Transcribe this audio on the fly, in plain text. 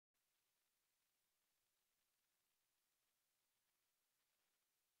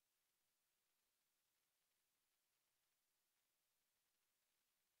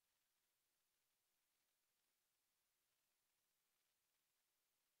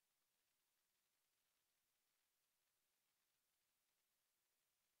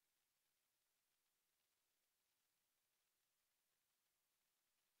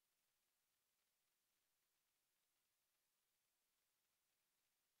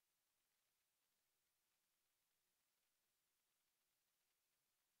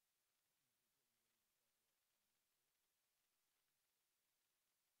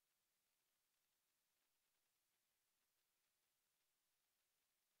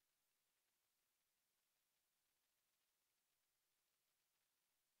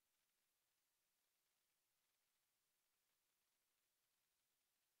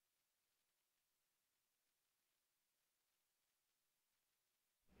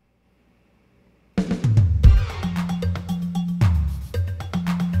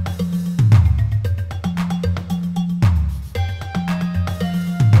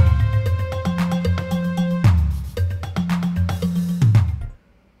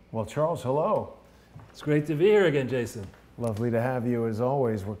Well, Charles, hello. It's great to be here again, Jason. Lovely to have you as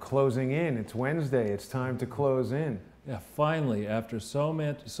always. We're closing in. It's Wednesday. It's time to close in. Yeah, finally, after so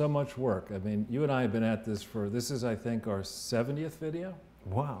much work. I mean, you and I have been at this this is, I think, our 70th video.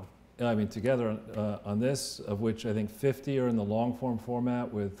 Wow. I mean, together on this, of which I think 50 are in the long form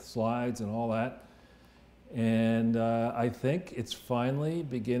format with slides and all that. And I think it's finally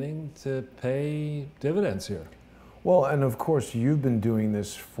beginning to pay dividends here. Well, and of course, you've been doing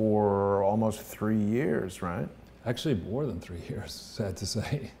this for almost 3 years, right? Actually, more than 3 years, sad to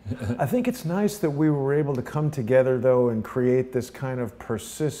say. I think it's nice that we were able to come together, though, and create this kind of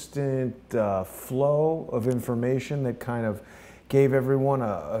persistent flow of information that kind of gave everyone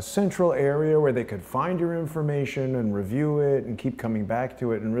a central area where they could find your information and review it and keep coming back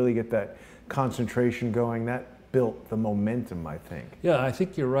to it and really get that concentration going. That built the momentum, I think. Yeah, I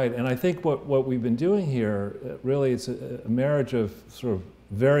think you're right. And I think what we've been doing here, really, it's a marriage of sort of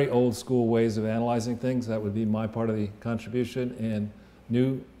very old school ways of analyzing things. That would be my part of the contribution. And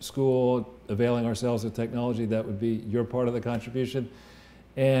new school, availing ourselves of technology, that would be your part of the contribution.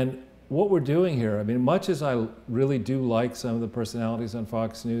 And what we're doing here, I mean, much as I really do like some of the personalities on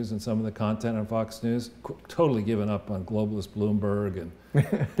Fox News and some of the content on Fox News, totally given up on globalist Bloomberg and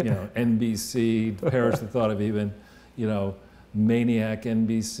NBC, perish the thought of even, maniac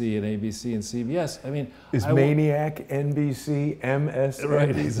NBC and ABC and CBS. I mean, is maniac NBC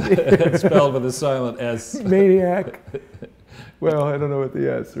MSNBC? Right, spelled with a silent S. Maniac. Well, I don't know what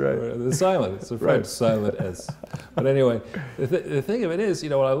the S, right? The silent, it's a French silent S. But anyway, the thing of it is,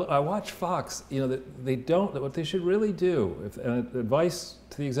 when I watch Fox, they don't, what they should really do, and advice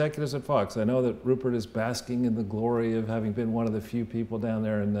to the executives at Fox, I know that Rupert is basking in the glory of having been one of the few people down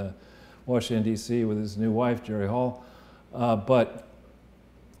there in Washington, D.C. with his new wife, Jerry Hall. But,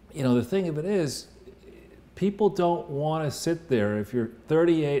 the thing of it is, people don't want to sit there. If you're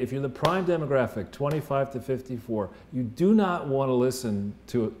 38, if you're the prime demographic, 25 to 54, you do not want to listen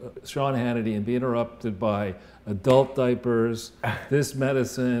to Sean Hannity and be interrupted by adult diapers, this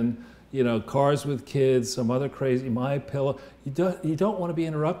medicine, cars with kids, some other crazy My Pillow. You don't want to be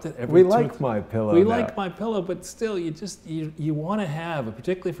interrupted every. We like My Pillow. We like My Pillow, but still, you want to have,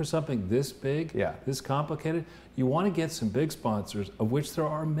 particularly for something this big, this complicated, you want to get some big sponsors, of which there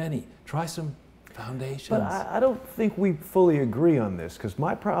are many. Try some foundations. But I don't think we fully agree on this, because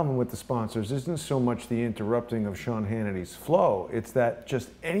my problem with the sponsors isn't so much the interrupting of Sean Hannity's flow. It's that just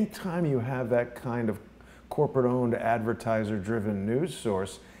anytime you have that kind of corporate-owned, advertiser-driven news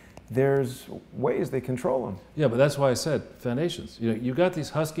source, there's ways they control them. Yeah, but that's why I said foundations. You've got these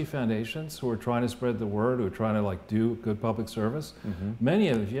husky foundations who are trying to spread the word, who are trying to do good public service. Mm-hmm. Many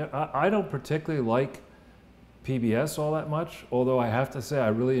of them, I don't particularly like PBS all that much, although I have to say I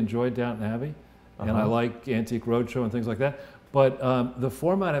really enjoyed Downton Abbey. And I like Antique Roadshow and things like that. But the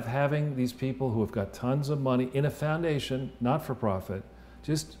format of having these people who have got tons of money in a foundation, not for profit,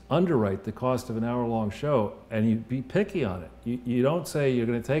 just underwrite the cost of an hour-long show, and you be picky on it. You don't say you're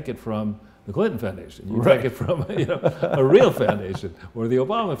going to take it from the Clinton Foundation. You take it from a real foundation or the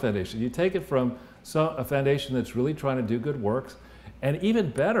Obama Foundation. You take it from a foundation that's really trying to do good works. And even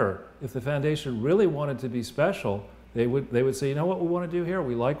better, if the foundation really wanted to be special, they would say, you know what we want to do here?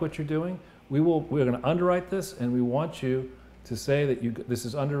 We like what you're doing. We're going to underwrite this, and we want you to say that this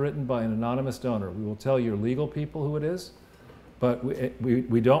is underwritten by an anonymous donor. We will tell your legal people who it is, but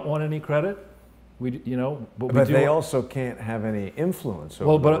we don't want any credit. But they also can't have any influence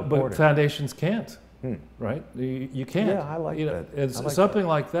over but foundations can't, right? You can't. Yeah, I like that. It's something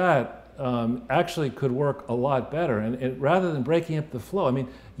like that actually could work a lot better, and rather than breaking up the flow. I mean,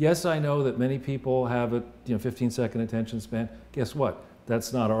 yes, I know that many people have a 15-second attention span. Guess what?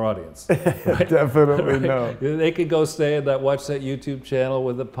 That's not our audience. Right? Definitely no. They could go stay and watch that YouTube channel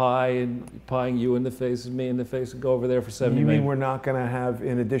with the pie and pieing you in the face and me in the face and go over there for 70 minutes. You mean we're not going to have,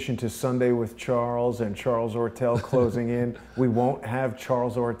 in addition to Sunday with Charles and Charles Ortel closing in, we won't have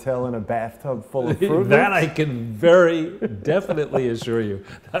Charles Ortel in a bathtub full of fruit? That I can very definitely assure you.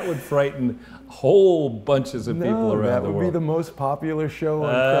 That would frighten whole bunches of people around the world. That would be the most popular show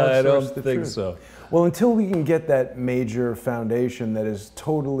on Crowdsource. I don't think so. Well, until we can get that major foundation that is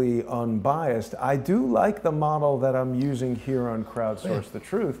totally unbiased, I do like the model that I'm using here on Crowdsource the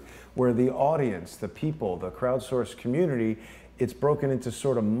Truth, where the audience, the people, the Crowdsource community, it's broken into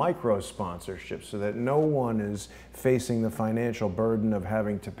sort of micro sponsorships so that no one is facing the financial burden of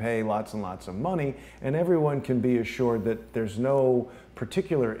having to pay lots and lots of money, and everyone can be assured that there's no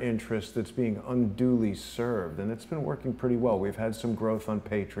particular interest that's being unduly served, and it's been working pretty well. We've had some growth on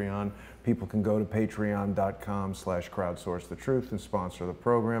Patreon. People can go to patreon.com/crowdsourcethetruth and sponsor the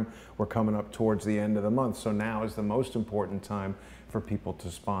program. We're coming up towards the end of the month, so now is the most important time for people to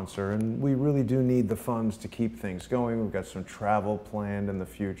sponsor, and we really do need the funds to keep things going. We've got some travel planned in the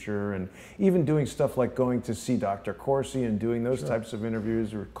future, and even doing stuff like going to see Dr. Corsi and doing those types of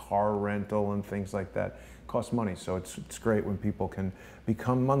interviews, or car rental and things like that costs money. So it's great when people can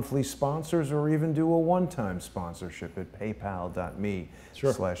become monthly sponsors or even do a one-time sponsorship at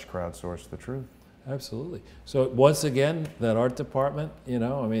paypal.me/crowdsource the truth. Absolutely. So once again, that art department, you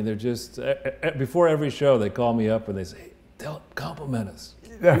know, I mean, they're just, before every show, they call me up and they say, compliment us.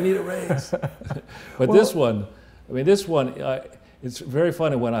 We need a raise. But well, this one, I mean, it's very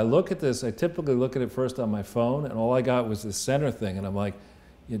funny. When I look at this, I typically look at it first on my phone, and all I got was the center thing. And I'm like,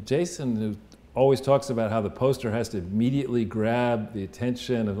 you know, Jason, who always talks about how the poster has to immediately grab the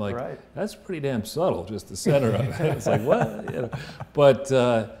attention, and like, that's pretty damn subtle, just the center of it. It's like, what? You know? But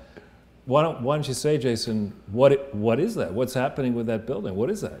why don't you say, Jason, what is that? What's happening with that building?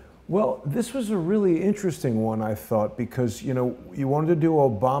 What is that? Well, this was a really interesting one, I thought, because, you know, you wanted to do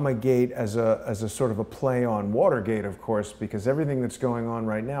OBAMAGATE as a sort of a play on Watergate, of course, because everything that's going on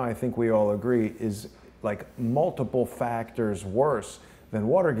right now, I think we all agree, is like multiple factors worse than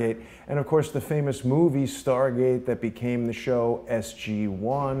Watergate. And of course, the famous movie Stargate that became the show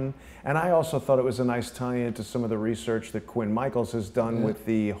SG-1. And I also thought it was a nice tie-in to some of the research that Quinn Michaels has done with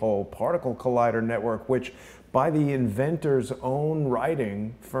the whole particle collider network, which by the inventor's own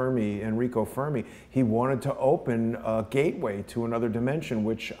writing, Enrico Fermi, he wanted to open a gateway to another dimension,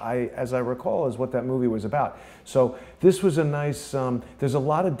 which as I recall, is what that movie was about. So this was a nice, there's a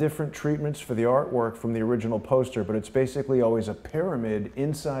lot of different treatments for the artwork from the original poster, but it's basically always a pyramid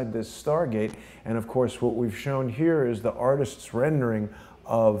inside this Stargate. And of course, what we've shown here is the artist's rendering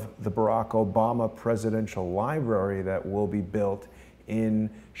of the Barack Obama Presidential Library that will be built in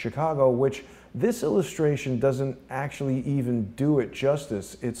Chicago, which this illustration doesn't actually even do it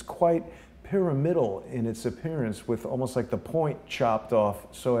justice. It's quite pyramidal in its appearance, with almost like the point chopped off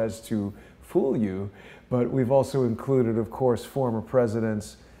so as to fool you. But we've also included, of course, former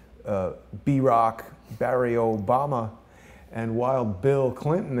presidents B-Rock, Barry Obama, and Wild Bill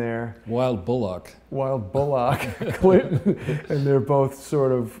Clinton there. Wild Bullock. Wild Bullock Clinton. And they're both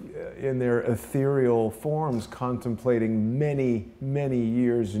sort of in their ethereal forms contemplating many, many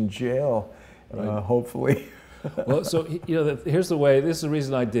years in jail. Hopefully. Well, so, you know, here's the way, this is the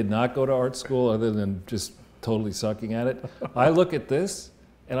reason I did not go to art school, other than just totally sucking at it. I look at this,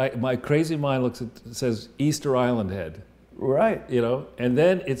 and my crazy mind says Easter Island head. Right. You know, and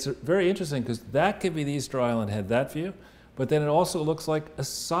then it's very interesting, because that could be the Easter Island head, that view, but then it also looks like a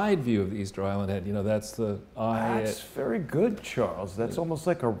side view of the Easter Island head. You know, that's the eye. That's very good, Charles. That's almost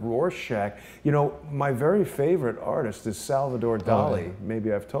like a Rorschach. You know, my very favorite artist is Salvador Dali.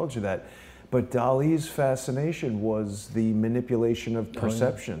 Maybe I've told you that. But Dali's fascination was the manipulation of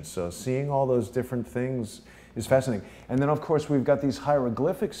perception. So seeing all those different things is fascinating. And then, of course, we've got these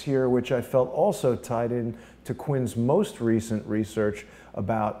hieroglyphics here, which I felt also tied in to Quinn's most recent research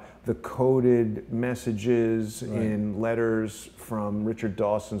about the coded messages in letters from Richard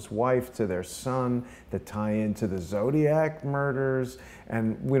Dawson's wife to their son that tie into the Zodiac murders.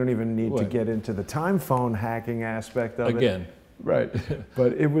 And we don't even need to get into the time phone hacking aspect of it. Again. Right.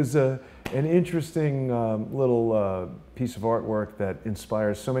 But it was an interesting little piece of artwork that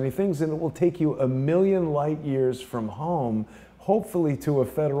inspires so many things, and it will take you 1,000,000 light years from home, hopefully to a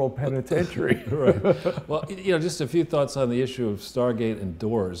federal penitentiary. Right. Well, you know, just a few thoughts on the issue of Stargate and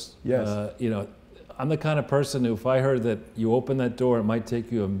doors. Yes. You know, I'm the kind of person who, if I heard that you open that door, it might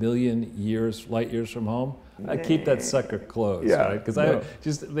take you 1,000,000 years, light years from home, I'd keep that sucker closed, right? Because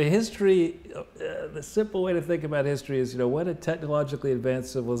just the history, the simple way to think about history is, you know, when a technologically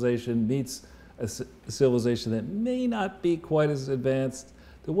advanced civilization meets a civilization that may not be quite as advanced,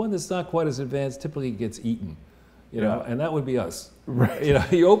 the one that's not quite as advanced typically gets eaten, you know, and that would be us. Right. You know,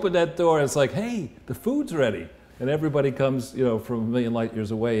 you open that door and it's like, hey, the food's ready. And everybody comes, you know, from 1,000,000 light years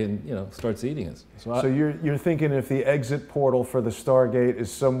away and, you know, starts eating us. So you're thinking if the exit portal for the Stargate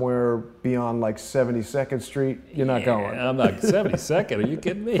is somewhere beyond like 72nd Street, you're not going? I'm not 72nd. Are you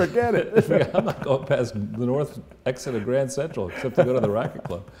kidding me? Forget it. I'm not going past the north exit of Grand Central except to go to the Racket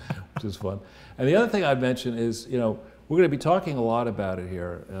Club, which is fun. And the other thing I'd mention is, you know, we're going to be talking a lot about it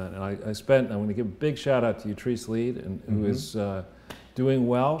here. And I'm going to give a big shout out to Utrice Lead, who is doing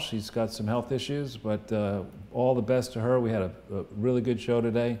well. She's got some health issues, but all the best to her. We had a really good show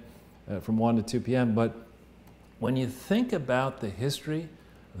today from 1 to 2 p.m. But when you think about the history,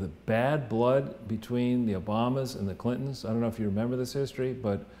 the bad blood between the Obamas and the Clintons, I don't know if you remember this history,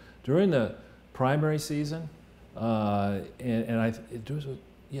 but during the primary season, was it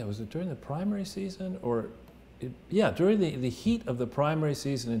during the primary season? During the heat of the primary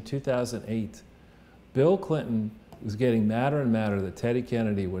season in 2008, Bill Clinton was getting madder and madder that Teddy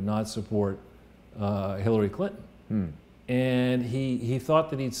Kennedy would not support Hillary Clinton. And he thought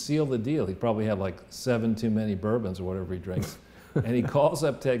that he'd seal the deal. He probably had like 7 too many bourbons or whatever he drinks. And he calls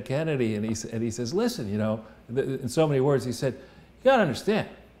up Ted Kennedy and he says, listen, you know, in so many words, he said, you got to understand,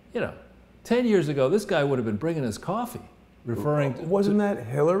 you know, 10 years ago, this guy would have been bringing us coffee, referring to... Wasn't that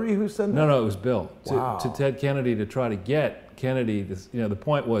Hillary who said that? No, it was Bill. Wow. To Ted Kennedy to try to get Kennedy, you know, the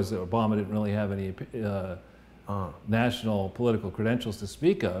point was that Obama didn't really have any national political credentials to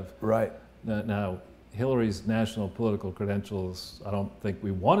speak of. Right. Now, Hillary's national political credentials, I don't think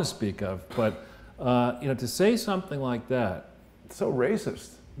we want to speak of, but, you know, to say something like that... It's so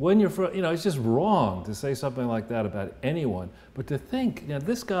racist. When you're from, you know, it's just wrong to say something like that about anyone. But to think, you know,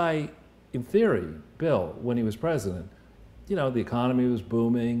 this guy, in theory, Bill, when he was president, you know, the economy was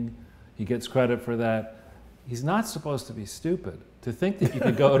booming. He gets credit for that. He's not supposed to be stupid. To think that you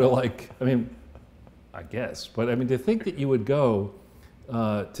could go to like, I mean, I guess, but I mean, to think that you would go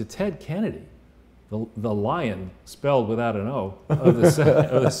to Ted Kennedy, the lion spelled without an O of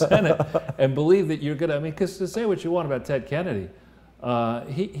the Senate, and believe that you're going to, I mean, because to say what you want about Ted Kennedy,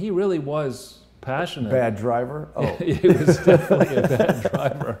 he really was passionate. Bad driver? Oh. He was definitely a bad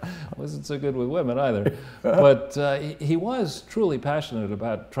driver. Wasn't so good with women either. But he was truly passionate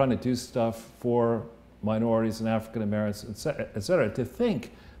about trying to do stuff for minorities and African Americans, et cetera. To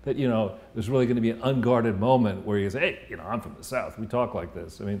think that, you know, there's really going to be an unguarded moment where you say, hey, you know, I'm from the South, we talk like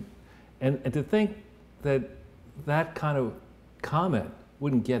this. I mean, and to think that that kind of comment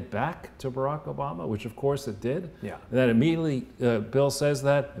wouldn't get back to Barack Obama, which of course it did. Yeah. And that immediately, Bill says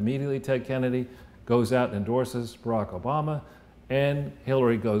that, immediately Ted Kennedy goes out and endorses Barack Obama, and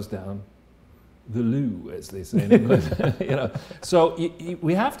Hillary goes down the loo, as they say in England. You know, so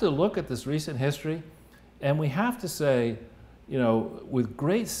we have to look at this recent history, and we have to say, you know, with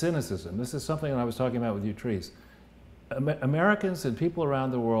great cynicism, this is something I was talking about with you, Trees, Americans and people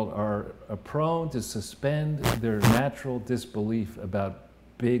around the world are prone to suspend their natural disbelief about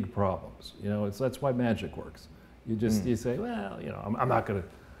big problems. You know, that's why magic works. You just you say, well, you know, I'm not going to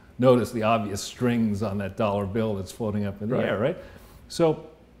notice the obvious strings on that dollar bill that's floating up in the air, right? So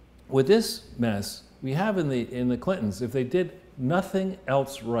with this mess, we have in the Clintons, if they did nothing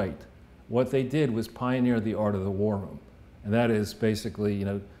else right, what they did was pioneer the art of the war room, and that is basically, you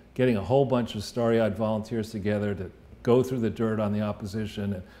know, getting a whole bunch of starry-eyed volunteers together to go through the dirt on the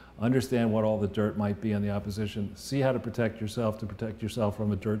opposition and understand what all the dirt might be on the opposition, see how to protect yourself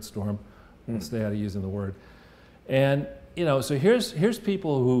from a dirt storm. I'll stay out of using the word. And, you know, so here's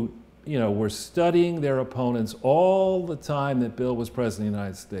people who, you know, were studying their opponents all the time that Bill was president of the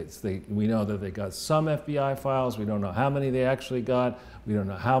United States. We know that they got some FBI files. We don't know how many they actually got. We don't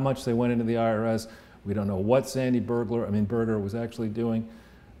know how much they went into the IRS. We don't know what Sandy Berger was actually doing.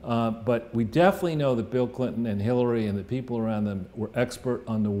 But we definitely know that Bill Clinton and Hillary and the people around them were expert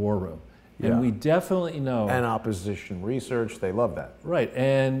on the war room. And we definitely know... And opposition research, they love that. Right,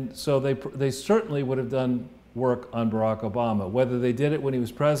 and so they certainly would have done work on Barack Obama, whether they did it when he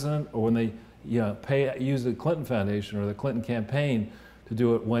was president or when they used the Clinton Foundation or the Clinton campaign to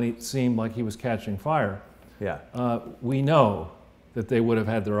do it when it seemed like he was catching fire. Yeah. We know that they would have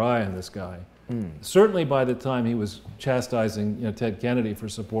had their eye on this guy. Certainly by the time he was chastising, you know, Ted Kennedy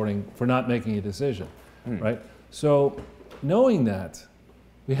for not making a decision, right? So knowing that,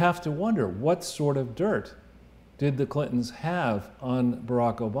 we have to wonder what sort of dirt did the Clintons have on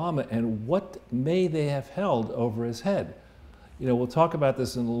Barack Obama, and what may they have held over his head? You know, we'll talk about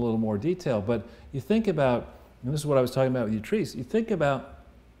this in a little more detail, but you think about, and this is what I was talking about with you, Trees, you think about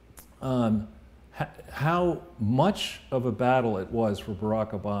how much of a battle it was for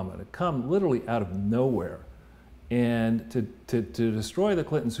Barack Obama to come literally out of nowhere and to destroy the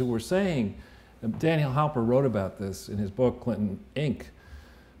Clintons, who were saying, Daniel Halper wrote about this in his book, Clinton, Inc.,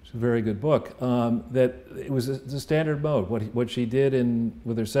 which is a very good book, that it was the standard mode. What she did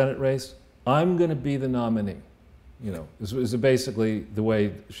with her Senate race, I'm going to be the nominee. You know, this was basically the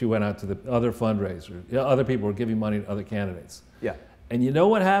way she went out to the other fundraisers. You know, other people were giving money to other candidates. Yeah. And you know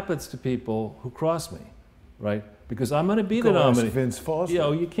what happens to people who cross me, right? Because I'm going to be the nominee. Vince Foster. You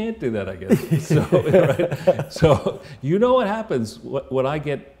know, you can't do that, I guess. So, right? So you know what happens when I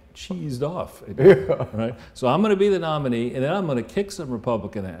get cheesed off, right? So I'm going to be the nominee, and then I'm going to kick some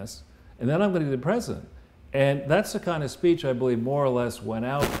Republican ass, and then I'm going to be the president. And that's the kind of speech I believe more or less went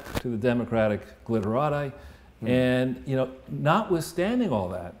out to the Democratic glitterati. And, you know, notwithstanding all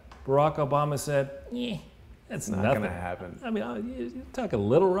that, Barack Obama said, that's not going to happen. I mean, you talk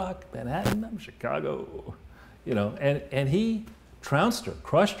Little Rock, Manhattan, I'm Chicago, you know, and he trounced her,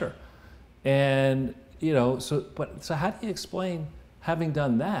 crushed her. And, you know, so how do you explain having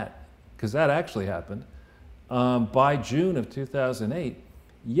done that, because that actually happened, by June of 2008.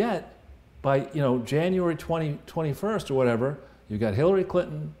 Yet, by January 21st or whatever, you've got Hillary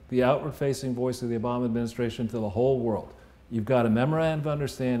Clinton, the outward-facing voice of the Obama administration to the whole world. You've got a memorandum of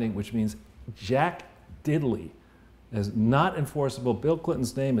understanding, which means Jack Diddley is not enforceable. Bill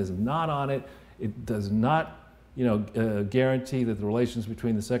Clinton's name is not on it. It does not, guarantee that the relations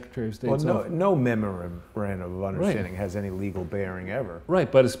between the Secretary of State. Well, no memorandum of understanding has any legal bearing ever.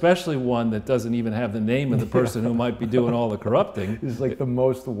 Right, but especially one that doesn't even have the name of the person who might be doing all the corrupting. It's like the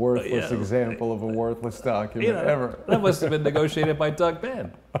most worthless example of a worthless document ever. That must have been negotiated by Doug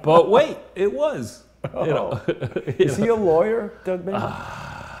Bann. But wait, it was. Is he a lawyer, Doug Bann?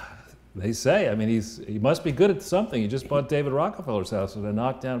 They say. I mean, he must be good at something. He just bought David Rockefeller's house at a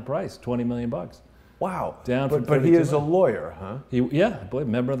knockdown price, $20 million. Wow. Down from but he is a lawyer, huh? I believe,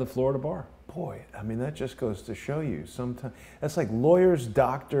 member of the Florida bar. Boy, I mean, that just goes to show you sometimes. That's like lawyers,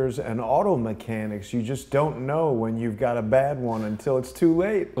 doctors, and auto mechanics. You just don't know when you've got a bad one until it's too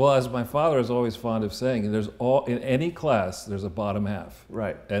late. Well, as my father is always fond of saying, in any class, there's a bottom half.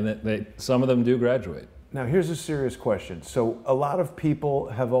 Right. And some of them do graduate. Now, here's a serious question. So a lot of people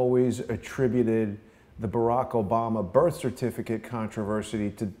have always attributed the Barack Obama birth certificate controversy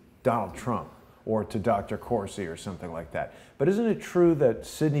to Donald Trump or to Dr. Corsi or something like that. But isn't it true that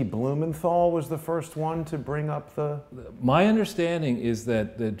Sidney Blumenthal was the first one to bring up the... My understanding is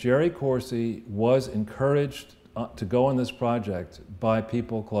that Jerry Corsi was encouraged to go on this project by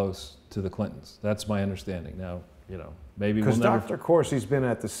people close to the Clintons. That's my understanding. Now, maybe we'll never... Because Dr. Corsi's been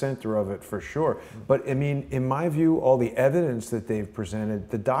at the center of it for sure. But I mean, in my view, all the evidence that they've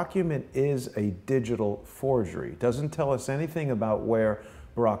presented, the document is a digital forgery. It doesn't tell us anything about where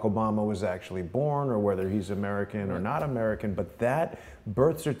Barack Obama was actually born or whether he's American or not American, but that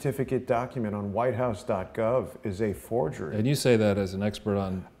birth certificate document on whitehouse.gov is a forgery. And you say that as an expert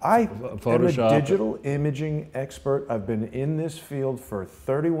on Photoshop. I'm a digital imaging expert. I've been in this field for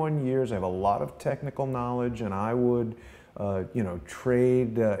 31 years. I have a lot of technical knowledge, and I would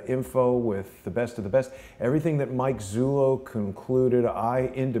trade info with the best of the best. Everything that Mike Zullo concluded, I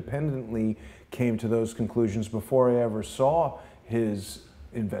independently came to those conclusions before I ever saw his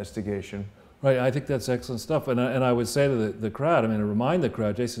investigation. Right, I think that's excellent stuff. And I would say to the crowd, to remind the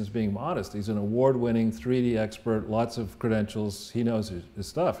crowd, Jason's being modest. He's an award-winning 3D expert, lots of credentials. He knows his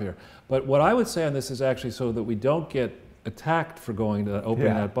stuff here. But what I would say on this is actually so that we don't get attacked for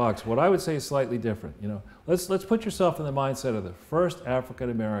opening that box. What I would say is slightly different. Let's put yourself in the mindset of the first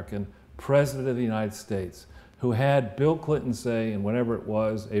African-American president of the United States who had Bill Clinton say, in whenever it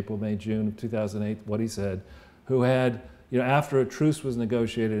was, April, May, June of 2008, what he said, who had, after a truce was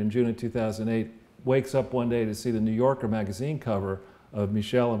negotiated in June of 2008, wakes up one day to see the New Yorker magazine cover of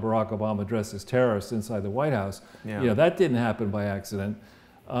Michelle and Barack Obama dressed as terrorists inside the White House. Yeah. That didn't happen by accident.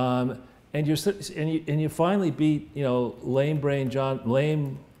 And you finally beat, muddled brain John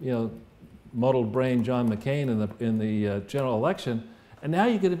McCain in the general election, and now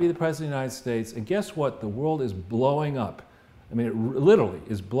you're going to be the president of the United States. And guess what? The world is blowing up. It literally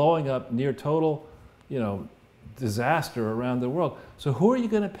is blowing up, near total, disaster around the world. So who are you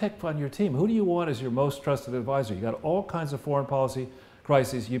going to pick on your team? Who do you want as your most trusted advisor? You got all kinds of foreign policy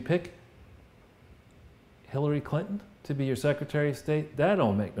crises. You pick Hillary Clinton to be your Secretary of State? That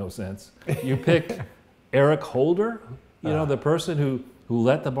don't make no sense. You pick Eric Holder, the person who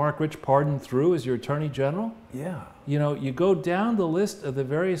let the Mark Rich pardon through as your Attorney General? Yeah. You go down the list of the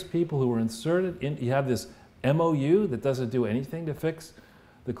various people who were inserted in, you have this MOU that doesn't do anything to fix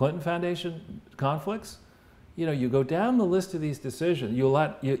the Clinton Foundation conflicts. You go down the list of these decisions. You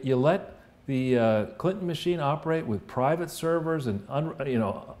let the Clinton machine operate with private servers and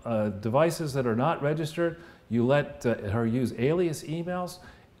devices that are not registered. You let her use alias emails.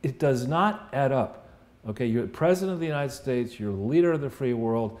 It does not add up. Okay, you're the president of the United States. You're the leader of the free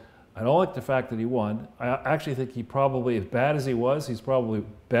world. I don't like the fact that he won. I actually think he probably, as bad as he was, he's probably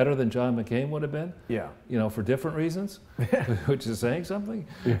better than John McCain would have been. Yeah. For different reasons, which is saying something.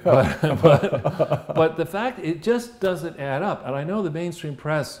 Yeah. But the fact, it just doesn't add up. And I know the mainstream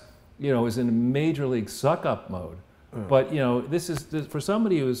press, is in a major league suck-up mode. But, this is, for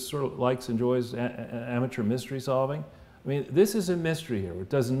somebody who sort of enjoys amateur mystery solving, this is a mystery here. It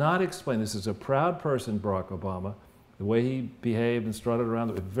does not explain. This is a proud person, Barack Obama. The way he behaved and strutted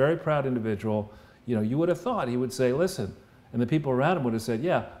around, a very proud individual. You would have thought he would say, listen, and the people around him would have said,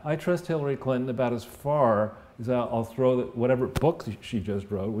 yeah, I trust Hillary Clinton about as far as I'll throw whatever book she just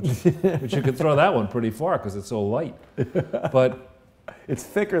wrote, which you could throw that one pretty far because it's so light. But it's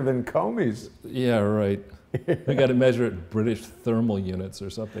thicker than Comey's. Yeah, right. We got to measure it in British thermal units or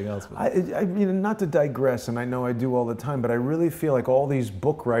something else. I mean, not to digress, and I know I do all the time, but I really feel like all these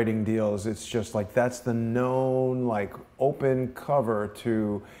book writing deals, it's just like that's the known, like, open cover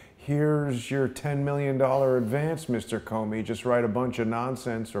to, here's your $10 million advance, Mr. Comey, just write a bunch of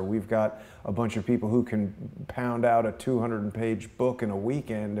nonsense, or we've got a bunch of people who can pound out a 200-page book in a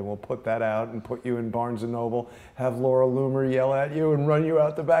weekend, and we'll put that out and put you in Barnes & Noble, have Laura Loomer yell at you and run you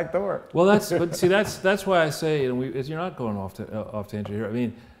out the back door. Well, that's why I say, and you're not going off tangent here. I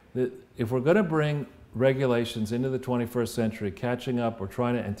mean, if we're going to bring regulations into the 21st century, catching up or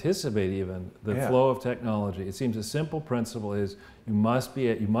trying to anticipate even the flow of technology, it seems a simple principle is you must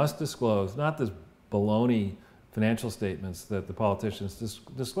disclose, not this baloney financial statements that the politicians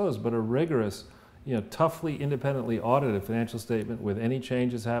disclose, but a rigorous, toughly independently audited financial statement with any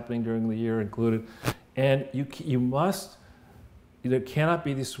changes happening during the year included. And there cannot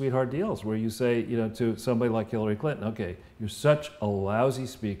be these sweetheart deals where you say, to somebody like Hillary Clinton, okay, you're such a lousy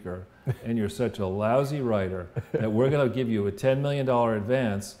speaker and you're such a lousy writer that we're going to give you a $10 million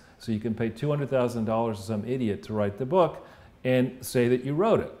advance so you can pay $200,000 to some idiot to write the book and say that you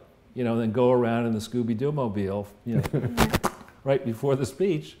wrote it, and then go around in the Scooby-Doo mobile, right before the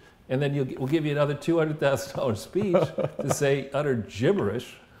speech, and then we'll give you another $200,000 speech to say utter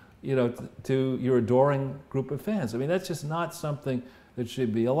gibberish, to your adoring group of fans. I mean, that's just not something that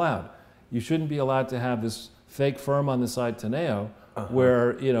should be allowed. You shouldn't be allowed to have this fake firm on the side, Teneo,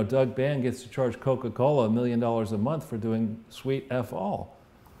 where Doug Bann gets to charge Coca-Cola $1 million a month for doing sweet F all.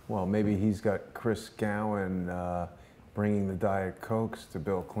 Well, maybe he's got Chris Gowan bringing the Diet Cokes to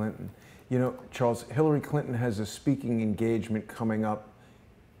Bill Clinton. Charles, Hillary Clinton has a speaking engagement coming up.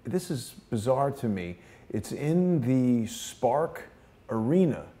 This is bizarre to me. It's in the Spark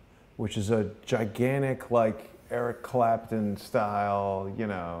Arena, which is a gigantic, like Eric Clapton style,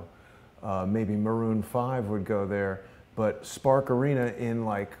 maybe Maroon 5 would go there, but Spark Arena in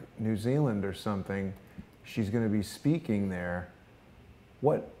like New Zealand or something. She's going to be speaking there.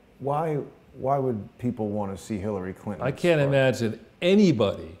 Why would people want to see Hillary Clinton? I can't imagine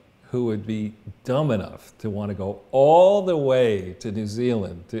anybody who would be dumb enough to want to go all the way to New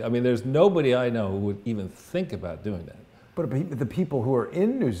Zealand. I mean, there's nobody I know who would even think about doing that. But the people who are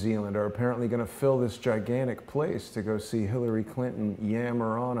in New Zealand are apparently going to fill this gigantic place to go see Hillary Clinton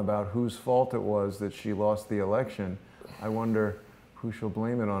yammer on about whose fault it was that she lost the election. I wonder who she'll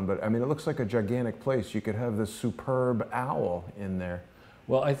blame it on. But I mean, it looks like a gigantic place. You could have this superb owl in there.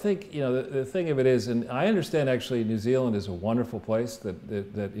 Well, I think, the thing of it is, and I understand actually New Zealand is a wonderful place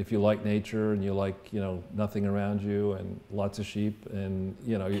that if you like nature and you like, nothing around you and lots of sheep and,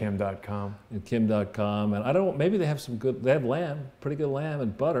 Kim.com. And Kim.com. And maybe they have they have lamb, pretty good lamb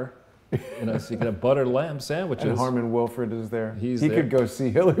and butter. So you can have buttered lamb sandwiches. And Harmon Wilford is there. He could go see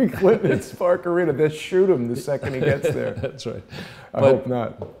Hillary Clinton at Spark Arena. They'll shoot him the second he gets there. That's right. I hope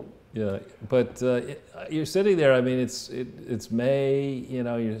not. Yeah, but you're sitting there. I mean, it's May.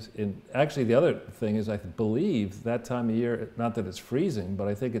 Actually, the other thing is, I believe that time of year. Not that it's freezing, but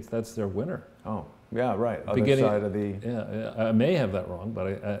I think that's their winter. Oh, yeah, right. Other side of the. Yeah, I may have that wrong, but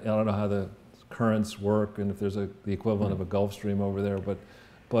I don't know how the currents work and if there's the equivalent of a Gulf Stream over there. But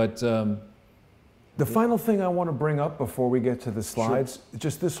the final thing I want to bring up before we get to the slides,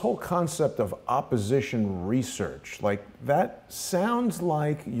 just this whole concept of opposition research. Like, that sounds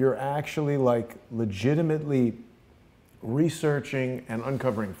like you're actually like legitimately researching and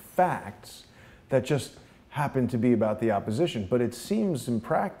uncovering facts that just happen to be about the opposition. But it seems in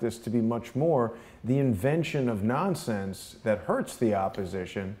practice to be much more the invention of nonsense that hurts the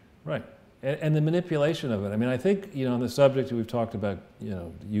opposition. Right. And the manipulation of it. I mean, I think, on the subject we've talked about,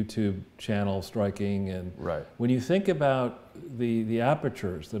 YouTube channel striking, and when you think about the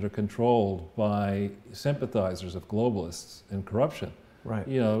apertures that are controlled by sympathizers of globalists and corruption,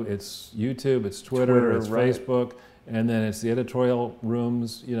 it's YouTube, it's Twitter, it's Facebook, and then it's the editorial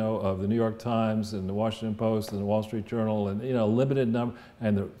rooms, of the New York Times and the Washington Post and the Wall Street Journal, and a limited number,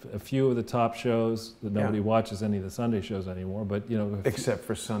 and a few of the top shows that nobody watches any of the Sunday shows anymore. But except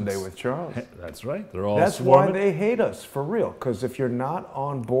for Sunday with Charles. That's right. They're all. That's why they hate us, for real. Because if you're not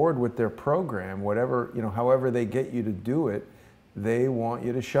on board with their program, whatever however they get you to do it, they want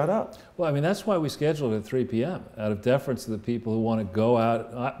you to shut up. Well, I mean, that's why we scheduled it at 3 p.m. out of deference to the people who want to go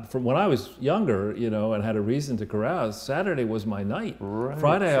out. From when I was younger, and had a reason to carouse, Saturday was my night. Right.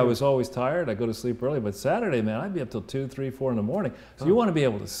 Friday, I was always tired. I go to sleep early. But Saturday, man, I'd be up till 2, 3, 4 in the morning. So you want to be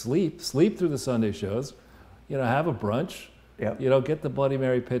able to sleep through the Sunday shows, have a brunch, Yep. You know, get the Bloody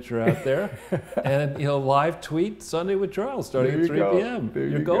Mary picture out there, and you know, live tweet Sunday with Charles starting at 3 p.m.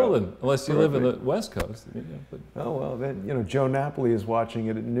 You're golden, unless you live in the West Coast. I mean, yeah, but, oh well, then you know Joe Napoli is watching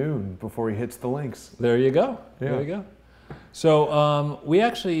it at noon before he hits the links. There you go. Yeah. There you go. So we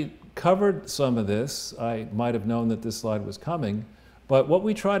actually covered some of this. I might have known that this slide was coming. But what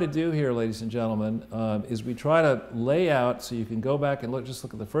we try to do here, ladies and gentlemen, is we try to lay out, so you can go back and just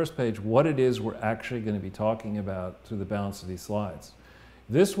look at the first page, what it is we're actually going to be talking about through the balance of these slides.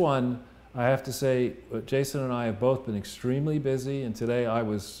 This one, I have to say, Jason and I have both been extremely busy, and today I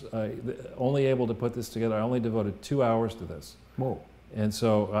was only able to put this together. I only devoted 2 hours to this. Whoa. And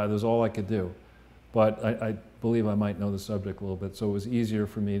so that was all I could do. But I believe I might know the subject a little bit, so it was easier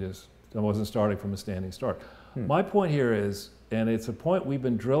for me to, I wasn't starting from a standing start. My point here is, and it's a point we've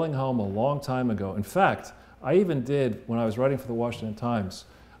been drilling home a long time ago. In fact, I even did, when I was writing for the Washington Times,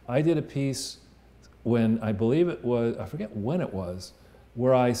 I did a piece when, I believe it was, I forget when it was,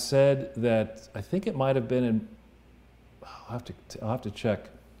 where I said that, I think it might have been in, I'll have to check.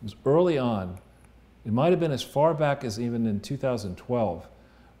 It was early on. It might have been as far back as even in 2012,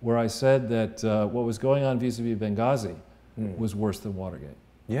 where I said that what was going on vis-a-vis Benghazi was worse than Watergate.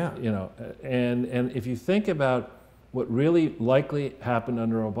 Yeah. You know, and if you think about what really likely happened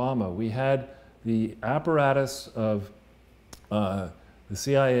under Obama, we had the apparatus of the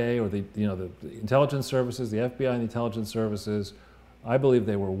CIA or the intelligence services, the FBI and the intelligence services. I believe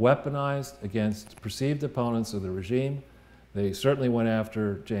they were weaponized against perceived opponents of the regime. They certainly went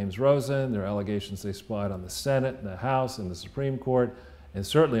after James Rosen. There are allegations they spied on the Senate and the House and the Supreme Court, and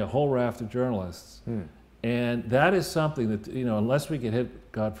certainly a whole raft of journalists. And that is something that, you know, unless we get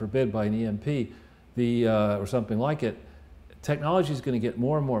hit, God forbid, by an EMP or something like it, technology is going to get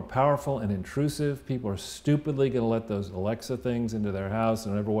more and more powerful and intrusive. People are stupidly going to let those Alexa things into their house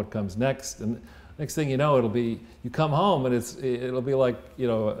and remember what comes next. And next thing you know, it'll be, you come home and it'll be like, you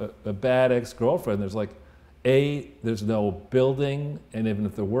know, a bad ex-girlfriend. There's like, there's no building, and even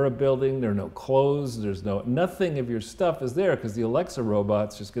if there were a building, there are no clothes, there's nothing of your stuff is there because the Alexa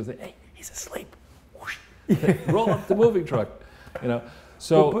robot's just going to say, hey, he's asleep. Roll up the moving truck, you know.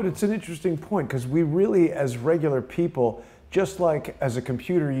 So, well, but it's an interesting point because we really, as regular people, just like as a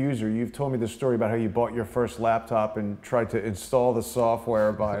computer user, you've told me the story about how you bought your first laptop and tried to install the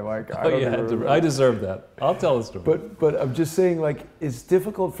software by like, I deserve that. I'll tell the story. But I'm just saying, like, it's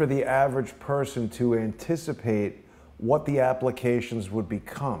difficult for the average person to anticipate what the applications would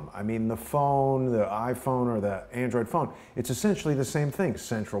become. I mean, the phone, the iPhone or the Android phone, it's essentially the same thing.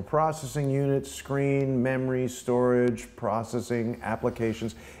 Central processing unit, screen, memory, storage, processing,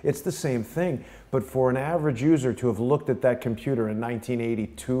 applications. It's the same thing. But for an average user to have looked at that computer in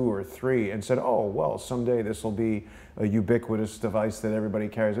 1982 or 3 and said, oh, well, someday this will be a ubiquitous device that everybody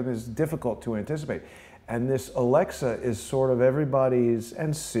carries, it's difficult to anticipate. And this Alexa is sort of everybody's,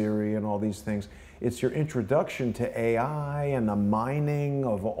 and Siri and all these things, it's your introduction to AI and the mining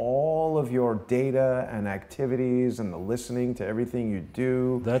of all of your data and activities and the listening to everything you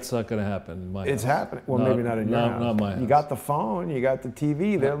do. That's not going to happen in my house. It's happening. Well, maybe not in your house. Not my house. You got the phone, you got the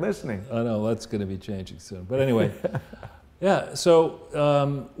TV, they're listening. I know, that's going to be changing soon. But anyway, yeah,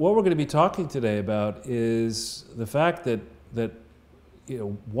 so what we're going to be talking today about is the fact that you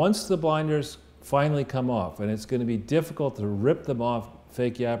know, once the blinders finally come off, and it's going to be difficult to rip them off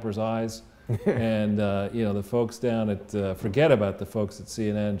fake yappers' eyes, and you know, the folks down at, forget about the folks at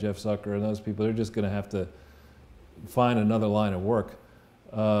CNN, Jeff Zucker and those people, they're just going to have to find another line of work.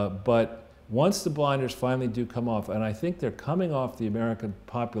 But once the blinders finally do come off, and I think they're coming off the American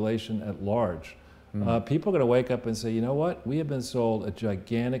population at large, people are going to wake up and say, you know what, we have been sold a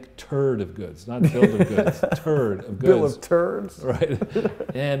gigantic turd of goods, not bill of goods, turd of goods. Bill of turds. Right.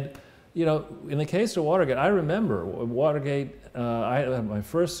 And you know, in the case of Watergate, I remember Watergate, I had my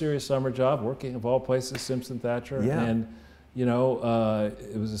first serious summer job working, of all places, Simpson Thacher. Yeah. And, you know,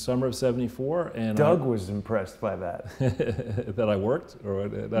 it was the summer of '74. And Doug was impressed by that. that I worked? Or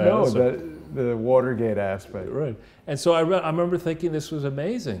no, the Watergate aspect. Right. And so I remember thinking this was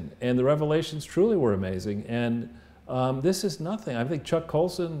amazing. And the revelations truly were amazing. And this is nothing. I think Chuck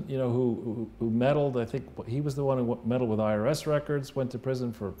Colson, you know, who meddled, I think he was the one who meddled with IRS records, went to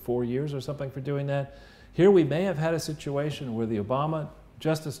prison for 4 years or something for doing that. Here we may have had a situation where the Obama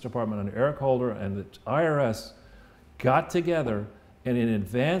Justice Department under Eric Holder and the IRS got together and in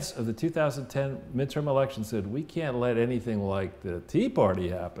advance of the 2010 midterm election said, we can't let anything like the Tea Party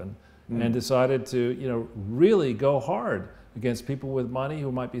happen, and decided to, you know, really go hard against people with money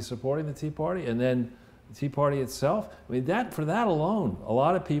who might be supporting the Tea Party. And then the Tea Party itself, I mean, for that alone, a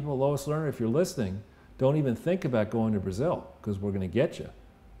lot of people, Lois Lerner, if you're listening, don't even think about going to Brazil because we're going to get you.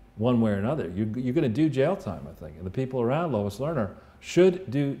 one way or another. You're going to do jail time, I think. And the people around Lois Lerner should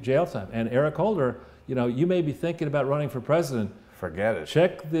do jail time. And Eric Holder, you know, you may be thinking about running for president. Forget it.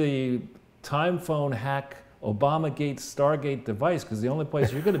 Check the time phone hack OBAMAGATE Stargate device, because the only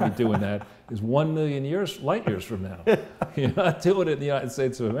place you're going to be doing that is 1 million light years from now. You're not doing it in the United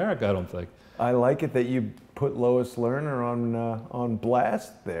States of America, I don't think. I like it that you put Lois Lerner on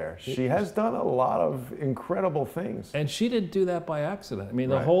blast there. She has done a lot of incredible things. And she didn't do that by accident. I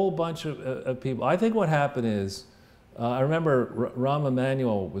mean, a whole bunch of people. I think what happened is, I remember Rahm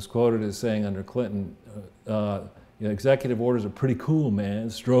Emanuel was quoted as saying under Clinton, you know, executive orders are pretty cool,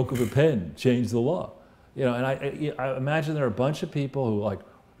 man. Stroke of a pen, change the law. You know, and I imagine there are a bunch of people who, like,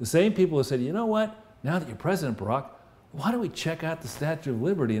 the same people who said, you know what, now that you're President, Barack, why don't we check out the Statue of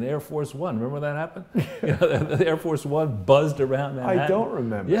Liberty in Air Force One? Remember when that happened? You know, the Air Force One buzzed around Manhattan. I don't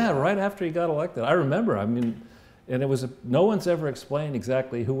remember. Yeah, right after he got elected. I remember. I mean, and it was, no one's ever explained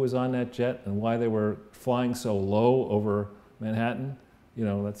exactly who was on that jet and why they were flying so low over Manhattan. You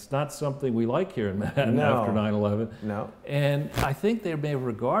know, that's not something we like here in Manhattan after 9/11. No. And I think they may have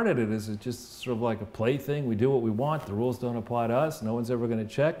regarded it as just sort of like a plaything. We do what we want. The rules don't apply to us. No one's ever going to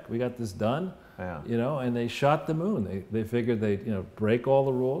check. We got this done. Yeah. You know, and they shot the moon. They figured they'd, you know, break all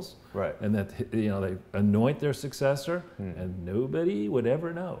the rules. Right. And that, you know, they anoint their successor, and nobody would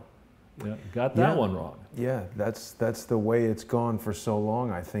ever know. You know, got that one wrong. Yeah, that's the way it's gone for so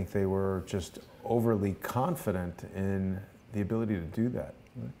long. I think they were just overly confident in the ability to do that.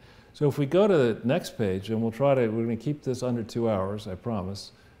 Right. So if we go to the next page, and we're going to keep this under 2 hours, I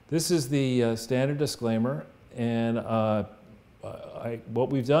promise. This is the standard disclaimer, and what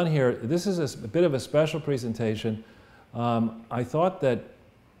we've done here, this is a bit of a special presentation. I thought that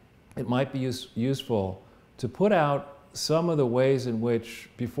it might be useful to put out some of the ways in which,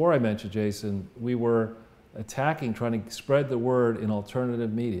 before I mentioned Jason, we were attacking, trying to spread the word in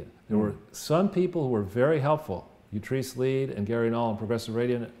alternative media. There were some people who were very helpful. Utrice Lead and Gary Null on Progressive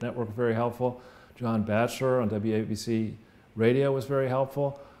Radio Network were very helpful. John Batchelor on WABC Radio was very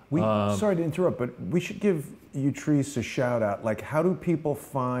helpful. Sorry to interrupt, but we should give Utrice a shout out. Like, how do people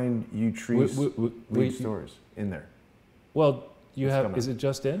find Utrice Lead Stories in there? Well, is it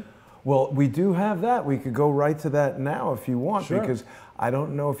just in? Well, we do have that. We could go right to that now if you want, because I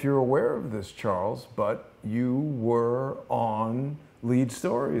don't know if you're aware of this, Charles, but you were on Lead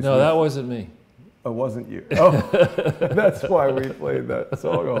Stories. No, that wasn't me. It wasn't you. Oh, that's why we played that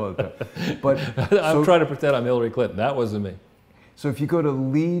song all the time. But I'm trying to pretend I'm Hillary Clinton. That wasn't me. So if you go to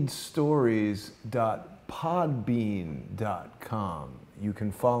leadstories.podbean.com, you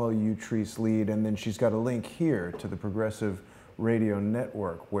can follow Utrice Lead, and then she's got a link here to the Progressive Radio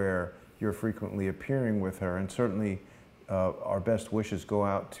Network where you're frequently appearing with her, and certainly our best wishes go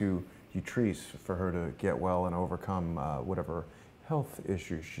out to Utrice for her to get well and overcome whatever health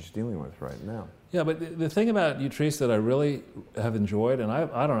issues she's dealing with right now. Yeah, but the thing about Utrice that I really have enjoyed, and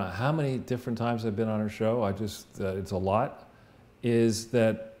I don't know how many different times I've been on her show, it's a lot, is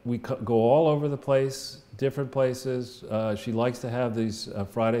that we go all over the place, different places. She likes to have these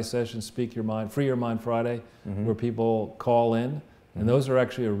Friday sessions, Speak Your Mind, Free Your Mind Friday, where people call in, and those are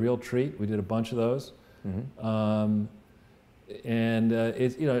actually a real treat. We did a bunch of those.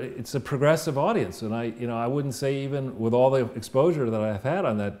 It's a progressive audience, and I wouldn't say, even with all the exposure that I've had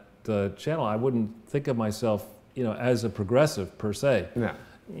on that channel, I wouldn't think of myself, as a progressive per se. No.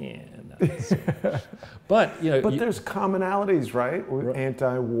 Yeah, not so much. But there's commonalities, right?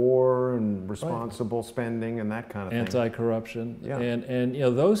 Anti-war and responsible spending and that kind of thing. Anti-corruption. Yeah. And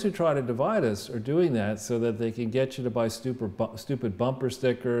those who try to divide us are doing that so that they can get you to buy stupid bumper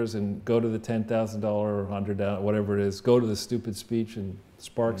stickers and go to the $10,000 or $100, whatever it is, go to the stupid speech in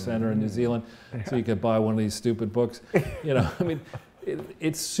Spark Center in New Zealand so you could buy one of these stupid books.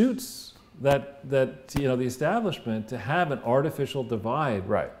 It suits that the establishment to have an artificial divide,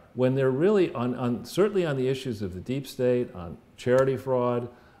 right, when they're really certainly on the issues of the deep state, on charity fraud,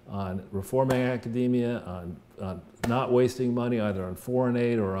 on reforming academia, on not wasting money either on foreign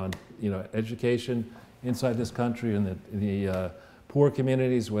aid or on education inside this country and the poor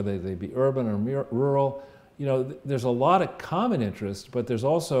communities, whether they be urban or rural. There's a lot of common interest, but there's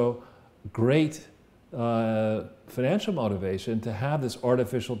also great financial motivation to have this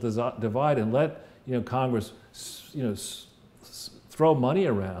artificial divide and let Congress throw money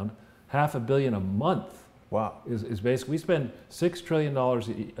around. $500 million a month. Wow. Is basically, we spend $6 trillion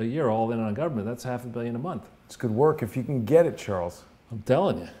a year all in on government. That's $500 million a month. It's good work if you can get it, Charles. I'm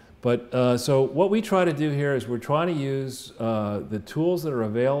telling you. But so what we try to do here is we're trying to use the tools that are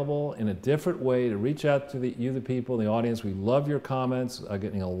available in a different way to reach out to the people in the audience. We love your comments. I'm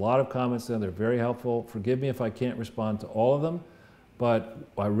getting a lot of comments there. They're very helpful. Forgive me if I can't respond to all of them, but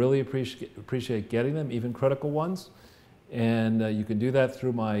I really appreciate getting them, even critical ones. And you can do that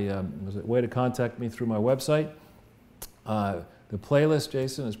through my, way to contact me through my website. The playlist,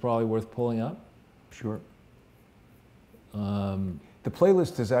 Jason, is probably worth pulling up. Sure. The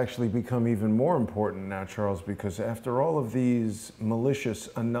playlist has actually become even more important now, Charles, because after all of these malicious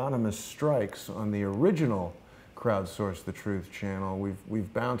anonymous strikes on the original Crowdsource the Truth channel,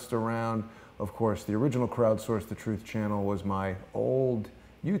 we've bounced around. Of course, the original Crowdsource the Truth channel was my old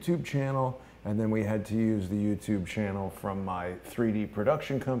YouTube channel, and then we had to use the YouTube channel from my 3D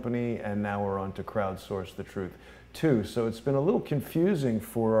production company, and now we're on to Crowdsource the Truth too. So it's been a little confusing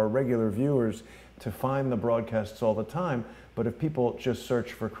for our regular viewers to find the broadcasts all the time, but if people just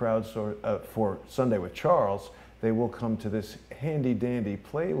search for Crowdsource for Sunday with Charles, they will come to this handy dandy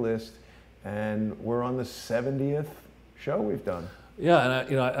playlist, and we're on the 70th show we've done. Yeah,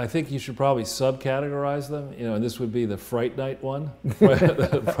 and I think you should probably subcategorize them. And this would be the Fright Night one,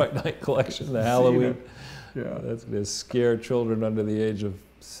 the Fright Night collection, the Halloween. Yeah, that's going to scare children under the age of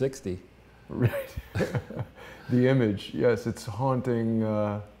 60. Right. The image, yes, it's haunting.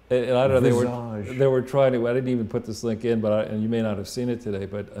 And I don't know, they were trying to, I didn't even put this link in, but and you may not have seen it today,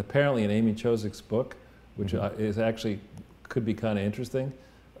 but apparently in Amy Chozik's book, which is actually, could be kind of interesting,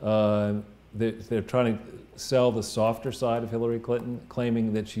 they're trying to sell the softer side of Hillary Clinton,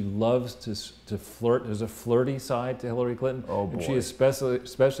 claiming that she loves to flirt. There's a flirty side to Hillary Clinton. Oh, boy. And she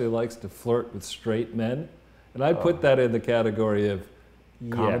especially likes to flirt with straight men. And I put that in the category of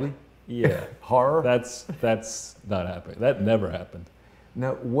comedy? Yeah. Horror? That's not happening. That never happened.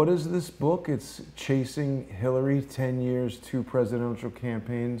 Now, what is this book? It's Chasing Hillary, 10 Years, 2 Presidential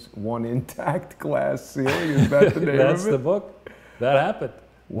Campaigns, 1 Intact Glass Ceiling. Is that the name of it? That's the book. That happened.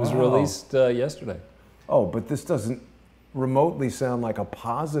 It was released yesterday. Oh, but this doesn't remotely sound like a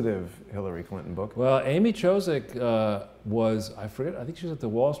positive Hillary Clinton book. Well, Amy Chozik was, I think she was at the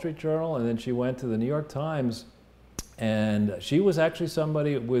Wall Street Journal, and then she went to the New York Times, and she was actually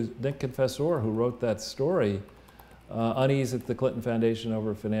somebody with Nick Confessor who wrote that story, Unease at the Clinton Foundation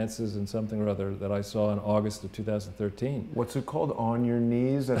over finances and something or other, that I saw in August of 2013. What's it called? On Your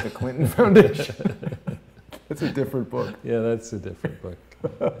Knees at the Clinton Foundation? That's a different book. Yeah, that's a different book.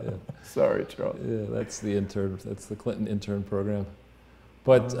 Yeah. Sorry, Charles. Yeah, that's the intern. That's the Clinton intern program.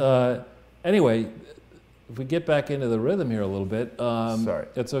 But anyway, if we get back into the rhythm here a little bit, sorry,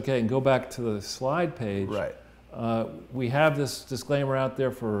 it's okay, and go back to the slide page. Right. We have this disclaimer out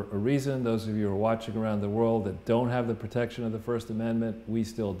there for a reason. Those of you who are watching around the world that don't have the protection of the First Amendment, we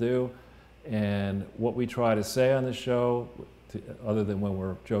still do. And what we try to say on the show, other than when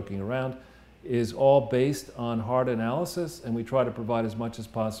we're joking around, is all based on hard analysis, and we try to provide as much as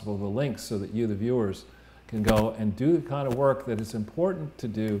possible the links so that you, the viewers, can go and do the kind of work that is important to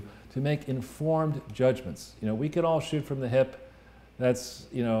do to make informed judgments. We can all shoot from the hip. That's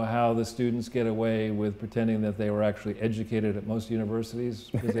how the students get away with pretending that they were actually educated at most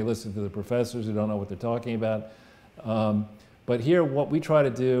universities because they listen to the professors who don't know what they're talking about. But here, what we try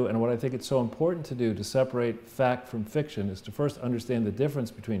to do, and what I think it's so important to do to separate fact from fiction, is to first understand the difference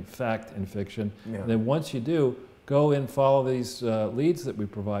between fact and fiction. Yeah. And then once you do, go and follow these leads that we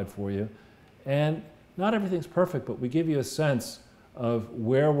provide for you. And not everything's perfect, but we give you a sense of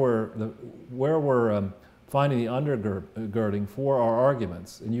where we're finding the undergirding for our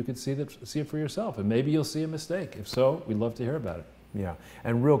arguments. And you can see it for yourself. And maybe you'll see a mistake. If so, we'd love to hear about it. Yeah,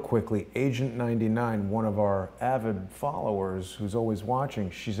 and real quickly, Agent 99, one of our avid followers who's always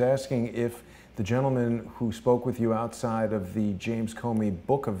watching, she's asking if the gentleman who spoke with you outside of the James Comey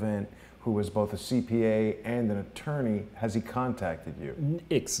book event, who was both a CPA and an attorney, has he contacted you?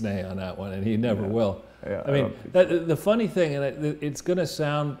 Ixnay on that one, and he never will. Yeah, I mean, the funny thing, and it's going to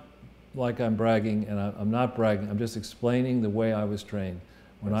sound like I'm bragging, and I'm not bragging, I'm just explaining the way I was trained.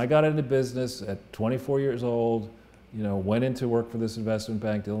 When I got into business at 24 years old, went into work for this investment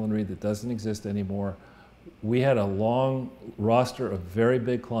bank, Dillon Reed, that doesn't exist anymore. We had a long roster of very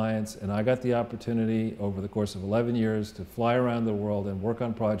big clients, and I got the opportunity over the course of 11 years to fly around the world and work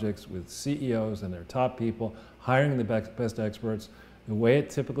on projects with CEOs and their top people, hiring the best experts. The way it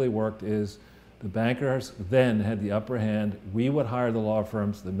typically worked is the bankers then had the upper hand. We would hire the law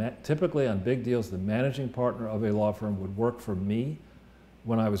firms. Typically on big deals, the managing partner of a law firm would work for me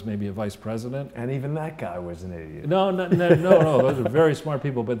when I was maybe a vice president. And even that guy was an idiot. No, those are very smart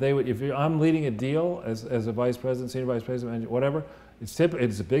people, but they would, I'm leading a deal as a vice president, senior vice president, manager, whatever, it's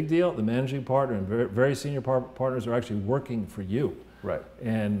a big deal. The managing partner and very senior partners are actually working for you. Right.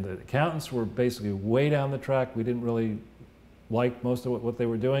 And the accountants were basically way down the track. We didn't really like most of what they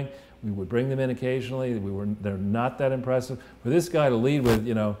were doing. We would bring them in occasionally. They're not that impressive. For this guy to lead with,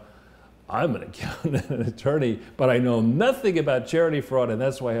 I'm an accountant and an attorney, but I know nothing about charity fraud, and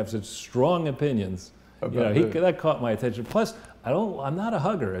that's why I have such strong opinions. That caught my attention. Plus, I'm not a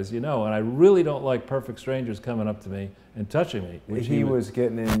hugger, as you know, and I really don't like perfect strangers coming up to me and touching me. Which he was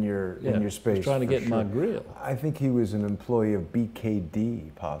getting in your space. He's trying to get in my grill. I think he was an employee of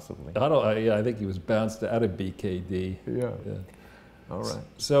BKD, possibly. I think he was bounced out of BKD. Yeah. All right.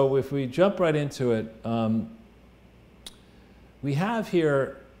 So if we jump right into it, we have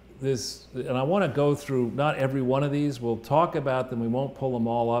here this, and I want to go through not every one of these. We'll talk about them. We won't pull them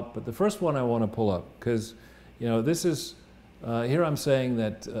all up, but the first one I want to pull up because, this is here I'm saying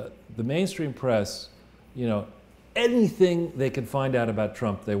that the mainstream press, anything they can find out about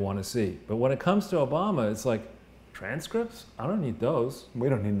Trump they want to see. But when it comes to Obama, it's like transcripts. I don't need those. We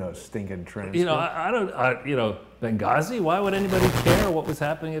don't need no stinking transcripts. I don't. Benghazi. Why would anybody care what was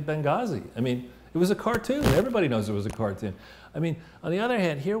happening at Benghazi? I mean, it was a cartoon. Everybody knows it was a cartoon. I mean, on the other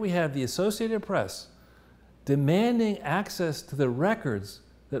hand, here we have the Associated Press demanding access to the records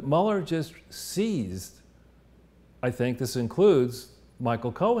that Mueller just seized. I think this includes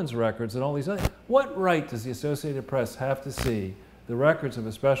Michael Cohen's records and all these others. What right does the Associated Press have to see the records of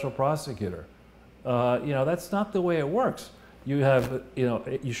a special prosecutor? That's not the way it works. You have,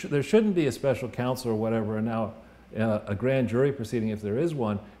 there shouldn't be a special counsel or whatever, and now a grand jury proceeding if there is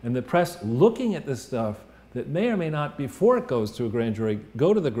one, and the press looking at this stuff that may or may not, before it goes to a grand jury,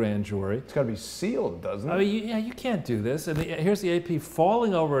 go to the grand jury. It's got to be sealed, doesn't it? I mean, you can't do this. And here's the AP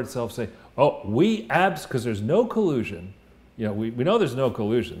falling over itself saying, oh, because there's no collusion. We know there's no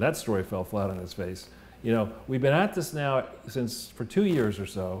collusion. That story fell flat on its face. We've been at this now for 2 years or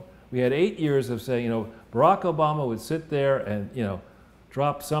so. We had 8 years of saying, Barack Obama would sit there and,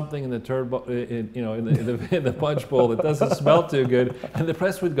 drop something in the in the punch bowl that doesn't smell too good, and the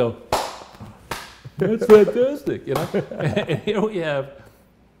press would go, "That's fantastic," And here we have,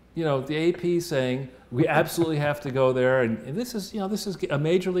 the AP saying we absolutely have to go there, and this is a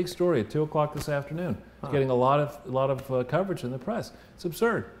major league story at 2 o'clock this afternoon. It's getting a lot of coverage in the press. It's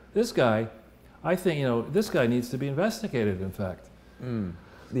absurd. This guy, I think, this guy needs to be investigated. In fact.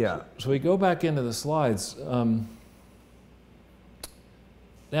 Yeah. So we go back into the slides.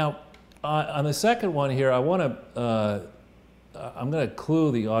 Now, on the second one here, I'm going to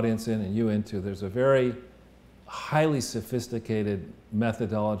clue the audience in and you into. There's a very highly sophisticated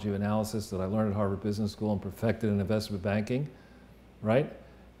methodology of analysis that I learned at Harvard Business School and perfected in investment banking, right?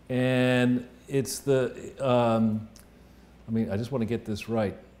 And it's I just want to get this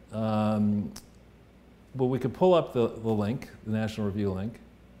right. But we could pull up the link, the National Review link.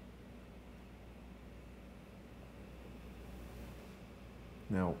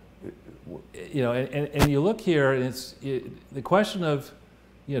 Now, and you look here, and it's the question of,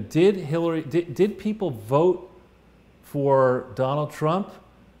 did people vote for Donald Trump?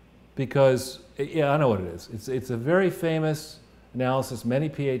 Because I know what it is. It's a very famous analysis. Many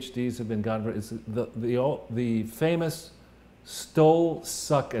PhDs have been gotten. It's the famous stole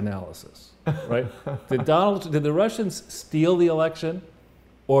suck analysis, right? Did the Russians steal the election?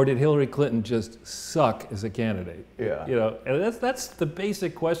 Or did Hillary Clinton just suck as a candidate? Yeah. And that's the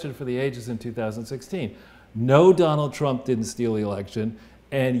basic question for the ages in 2016. No, Donald Trump didn't steal the election,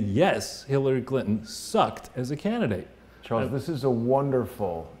 and yes, Hillary Clinton sucked as a candidate. Charles, this is a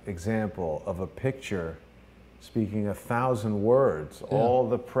wonderful example of a picture speaking 1,000 words. Yeah. All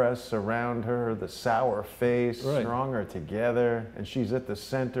the press around her, the sour face, strung her together, and she's at the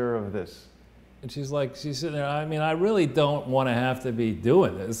center of this. And she's sitting there, I really don't want to have to be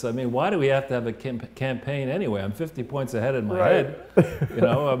doing this. Why do we have to have a campaign anyway? I'm 50 points ahead in my head.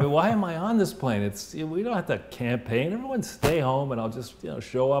 Why am I on this plane? We don't have to campaign. Everyone stay home and I'll just,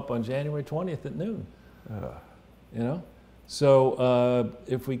 show up on January 20th at noon. So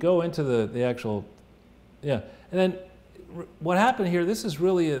if we go into the actual, and then what happened here, this is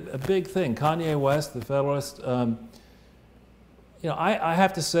really a big thing. Kanye West, the Federalist, I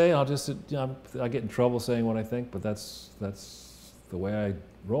have to say, I get in trouble saying what I think, but that's the way I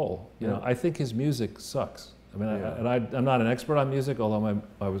roll. I think his music sucks. I'm not an expert on music, although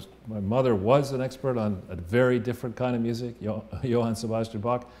my mother was an expert on a very different kind of music, Johann Sebastian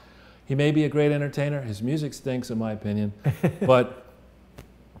Bach. He may be a great entertainer. His music stinks, in my opinion. But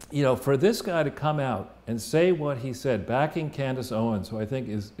for this guy to come out and say what he said, backing Candace Owens, who I think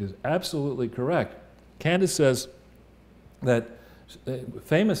is absolutely correct. Candace says that,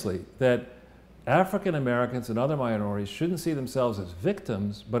 famously, that African Americans and other minorities shouldn't see themselves as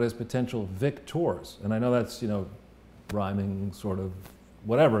victims, but as potential victors. And I know that's, rhyming, sort of,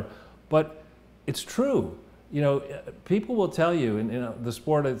 whatever, but it's true. People will tell you, and the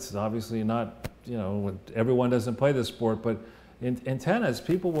sport, it's obviously not, everyone doesn't play this sport, but in tennis,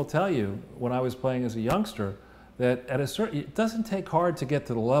 people will tell you, when I was playing as a youngster, that at a certain, it doesn't take hard to get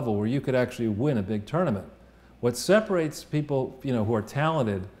to the level where you could actually win a big tournament. What separates people, who are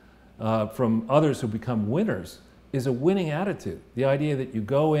talented from others who become winners is a winning attitude. The idea that you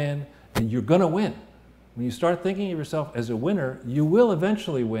go in and you're going to win. When you start thinking of yourself as a winner, you will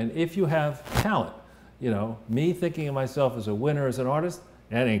eventually win if you have talent. Me thinking of myself as a winner as an artist,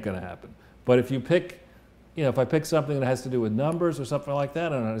 that ain't going to happen. But if you pick, if I pick something that has to do with numbers or something like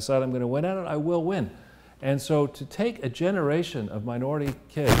that, and I decide I'm going to win at it, I will win. And so to take a generation of minority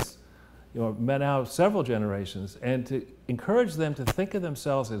kids, now several generations, and to encourage them to think of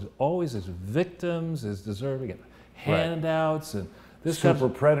themselves as always as victims, as deserving of handouts, and this super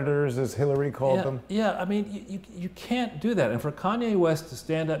predators, as Hillary called them. Yeah, I mean, you can't do that. And for Kanye West to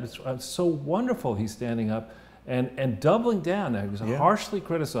stand up, it's so wonderful he's standing up and doubling down now. He was harshly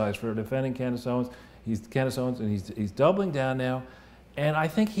criticized for defending Candace Owens. And he's doubling down now. And I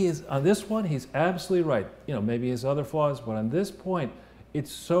think he is, on this one, he's absolutely right. Maybe he has other flaws, but on this point,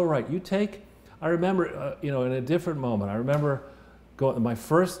 it's so right. I remember, in a different moment, I remember going, my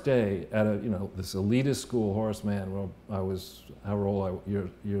first day at this elitist school, Horace Mann, where I was,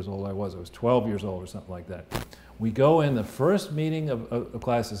 years old I was 12 years old or something like that. We go in, the first meeting of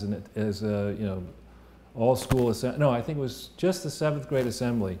classes, and as all school assembly, no, I think it was just the 7th grade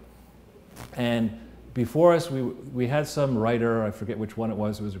assembly. And before us, we had some writer, I forget which one it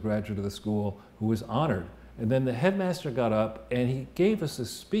was a graduate of the school, who was honored. And then the headmaster got up and he gave us a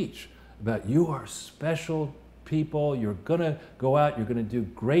speech about, you are special people, you're gonna go out, you're gonna do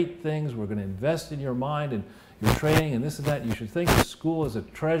great things, we're gonna invest in your mind and your training and this and that. You should think of school as a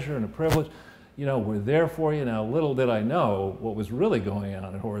treasure and a privilege. We're there for you. Now, little did I know what was really going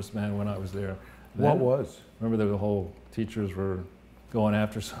on at Horace Mann when I was there. What was? Remember the whole teachers were going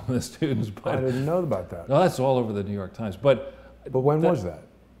after some of the students. But I didn't know about that. No, that's all over the New York Times. But when was that?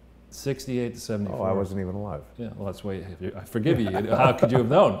 68 to 74. Oh, I wasn't even alive. Yeah, well, that's why I forgive you. How could you have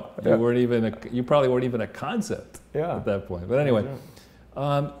known? You probably weren't even a concept at that point. But anyway,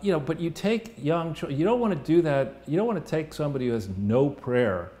 but you take young children, you don't want to do that. You don't want to take somebody who has no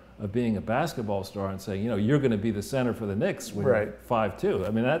prayer of being a basketball star and saying, you're going to be the center for the Knicks when you're 5'2".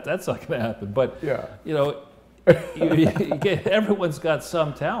 I mean, that's not going to happen. But, everyone's got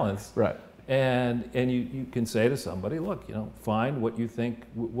some talents. Right. And you can say to somebody, look, find what you think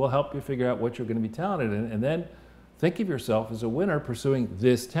will help you figure out what you're going to be talented in, and then think of yourself as a winner pursuing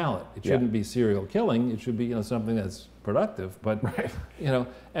this talent. It shouldn't be serial killing. It should be something that's productive. But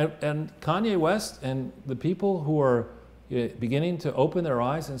and Kanye West and the people who are beginning to open their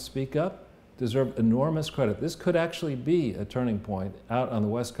eyes and speak up deserve enormous credit. This could actually be a turning point out on the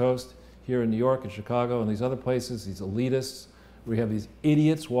West Coast, here in New York and Chicago and these other places, these elitists. We have these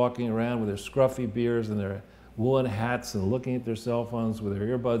idiots walking around with their scruffy beards and their woolen hats and looking at their cell phones with their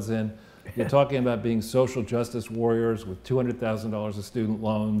earbuds in. You're talking about being social justice warriors with $200,000 of student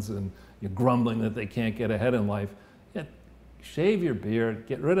loans, and you're grumbling that they can't get ahead in life. Shave your beard,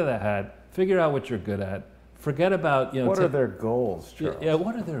 get rid of the hat, figure out what you're good at. Forget about, what are their goals, Charles? Yeah,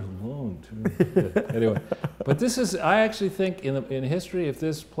 what are their loans? Anyway, but this is, I actually think in history, if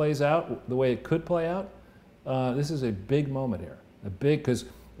this plays out the way it could play out, this is a big moment here. Because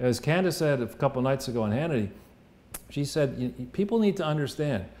as Candace said a couple of nights ago on Hannity, she said, people need to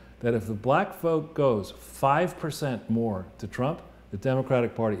understand that if the black vote goes 5% more to Trump, the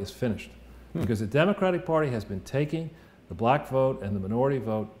Democratic Party is finished. Because the Democratic Party has been taking the black vote and the minority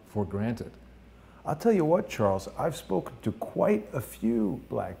vote for granted. I'll tell you what, Charles, I've spoken to quite a few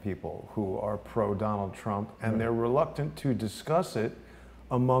black people who are pro-Donald Trump, and they're reluctant to discuss it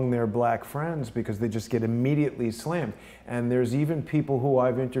among their black friends because they just get immediately slammed. And there's even people who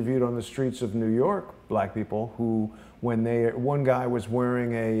I've interviewed on the streets of New York, black people, who one guy was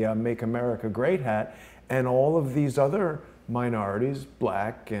wearing a Make America Great hat, and all of these other minorities,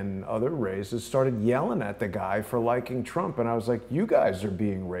 black and other races, started yelling at the guy for liking Trump. And I was like, you guys are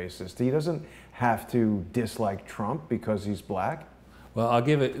being racist. He doesn't have to dislike Trump because he's black. Well, I'll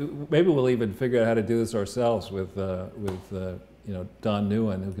give it, maybe we'll even figure out how to do this ourselves with Don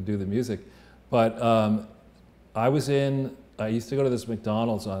Nguyen, who could do the music. But I used to go to this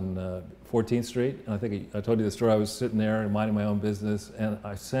McDonald's on 14th Street, and I think I told you the story. I was sitting there and minding my own business, and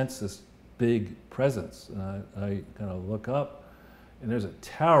I sensed this big presence. And I kind of look up, and there's a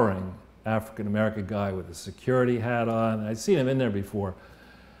towering African-American guy with a security hat on. I'd seen him in there before.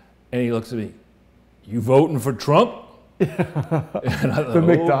 And he looks at me, "You voting for Trump?" Thought, the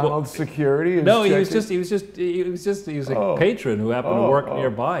McDonald's security is no, he checking? was a patron who happened to work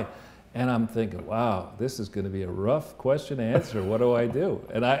nearby. And I'm thinking, wow, this is going to be a rough question to answer. What do I do?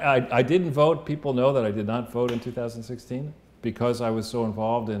 And I didn't vote. People know that I did not vote in 2016. because I was so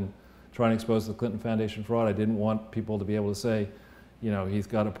involved in trying to expose the Clinton Foundation fraud, I didn't want people to be able to say, you know, he's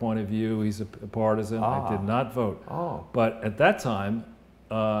got a point of view, he's a partisan. I did not vote. But at that time,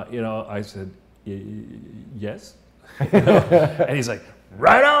 you know, I said, yes. You know? And he's like,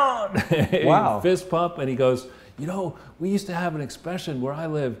 right on! Wow. Fist pump, and he goes, you know, we used to have an expression where I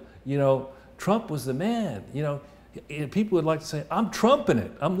live, you know, Trump was the man, you know. People would like to say, I'm trumping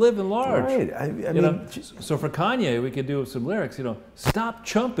it, I'm living large. Right, I you mean, know? So for Kanye, we could do some lyrics, you know, stop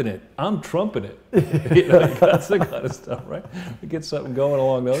chumping it, I'm trumping it. You know, that's the kind of stuff, right? We get something going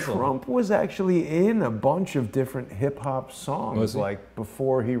along those lines. Trump was actually in a bunch of different hip hop songs, like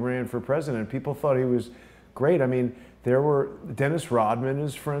before he ran for president. People thought he was great. I mean, there were, Dennis Rodman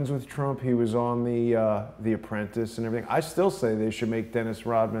is friends with Trump. He was on the Apprentice and everything. I still say they should make Dennis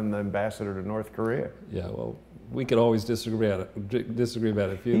Rodman the ambassador to North Korea. Yeah, well, we could always disagree about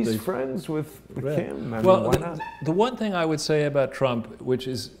it. He's friends with Kim. I well, mean, why not? The one thing I would say about Trump, which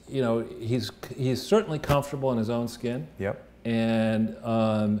is, you know, he's certainly comfortable in his own skin. Yep. And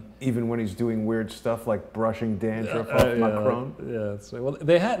even when he's doing weird stuff like brushing dandruff off Macron. Yeah. So, well,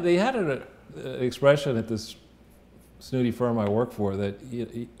 they had an expression at this snooty firm I work for that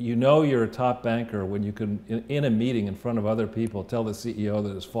you know you're a top banker when you can, in a meeting in front of other people, tell the CEO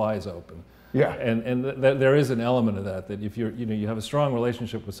that his fly is open. Yeah. And there is an element of that if you're, you know, you have a strong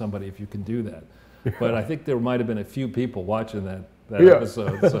relationship with somebody if you can do that. Yeah. But I think there might have been a few people watching that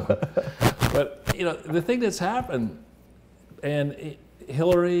episode. So. But, you know, the thing that's happened, and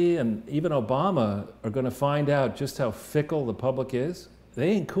Hillary and even Obama are going to find out just how fickle the public is. They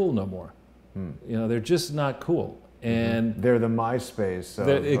ain't cool no more. You know, they're just not cool. And they're the MySpace.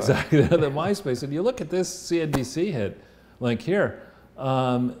 Exactly, they're the MySpace. And you look at this CNBC hit, like here.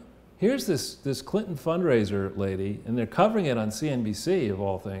 Here's this Clinton fundraiser lady, and they're covering it on CNBC of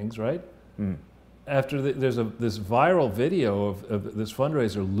all things, right? After there's this viral video of this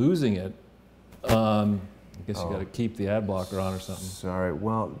fundraiser losing it. I guess you got to keep the ad blocker on or something. Sorry,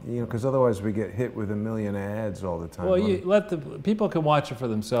 well, you know, because otherwise we get hit with a million ads all the time. Well, you let the people can watch it for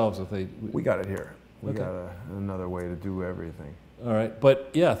themselves if they. We got it here. We got another way to do everything. All right,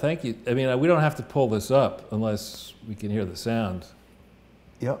 but yeah, thank you. I mean, we don't have to pull this up unless we can hear the sound.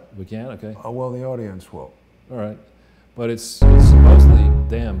 Yep. We can? Okay. Oh, well, the audience will. All right. But it's supposedly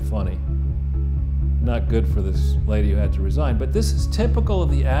damn funny. Not good for this lady who had to resign. But this is typical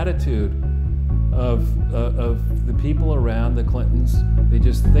of the attitude of the people around the Clintons. They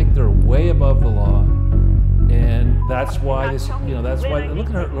just think they're way above the law. And that's why this, you know, that's why, look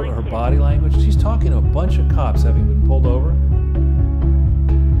at her body language. She's talking to a bunch of cops having been pulled over.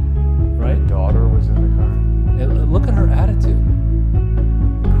 Right? Her daughter was in the car. And look at her attitude.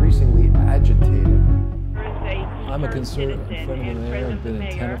 Increasingly agitated. I'm a conservative, friend of the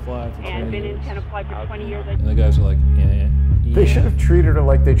mayor, I've been in Tenafly for 20 years. And the guys are like, yeah. They should have treated her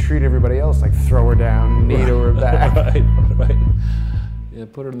like they treat everybody else, like throw her down, knee to her back. Right. Yeah,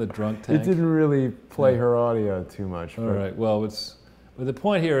 put her in the drunk tank. It didn't really play her audio too much. All right, well, but the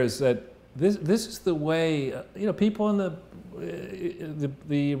point here is that this is the way, you know, people in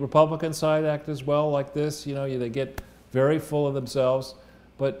the Republican side act as well like this. You know, they get very full of themselves,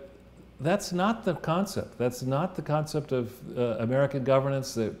 but that's not the concept. That's not the concept of American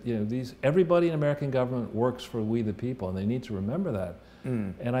governance. That, you know, everybody in American government works for we the people, and they need to remember that.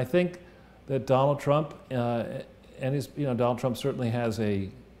 And I think that Donald Trump and his, you know, Donald Trump certainly has a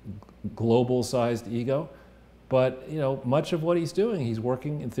global-sized ego, but, you know, much of what he's doing, he's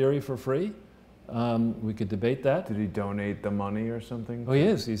working in theory for free. We could debate that. Did he donate the money or something? Oh, he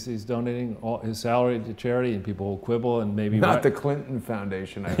is. He's donating all his salary to charity, and people will quibble and maybe not the Clinton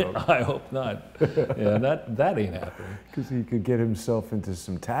Foundation. I hope. I hope not. Yeah, that ain't happening. Because he could get himself into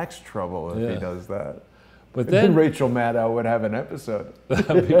some tax trouble if he does that. But then Rachel Maddow would have an episode.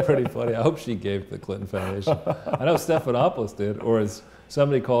 That'd be pretty funny. I hope she gave the Clinton Foundation. I know Stephanopoulos did, or as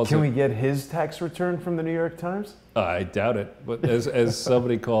somebody calls it. Can we get his tax return from the New York Times? I doubt it, but as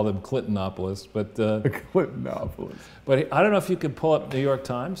somebody called him, Clintonopolis. But Clintonopolis. But I don't know if you could pull up New York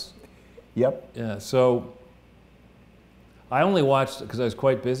Times. Yep. Yeah. So I only watched, because I was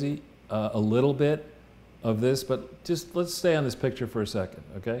quite busy, a little bit of this. But just let's stay on this picture for a second,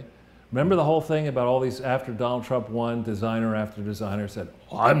 okay? Remember the whole thing about all these, after Donald Trump won, designer after designer said,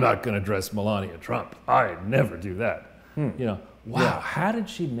 I'm not going to dress Melania Trump. I'd never do that. You know, wow, how did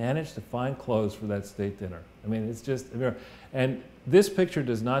she manage to find clothes for that state dinner? I mean, it's just, and this picture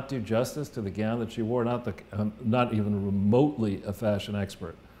does not do justice to the gown that she wore, not even remotely a fashion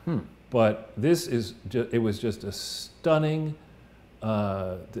expert. But this is, it was just a stunning, you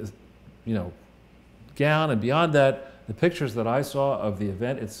know, gown, and beyond that, the pictures that I saw of the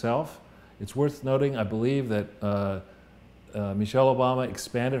event itself, it's worth noting, I believe that Michelle Obama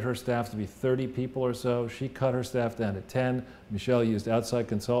expanded her staff to be 30 people or so. She cut her staff down to 10. Michelle used outside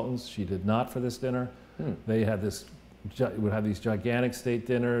consultants. She did not for this dinner. They had would have these gigantic state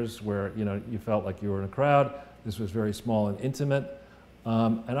dinners where you felt like you were in a crowd. This was very small and intimate.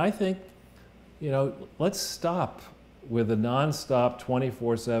 And I think, let's stop with the nonstop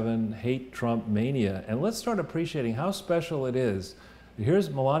 24/7 hate Trump mania, and let's start appreciating how special it is.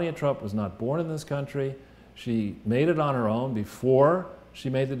 Here's Melania Trump was not born in this country. She made it on her own before she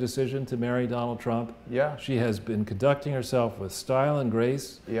made the decision to marry Donald Trump. Yeah. She has been conducting herself with style and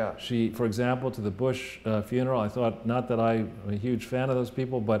grace. Yeah. She, for example, to the Bush funeral, I thought, not that I'm a huge fan of those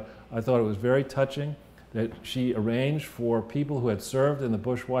people, but I thought it was very touching that she arranged for people who had served in the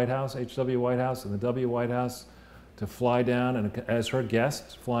Bush White House, H.W. White House, and the W. White House to fly down and as her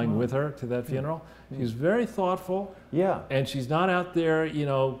guests, flying with her to that funeral. She's very thoughtful. Yeah. And she's not out there,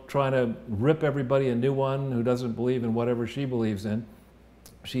 trying to rip everybody a new one who doesn't believe in whatever she believes in.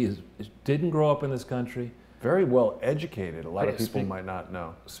 She didn't grow up in this country. Very well educated. A lot of people might not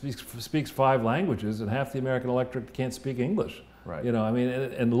know. Speaks 5 languages, and half the American electorate can't speak English. Right.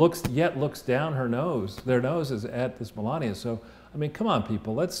 And looks down their noses at this Melania. So, come on,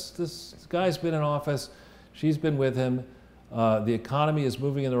 people. This guy's been in office. She's been with him. The economy is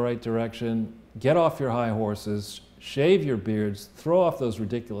moving in the right direction. Get off your high horses. Shave your beards. Throw off those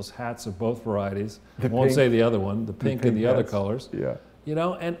ridiculous hats of both varieties. I won't say the other one, the pink and the other colors. Yeah.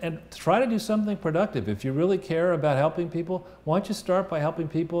 And try to do something productive. If you really care about helping people, why don't you start by helping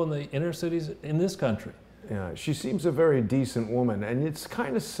people in the inner cities in this country? Yeah, she seems a very decent woman, and it's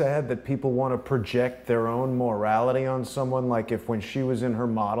kind of sad that people want to project their own morality on someone, like if when she was in her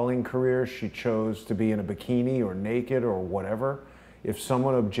modeling career, she chose to be in a bikini or naked or whatever. If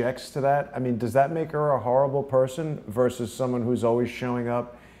someone objects to that, does that make her a horrible person versus someone who's always showing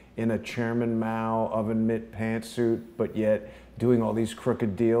up in a Chairman Mao oven mitt pantsuit, but yet doing all these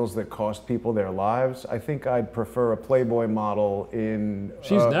crooked deals that cost people their lives? I think I'd prefer a Playboy model in...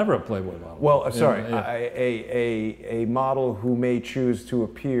 She's never a Playboy model. Well, sorry, a model who may choose to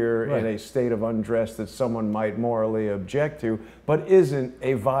appear in a state of undress that someone might morally object to, but isn't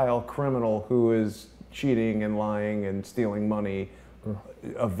a vile criminal who is cheating and lying and stealing money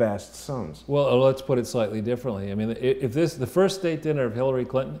of vast sums. Well, let's put it slightly differently. If the first state dinner of Hillary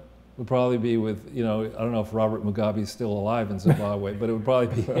Clinton would probably be with, I don't know if Robert Mugabe's still alive in Zimbabwe, but it would probably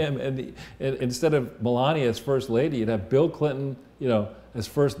be him. And instead of Melania as first lady, you'd have Bill Clinton, as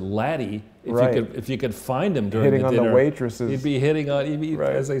first laddie. If you could find him during the dinner. Hitting on the waitresses. He'd be hitting on,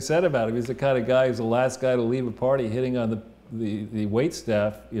 as they said about him, he's the kind of guy who's the last guy to leave a party, hitting on the wait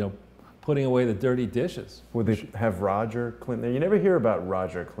staff, putting away the dirty dishes. Would they have Roger Clinton there? You never hear about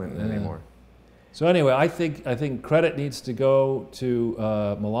Roger Clinton anymore. So anyway, I think credit needs to go to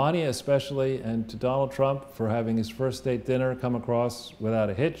Melania especially, and to Donald Trump for having his first state dinner come across without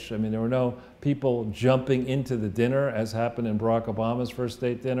a hitch. There were no people jumping into the dinner as happened in Barack Obama's first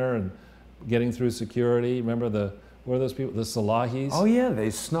state dinner and getting through security. Remember what are those people? The Salahis? Oh yeah, they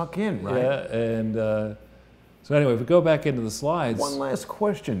snuck in, right? Yeah, and so anyway, if we go back into the slides. One last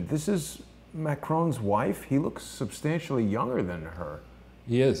question. This is Macron's wife. He looks substantially younger than her.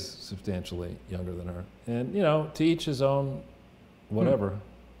 He is substantially younger than her. And, to each his own, whatever.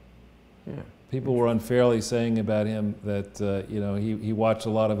 Yeah. People were unfairly saying about him that, he watched a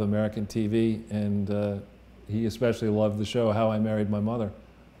lot of American TV, and he especially loved the show How I Married My Mother.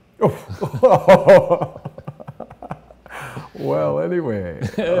 Well, anyway.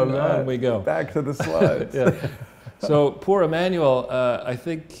 On we go. Back to the slides. Yeah. So poor Emmanuel, I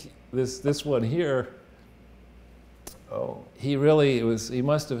think this one here, he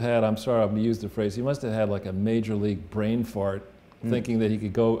must have had, I'm sorry, I'm going to use the phrase, he must have had like a major league brain fart thinking that he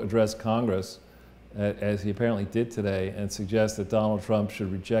could go address Congress, as he apparently did today, and suggest that Donald Trump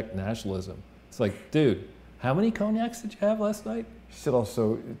should reject nationalism. It's like, dude, how many cognacs did you have last night? You should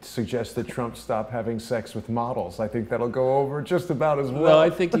also suggest that Trump stop having sex with models. I think that'll go over just about as well. No, I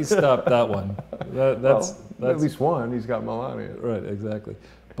think he stopped that one. That's at least one. He's got Melania. Right, exactly.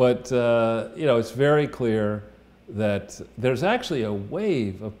 But, it's very clear that there's actually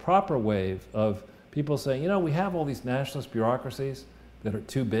a proper wave of people saying, we have all these nationalist bureaucracies that are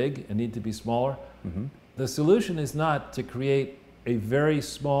too big and need to be smaller. Mm-hmm. The solution is not to create a very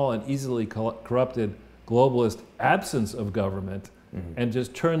small and easily corrupted globalist absence of government and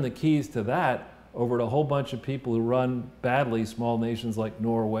just turn the keys to that over to a whole bunch of people who run badly small nations like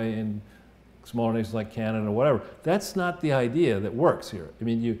Norway and smaller nations like Canada or whatever. That's not the idea that works here.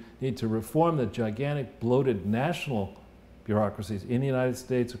 You need to reform the gigantic, bloated national bureaucracies in the United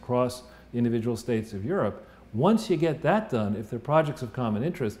States, across the individual states of Europe. Once you get that done, if they're projects of common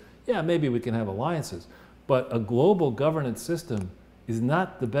interest, yeah, maybe we can have alliances. But a global governance system is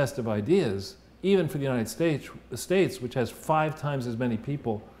not the best of ideas, even for the United States, which has 5 times as many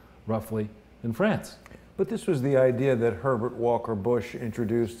people, roughly, than France. But this was the idea that Herbert Walker Bush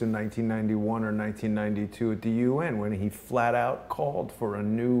introduced in 1991 or 1992 at the UN when he flat out called for a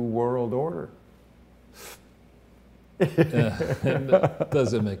new world order. That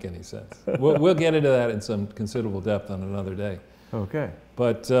doesn't make any sense. We'll get into that in some considerable depth on another day. Okay.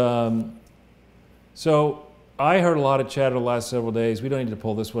 But so I heard a lot of chatter the last several days. We don't need to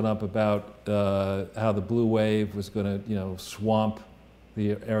pull this one up about how the blue wave was going to, swamp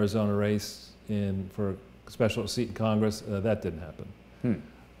the Arizona race for a special seat in Congress. That didn't happen.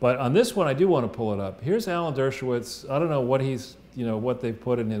 But on this one, I do want to pull it up. Here's Alan Dershowitz. I don't know what he's, what they've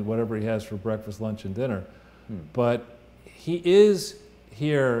put in his, whatever he has for breakfast, lunch, and dinner. But he is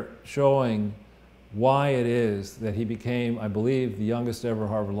here showing why it is that he became, I believe, the youngest ever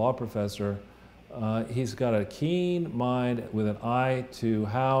Harvard Law professor. He's got a keen mind with an eye to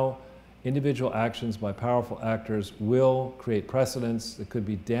how individual actions by powerful actors will create precedents that could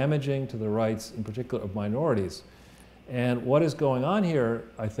be damaging to the rights, in particular, of minorities. And what is going on here,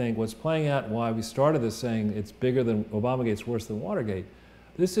 I think, what's playing out, why we started this saying it's bigger than Obamagate's worse than Watergate,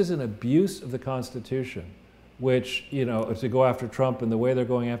 this is an abuse of the Constitution, which, to go after Trump and the way they're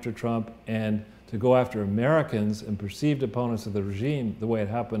going after Trump, and to go after Americans and perceived opponents of the regime the way it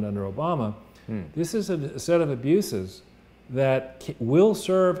happened under Obama. This is a set of abuses that will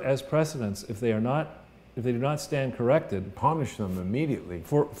serve as precedents if they do not stand corrected. Punish them immediately.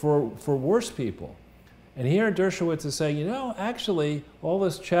 For worse people. And here Dershowitz is saying, actually, all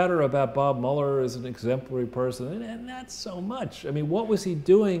this chatter about Bob Mueller as an exemplary person, and that's so much. I mean, what was he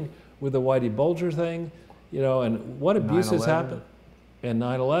doing with the Whitey Bulger thing? And what abuses happened? And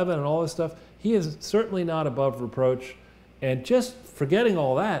 9/11 and all this stuff. He is certainly not above reproach. And just forgetting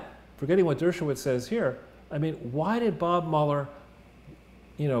all that, forgetting what Dershowitz says here, I mean, why did Bob Mueller,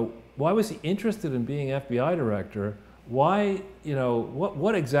 why was he interested in being FBI director? Why,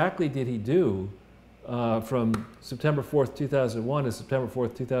 what exactly did he do from September 4th, 2001 to September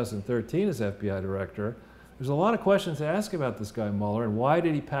 4th, 2013 as FBI director? There's a lot of questions to ask about this guy Mueller, and why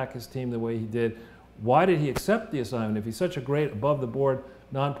did he pack his team the way he did? Why did he accept the assignment? If he's such a great, above-the-board,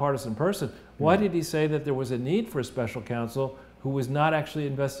 nonpartisan person, why did he say that there was a need for a special counsel who was not actually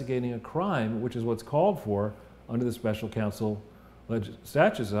investigating a crime, which is what's called for under the special counsel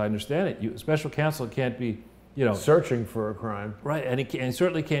statutes, as I understand it? Special counsel can't be, searching for a crime. Right, and he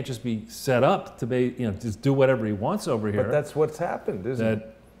certainly can't just be set up to be, just do whatever he wants over here. But that's what's happened, isn't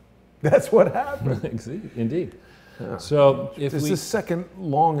it? That's what happened. Indeed. Yeah. So if it's the second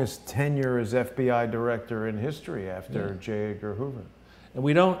longest tenure as FBI director in history after J. Edgar Hoover. And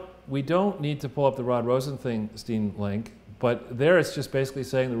we don't need to pull up the Rod Rosenstein link, but there it's just basically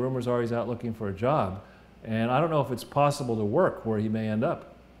saying the rumors are he's out looking for a job. And I don't know if it's possible to work where he may end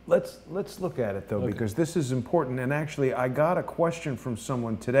up. Let's look at it, though, because this is important. And actually, I got a question from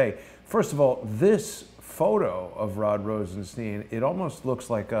someone today. First of all, this photo of Rod Rosenstein, it almost looks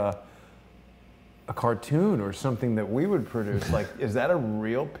like a cartoon or something that we would produce. Like, is that a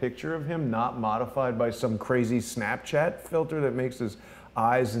real picture of him, not modified by some crazy Snapchat filter that makes his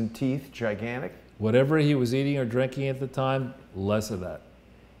eyes and teeth gigantic? Whatever he was eating or drinking at the time, less of that.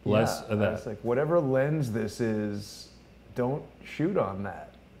 Less of that. It's like, whatever lens this is, don't shoot on that.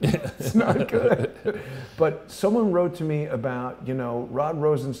 It's not good. But someone wrote to me about, Rod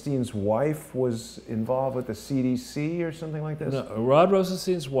Rosenstein's wife was involved with the CDC or something like this. No, Rod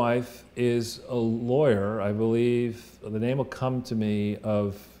Rosenstein's wife is a lawyer, I believe, the name will come to me,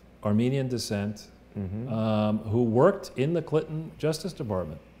 of Armenian descent, who worked in the Clinton Justice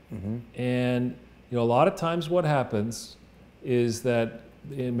Department. And a lot of times what happens is that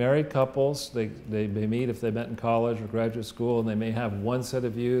in married couples, they meet if they met in college or graduate school, and they may have one set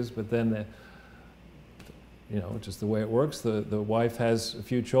of views, but then, just the way it works, the wife has a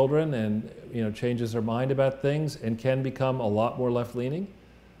few children and, changes her mind about things and can become a lot more left-leaning.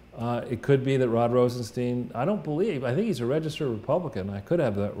 It could be that Rod Rosenstein, I think he's a registered Republican. I could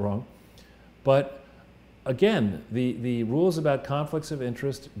have that wrong. But again, the rules about conflicts of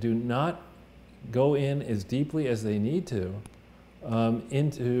interest do not go in as deeply as they need to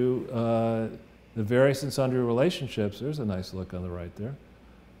into the various and sundry relationships. There's a nice look on the right there.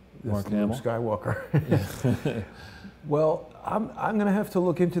 Mark Hamill. Skywalker. Well, I'm going to have to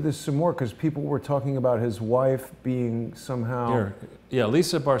look into this some more, because people were talking about his wife being somehow...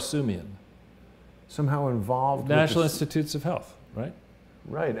 Lisa Barsoomian. Somehow involved National Institutes of Health, right?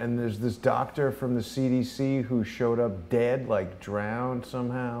 Right, and there's this doctor from the CDC who showed up dead, like drowned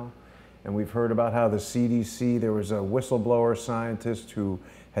somehow. And we've heard about how the CDC, there was a whistleblower scientist who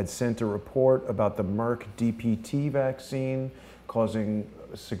had sent a report about the Merck DPT vaccine causing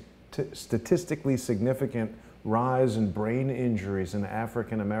statistically significant rise in brain injuries in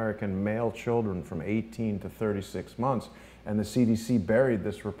African American male children from 18 to 36 months. And the CDC buried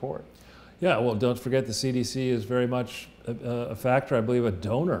this report. Yeah, well, don't forget the CDC is very much a factor, I believe, a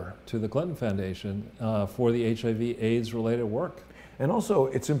donor to the Clinton Foundation for the HIV/AIDS related work. And also,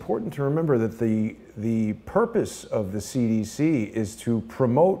 it's important to remember that the purpose of the CDC is to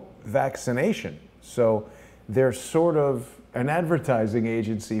promote vaccination. So they're sort of an advertising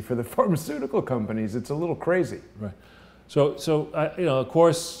agency for the pharmaceutical companies. It's a little crazy. Right. So you know, of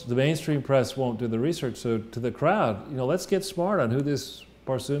course, the mainstream press won't do the research. So to the crowd, you know, let's get smart on who this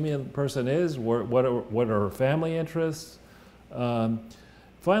Barsoomian person is. What are her family interests?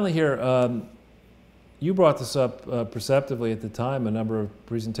 Finally, here. You brought this up perceptively at the time, a number of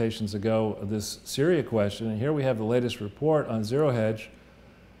presentations ago, this Syria question, and here we have the latest report on Zero Hedge.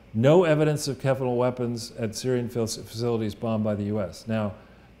 No evidence of chemical weapons at Syrian facilities bombed by the U.S. Now,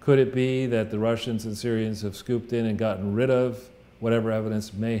 could it be that the Russians and Syrians have scooped in and gotten rid of whatever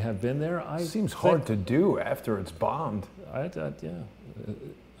evidence may have been there? It seems hard to do after it's bombed. Yeah,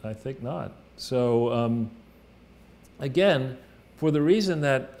 I think not. So, again, for the reason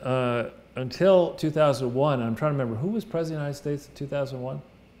that until 2001, I'm trying to remember, who was President of the United States in 2001?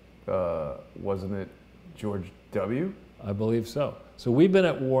 Wasn't it George W.? I believe so. So we've been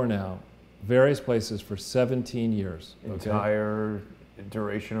at war now, various places, for 17 years. Okay? Entire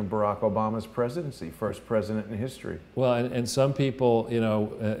duration of Barack Obama's presidency, first president in history. Well, and some people, you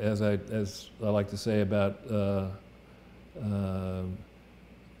know, as I like to say about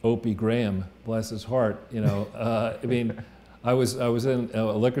Opie Graham, bless his heart, you know, I mean, I was in a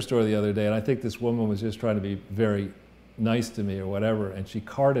liquor store the other day, and I think this woman was just trying to be very nice to me or whatever, and she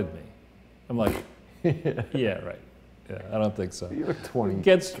carded me. I'm like, yeah, right. Yeah, I don't think so. You look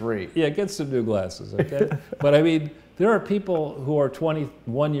 23. Get some new glasses, okay? But I mean, there are people who are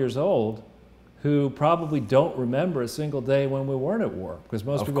 21 years old who probably don't remember a single day when we weren't at war, because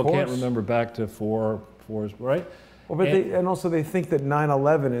most people can't remember back to fours, right? Well, but and also they think that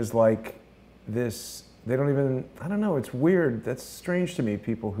 9/11 is like this. They don't even, I don't know, it's weird. That's strange to me,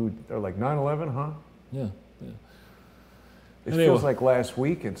 people who are like, 9/11, huh? Yeah. It feels like last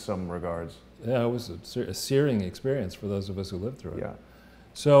week in some regards. Yeah, it was a searing experience for those of us who lived through it. Yeah.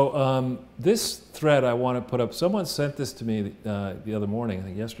 So this thread I want to put up, someone sent this to me the other morning, I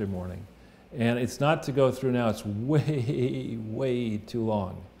think yesterday morning, and it's not to go through now, it's way, way too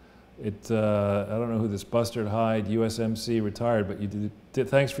long. I don't know who this Bustard Hyde, USMC, retired, but you did,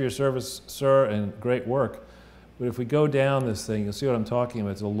 thanks for your service, sir, and great work. But if we go down this thing, you'll see what I'm talking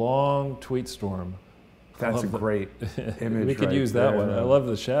about. It's a long tweet storm. That's a great image. We could use that one. I love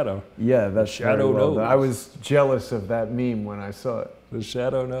the shadow. Yeah, that's shadow nose. I was jealous of that meme when I saw it. The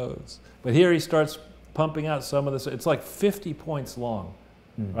shadow nose. But here he starts pumping out some of this. It's like 50 points long,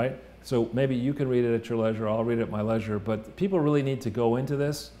 right? So maybe you can read it at your leisure. I'll read it at my leisure. But people really need to go into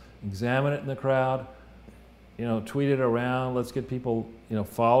this, examine it in the crowd, you know, tweet it around. Let's get people, you know,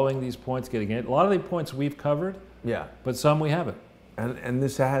 following these points, getting it. A lot of the points we've covered. Yeah. But some we haven't. And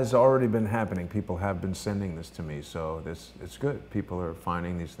this has already been happening. People have been sending this to me, so it's good. People are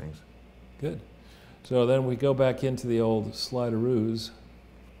finding these things. Good. So then we go back into the old slideroos.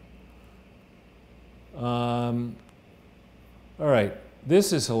 All right,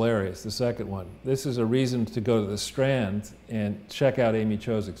 this is hilarious, the second one. This is a reason to go to the Strand and check out Amy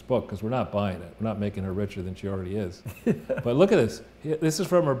Chozik's book, because we're not buying it. We're not making her richer than she already is. But look at this. This is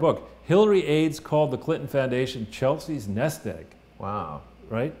from her book. Hillary Aides called the Clinton Foundation Chelsea's nest egg. Wow.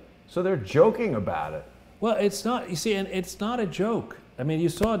 Right? So they're joking about it. Well, it's not, you see, and it's not a joke. I mean, you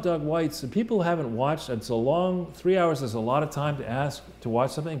saw Doug White's, and people who haven't watched, it's a long, 3 hours is a lot of time to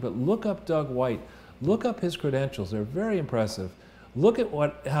watch something, but look up Doug White. Look up his credentials. They're very impressive. Look at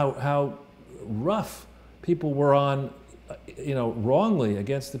how rough people were on, you know, wrongly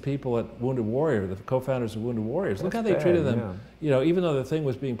against the people at Wounded Warrior, the co-founders of Wounded Warriors. Look how they treated them, you know, even though the thing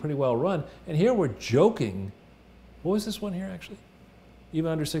was being pretty well run. And here we're joking. What was this one here, actually? Even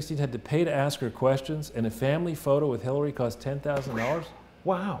under 16 had to pay to ask her questions, and a family photo with Hillary cost $10,000.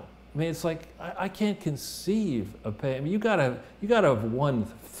 Wow. I mean, it's like, I can't conceive of paying. I mean, you gotta have won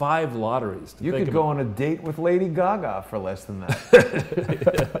 5 lotteries. You could go on a date with Lady Gaga for less than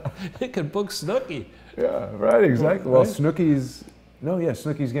that. You could book Snooki. Yeah, right, exactly. Well, Snooki's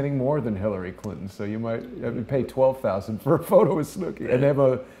getting more than Hillary Clinton, so you might have to pay $12,000 for a photo with Snooki. And they have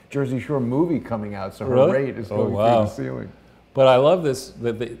a Jersey Shore movie coming out, so her rate is going through the ceiling. But I love this,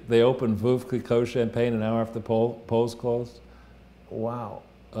 that they opened Veuve Clicquot champagne an hour after the polls closed. Wow.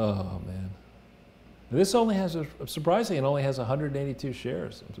 Oh, man. This only has, surprisingly, it only has 182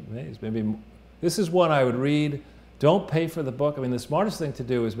 shares. I'm amazed. Maybe this is one I would read. Don't pay for the book. I mean, the smartest thing to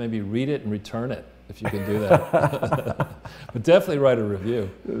do is maybe read it and return it, if you can do that. But definitely write a review.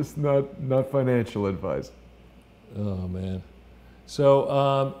 It's not financial advice. Oh, man.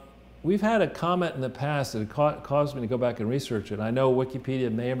 So we've had a comment in the past that caused me to go back and research it. I know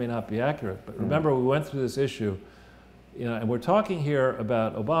Wikipedia may or may not be accurate, but remember we went through this issue, you know, and we're talking here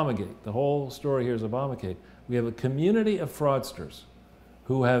about OBAMAGATE. The whole story here is OBAMAGATE. We have a community of fraudsters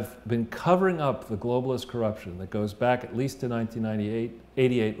who have been covering up the globalist corruption that goes back at least to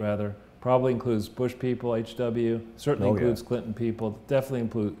 1988 rather, probably includes Bush people, HW, certainly includes Clinton people, definitely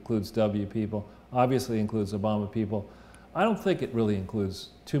includes W people, obviously includes Obama people. I don't think it really includes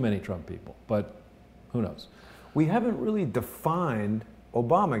too many Trump people, but who knows? We haven't really defined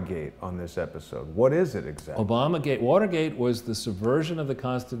Obamagate on this episode. What is it exactly? Obamagate, Watergate was the subversion of the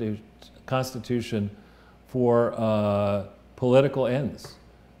Constitution for political ends.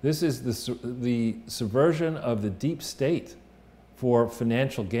 This is the subversion of the deep state for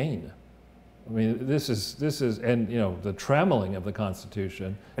financial gain. I mean, this is, and you know, the trammeling of the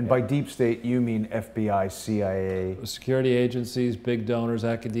Constitution. And by deep state, you mean FBI, CIA? Security agencies, big donors,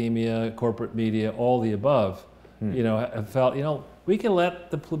 academia, corporate media, all the above, you know, have felt, you know, we can let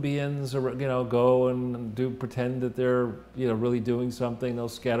the plebeians, you know, go and pretend that they're, you know, really doing something. They'll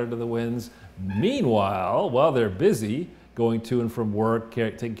scatter to the winds. Meanwhile, while they're busy going to and from work,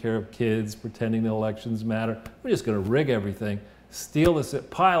 taking care of kids, pretending the elections matter, we're just going to rig everything, steal this,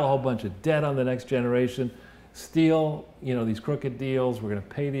 pile a whole bunch of debt on the next generation, steal, you know, these crooked deals. We're going to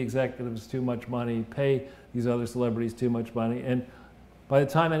pay the executives too much money, pay these other celebrities too much money, and by the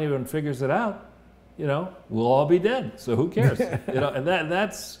time anyone figures it out, you know, we'll all be dead. So who cares? You know, and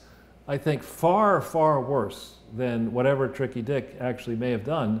that's, I think, far, far worse than whatever Tricky Dick actually may have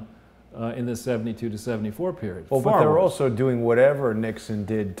done in the 72 to 74 period. Well, but they're also doing whatever Nixon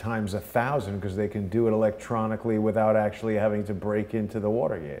did times 1,000 because they can do it electronically without actually having to break into the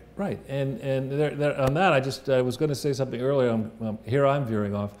Watergate. Right, and on that, I was going to say something earlier. Here I'm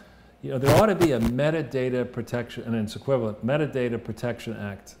veering off. You know, there ought to be a metadata protection, and its equivalent, Metadata Protection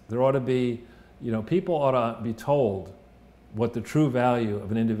Act. There ought to be, you know, people ought to be told what the true value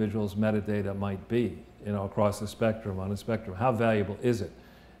of an individual's metadata might be, you know, across the spectrum, on a spectrum. How valuable is it?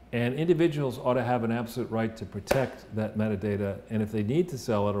 And individuals ought to have an absolute right to protect that metadata, and if they need to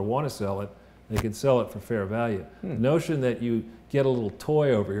sell it or want to sell it, they can sell it for fair value. The notion that you get a little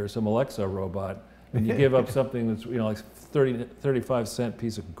toy over here, some Alexa robot, and you give up something that's, you know, like 35-cent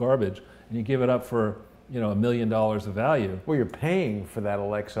piece of garbage, and you give it up for, you know, $1 million of value. Well, you're paying for that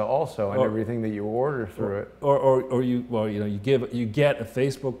Alexa also, and everything that you order through it. Or you, well, you know, you get a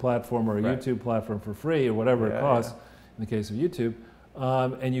Facebook platform or a YouTube platform for free, or whatever it costs, in the case of YouTube.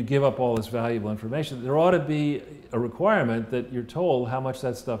 And you give up all this valuable information. There ought to be a requirement that you're told how much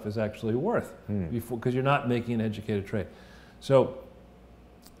that stuff is actually worth, because you're not making an educated trade. So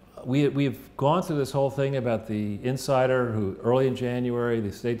we've gone through this whole thing about the insider who, early in January,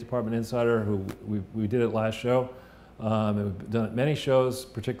 the State Department insider who, we did it last show. And we've done it many shows,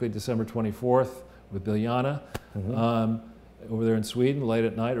 particularly December 24th with Biljana, over there in Sweden, late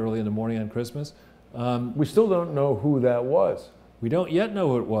at night, early in the morning on Christmas. We still don't know who that was. We don't yet know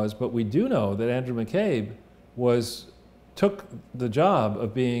who it was, but we do know that Andrew McCabe took the job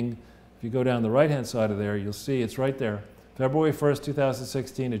of being, if you go down the right-hand side of there, you'll see it's right there, February 1st,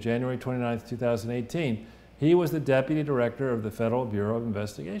 2016 to January 29th, 2018. He was the Deputy Director of the Federal Bureau of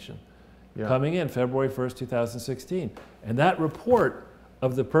Investigation, coming in February 1st, 2016. And that report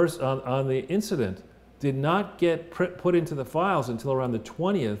of the person on the incident did not get put into the files until around the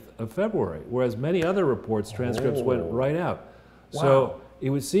 20th of February, whereas many other reports, transcripts went right out. Wow. So it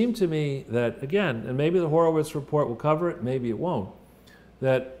would seem to me that, again, and maybe the Horowitz report will cover it, maybe it won't,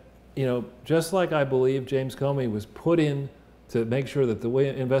 that, you know, just like I believe James Comey was put in to make sure that the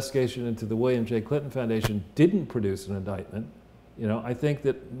investigation into the William J. Clinton Foundation didn't produce an indictment, you know, I think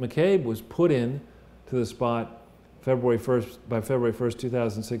that McCabe was put in to the spot by February 1st,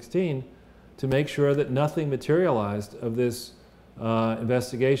 2016, to make sure that nothing materialized of this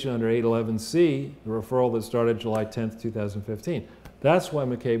investigation under 811C, the referral that started July 10th, 2015. That's why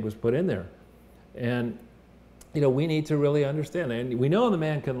McCabe was put in there. And, you know, we need to really understand, and we know the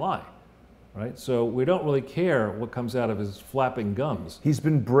man can lie, right? So we don't really care what comes out of his flapping gums. He's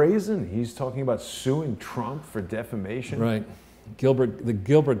been brazen. He's talking about suing Trump for defamation. Right. The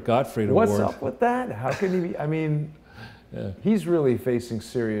Gilbert Gottfried Award. What's up with that? How can he be, I mean, he's really facing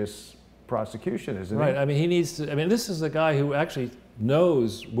serious prosecution, isn't he? Right. I mean, he needs to. I mean, this is a guy who actually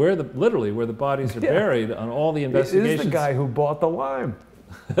knows literally where the bodies are buried on all the investigations. It is the guy who bought the lime.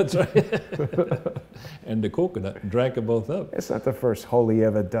 That's right. And the coconut, and drank them both up. It's not the first hole he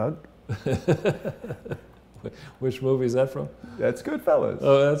ever dug. Which movie is that from? That's Goodfellas.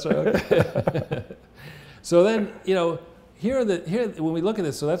 Oh, that's right. Okay. So then, you know, here when we look at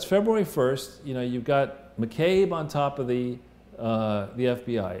this, so that's February 1st. You know, you've got McCabe on top of the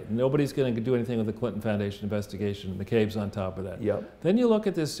FBI. Nobody's going to do anything with the Clinton Foundation investigation. McCabe's on top of that. Yep. Then you look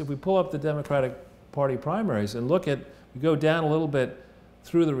at this. If we pull up the Democratic Party primaries and look at, we go down a little bit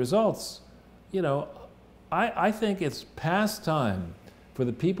through the results. You know, I think it's past time for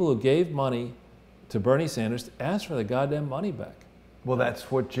the people who gave money to Bernie Sanders to ask for the goddamn money back. Well,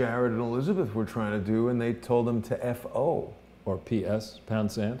 that's what Jared and Elizabeth were trying to do, and they told them to F.O. Or P.S., pound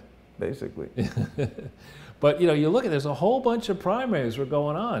sand. Basically. But, you know, you look at, there's a whole bunch of primaries were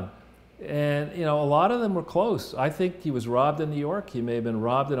going on. And, you know, a lot of them were close. I think he was robbed in New York. He may have been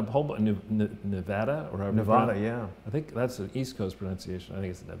robbed in a whole Nevada or Nevada, yeah. I think that's an East Coast pronunciation. I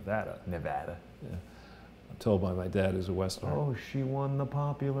think it's Nevada. Nevada. Yeah. I'm told by my dad who's a Westerner. Oh, she won the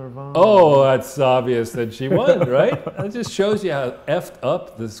popular vote. Oh, that's obvious that she won, right? That just shows you how effed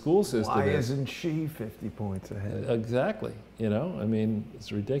up the school system Why is. isn't she 50 points ahead? Exactly. You know, I mean,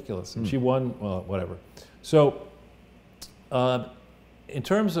 it's ridiculous. And she won, well, whatever. So, in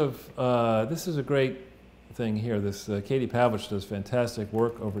terms of, this is a great thing here. This Katie Pavlich does fantastic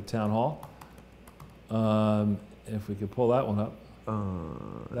work over at Town Hall. If we could pull that one up.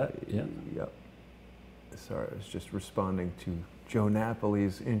 Yeah. Yep. Sorry, I was just responding to Joe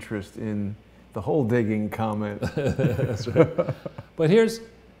Napoli's interest in the hole digging comment. That's right. But here's,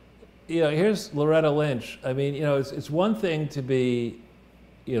 you know, here's Loretta Lynch. I mean, you know, it's one thing to be,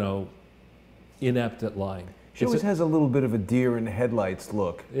 you know, inept at lying. She always has a little bit of a deer in headlights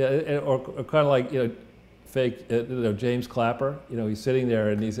look. Yeah, or kind of like, you know, fake, you know, James Clapper. You know, he's sitting there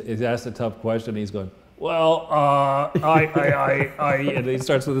and he's asked a tough question and he's going, well, and he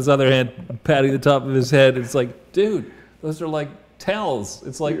starts with his other hand patting the top of his head. It's like, dude, those are like tells.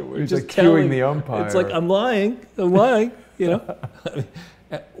 It's like He's just like telling cueing the umpire. It's like I'm lying, you know. I mean,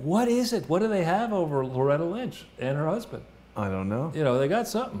 what is it? What do they have over Loretta Lynch and her husband? I don't know. You know, they got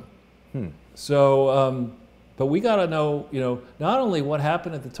something. So, but we got to know, you know, not only what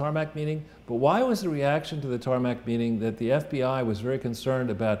happened at the tarmac meeting, but why was the reaction to the tarmac meeting that the FBI was very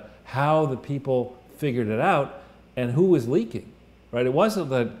concerned about how the people figured it out and who was leaking, right? It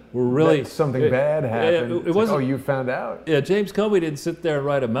wasn't that we're really... That something bad happened. It wasn't, like, oh, you found out? Yeah, James Comey didn't sit there and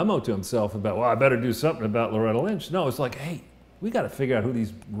write a memo to himself about, well, I better do something about Loretta Lynch. No, it's like, hey, we got to figure out who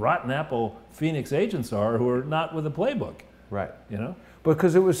these rotten apple Phoenix agents are who are not with the playbook. Right. You know?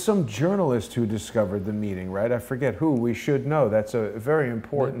 Because it was some journalist who discovered the meeting, right? I forget who. We should know. That's a very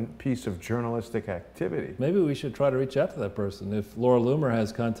important piece of journalistic activity. Maybe we should try to reach out to that person. If Laura Loomer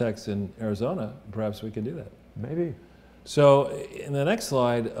has contacts in Arizona, perhaps we can do that. Maybe. So in the next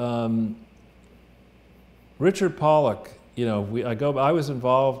slide, Richard Pollock, you know, I was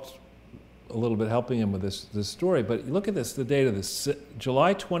involved a little bit helping him with this story, but look at this, the date of this,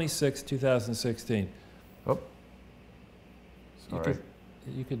 July 26, 2016. Oh, sorry.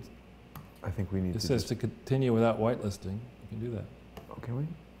 You could, I think we need to. It says to continue without whitelisting. You can do that. Oh, can we?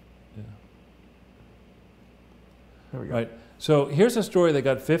 Yeah. There we go. Right. So here's a story that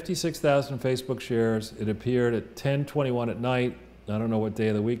got 56,000 Facebook shares. It appeared at 10:21 at night. I don't know what day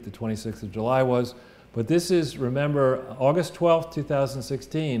of the week the 26th of July was, but this is, remember, August 12th,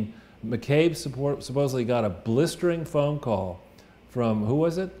 2016. McCabe supposedly got a blistering phone call from, who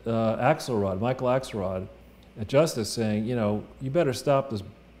was it? Michael Axelrod at Justice saying, you know, you better stop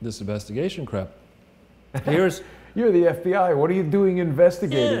this investigation crap. Here's... You're the FBI. What are you doing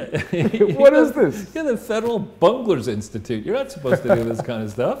investigating? Yeah. What is this? You're the Federal Bunglers Institute. You're not supposed to do this kind of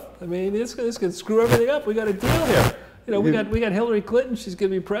stuff. I mean, this could screw everything up. We got a deal here. You know, we got Hillary Clinton. She's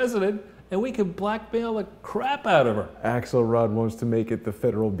going to be president, and we can blackmail the crap out of her. Axelrod wants to make it the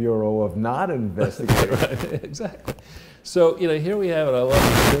Federal Bureau of Not Investigating. Right, exactly. So, you know, here we have it. I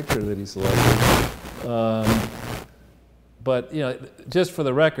love the picture that he selected. But, you know, just for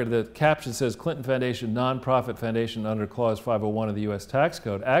the record, the caption says Clinton Foundation, nonprofit foundation under Clause 501 of the U.S. Tax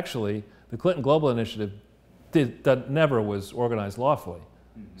Code. Actually, the Clinton Global Initiative never was organized lawfully.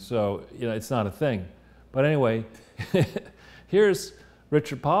 So, you know, it's not a thing. But anyway, here's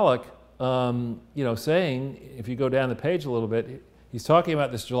Richard Pollock, you know, saying, if you go down the page a little bit, he's talking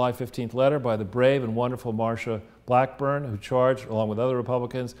about this July 15th letter by the brave and wonderful Marsha Blackburn, who charged, along with other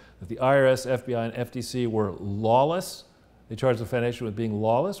Republicans, that the IRS, FBI, and FTC were lawless. They charged the foundation with being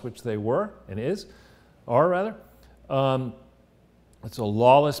lawless, which they were and are rather. It's a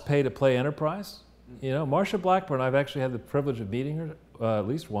lawless pay-to-play enterprise. You know, Marsha Blackburn, I've actually had the privilege of meeting her at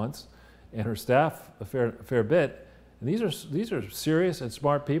least once, and her staff a fair bit. And these are serious and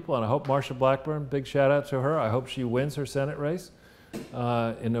smart people, and I hope Marsha Blackburn, big shout out to her. I hope she wins her Senate race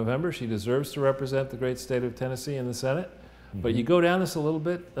in November. She deserves to represent the great state of Tennessee in the Senate. But you go down this a little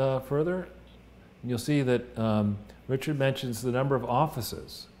bit further, and you'll see that Richard mentions the number of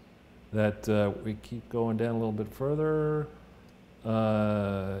offices that we keep going down a little bit further.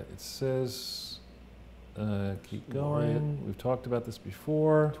 It says, keep going. We've talked about this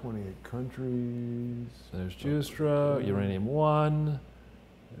before. 28 countries. There's Justra, Uranium One.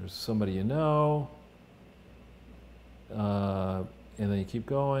 There's somebody you know. And then you keep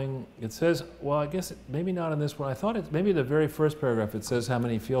going. It says, well, I guess maybe not in this one. I thought it maybe the very first paragraph. It says how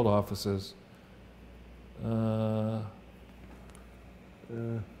many field offices. Well,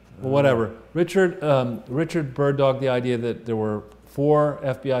 whatever. Richard bird-dogged the idea that there were 4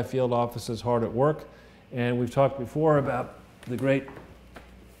 FBI field offices hard at work, and we've talked before about the great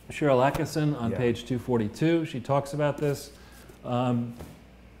Cheryl Atkinson on page 242. She talks about this.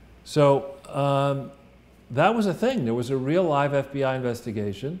 That was a thing. There was a real live FBI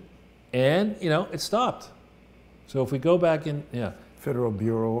investigation, and it stopped. So if we go back in, Federal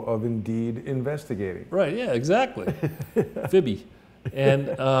Bureau of Indeed Investigating. Right. Yeah. Exactly. Fibby. And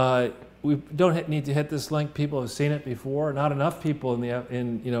we don't need to hit this link. People have seen it before. Not enough people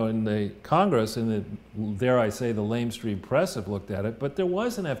in the Congress, in the, dare I say, the lamestream press have looked at it. But there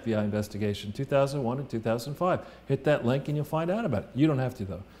was an FBI investigation, 2001 and 2005. Hit that link and you'll find out about it. You don't have to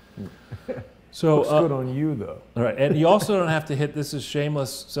though. So looks good on you though. All right, and you also don't have to hit. This is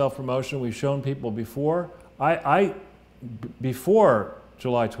shameless self-promotion. We've shown people before. Before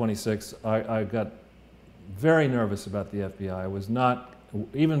July 26th, I got very nervous about the FBI. I was not,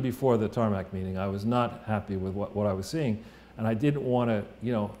 even before the tarmac meeting, I was not happy with what I was seeing. And I didn't want to,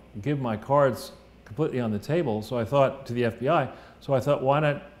 give my cards completely on the table. So I thought to the FBI, why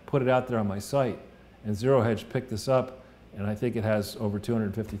not put it out there on my site? And Zero Hedge picked this up, and I think it has over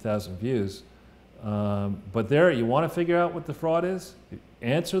 250,000 views. But there, you want to figure out what the fraud is?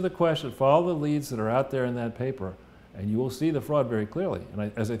 Answer the question, follow the leads that are out there in that paper, and you will see the fraud very clearly,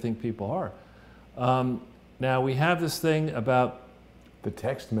 and as I think people are. Now, we have this thing about the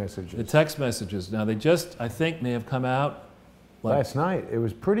text messages. The text messages. Now, they just, I think, may have come out last night. It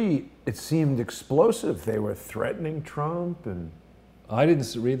was pretty, it seemed explosive. They were threatening Trump and... I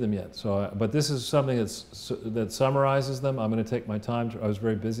didn't read them yet, but this is something that summarizes them. I'm going to take my time. I was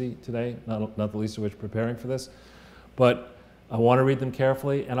very busy today, not the least of which preparing for this. But I want to read them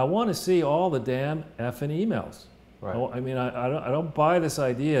carefully, and I want to see all the damn effing emails. Right. I don't buy this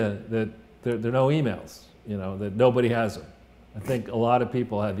idea that there are no emails, that nobody has them. I think a lot of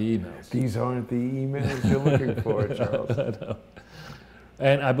people have the emails. These aren't the emails you're looking for, Charles. I know.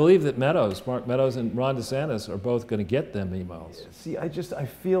 And I believe that Mark Meadows and Ron DeSantis are both going to get them emails. See, I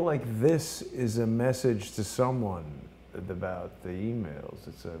feel like this is a message to someone about the emails.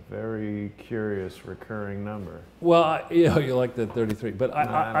 It's a very curious recurring number. Well, you like the 33, but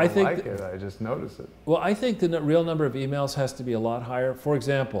I think like it. I just notice it. Well, I think the real number of emails has to be a lot higher. For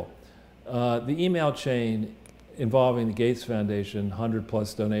example, the email chain involving the Gates Foundation,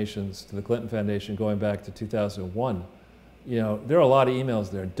 100+ donations to the Clinton Foundation going back to 2001. There are a lot of emails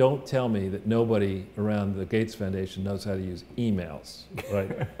there. Don't tell me that nobody around the Gates Foundation knows how to use emails,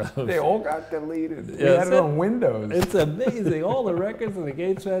 right? They all got deleted. We had it on Windows. It's amazing. All the records of the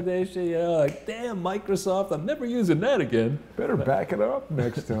Gates Foundation, like, damn, Microsoft, I'm never using that again. Better back it up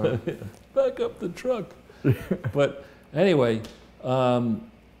next time. Back up the truck. But anyway,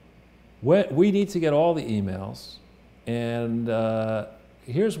 we need to get all the emails. And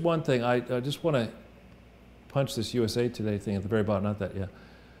here's one thing. I just want to punch this USA Today thing at the very bottom, not that,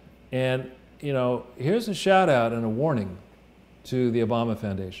 And, here's a shout out and a warning to the Obama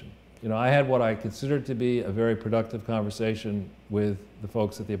Foundation. I had what I considered to be a very productive conversation with the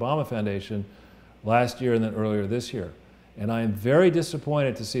folks at the Obama Foundation last year and then earlier this year. And I am very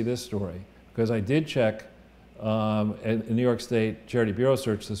disappointed to see this story, because I did check in New York State Charity Bureau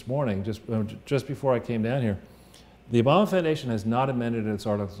search this morning, just before I came down here. The Obama Foundation has not amended its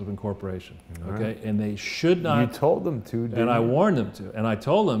Articles of Incorporation, okay? Right. And they should not. You told them to, didn't you? And I warned them to. And I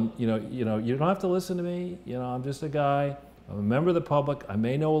told them, you don't have to listen to me. I'm just a guy. I'm a member of the public. I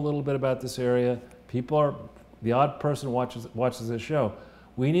may know a little bit about this area. The odd person watches this show.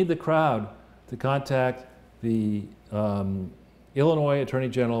 We need the crowd to contact the Illinois Attorney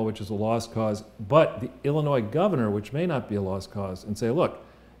General, which is a lost cause, but the Illinois governor, which may not be a lost cause, and say, look,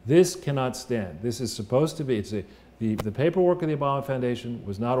 this cannot stand. This is supposed to be, the paperwork of the Obama Foundation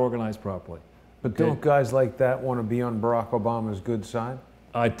was not organized properly. But don't guys like that want to be on Barack Obama's good side?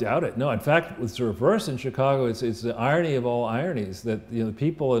 I doubt it. No, in fact, it's the reverse in Chicago. It's the irony of all ironies that the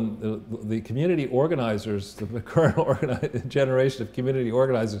people and the community organizers, the current generation of community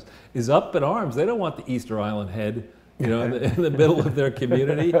organizers, is up in arms. They don't want the Easter Island head, in the middle of their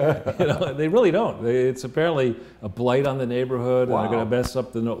community. They really don't. It's apparently a blight on the neighborhood, and they're going to mess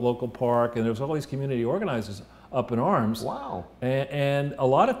up the local park. And there's all these community organizers up in arms. Wow. And a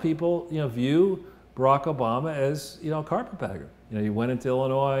lot of people, view Barack Obama as, a carpetbagger. He went into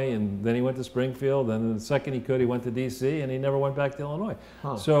Illinois, and then he went to Springfield, and the second he could, he went to D.C., and he never went back to Illinois.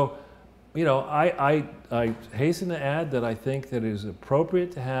 Huh. So, I hasten to add that I think that it is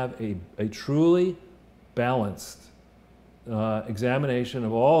appropriate to have a truly balanced examination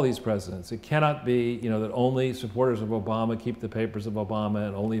of all these presidents. It cannot be, that only supporters of Obama keep the papers of Obama,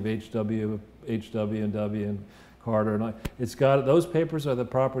 and only of HW and W and Carter. And it's got, those papers are the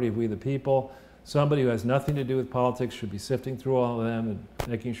property of we the people. Somebody who has nothing to do with politics should be sifting through all of them and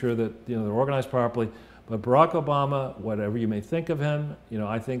making sure that they're organized properly. But Barack Obama, whatever you may think of him,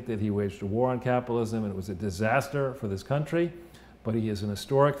 I think that he waged a war on capitalism, and it was a disaster for this country. But he is an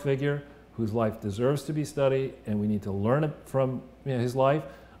historic figure whose life deserves to be studied, and we need to learn from his life.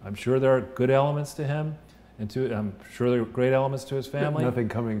 I'm sure there are good elements to him, and I'm sure there are great elements to his family. Nothing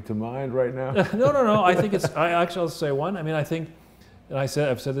coming to mind right now. No. I think I'll say one. I mean, I think. And I've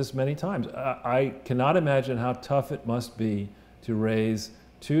said this many times, I cannot imagine how tough it must be to raise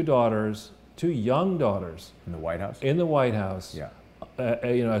two young daughters. In the White House? In the White House. Yeah.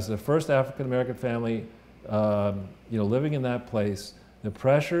 As the first African-American family, living in that place, the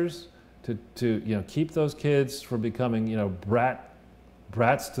pressures to keep those kids from becoming,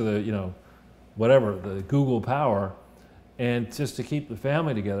 brats to the, whatever, the Google power, and just to keep the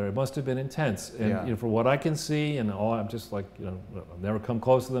family together, it must have been intense. And from what I can see, and I'm just like, I've never come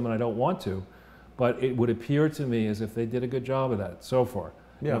close to them, and I don't want to, but it would appear to me as if they did a good job of that so far.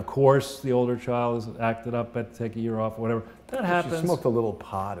 Yeah. And of course, the older child has acted up, had to take a year off, or whatever. That happens. She smoked a little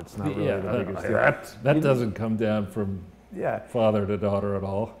pot. It's not really the biggest deal. That doesn't come down from father to daughter at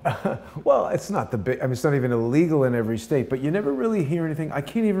all. Well, it's not the big, it's not even illegal in every state, but you never really hear anything. I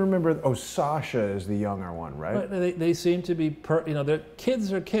can't even remember, Sasha is the younger one, right? They seem to be, their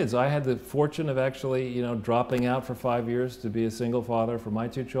kids are kids. I had the fortune of actually, dropping out for 5 years to be a single father for my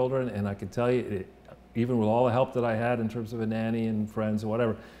two children, and I can tell you, even with all the help that I had in terms of a nanny and friends or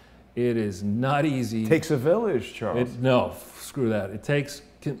whatever, it is not easy. It takes a village, Charles. No, screw that. It takes,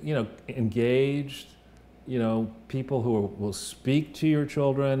 engaged, people who will speak to your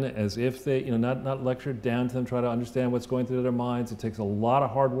children as if they, not lectured down to them, try to understand what's going through their minds. It takes a lot of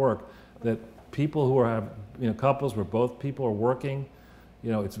hard work that people who have, couples where both people are working,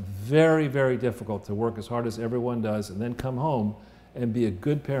 it's very, very difficult to work as hard as everyone does and then come home and be a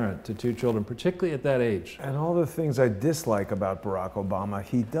good parent to two children, particularly at that age. And all the things I dislike about Barack Obama,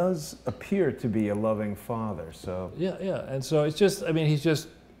 he does appear to be a loving father, so. Yeah, and so it's just, he's just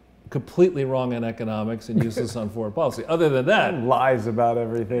completely wrong in economics and useless on foreign policy. Other than that, and lies about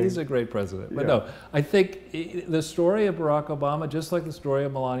everything. He's a great president. But no, I think the story of Barack Obama, just like the story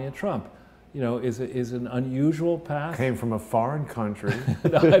of Melania Trump, is an unusual path. Came from a foreign country.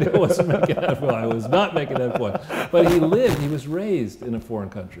 No, I wasn't making that point. I was not making that point. But he was raised in a foreign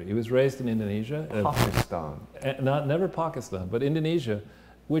country. He was raised in Indonesia. Pakistan. Never Pakistan, but Indonesia,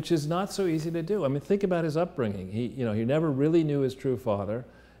 which is not so easy to do. Think about his upbringing. He never really knew his true father.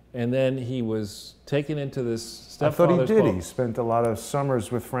 And then he was taken into this stepfather's I thought he did. He spent a lot of summers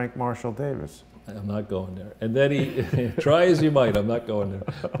with Frank Marshall Davis. I'm not going there. And then he, try as you might, I'm not going there.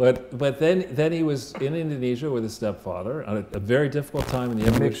 But then he was in Indonesia with his stepfather on a very difficult time in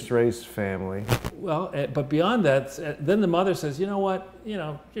the mixed race family. Well, but beyond that, then the mother says, you know what,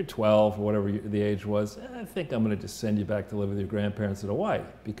 you're 12 or whatever the age was. I think I'm going to just send you back to live with your grandparents in Hawaii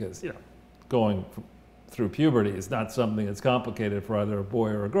because, going through puberty is not something that's complicated for either a boy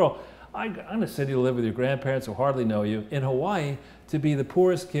or a girl. I'm going to send you to live with your grandparents who hardly know you in Hawaii to be the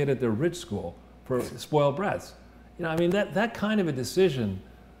poorest kid at their rich school for spoiled brats. That kind of a decision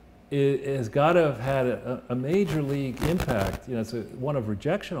has got to have had a major league impact. It's one of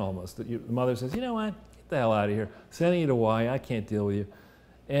rejection almost, that the mother says, you know what, get the hell out of here. Sending you to Hawaii, I can't deal with you.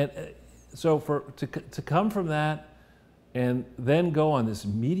 And so to come from that and then go on this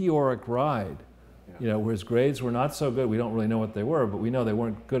meteoric ride, where his grades were not so good. We don't really know what they were, but we know they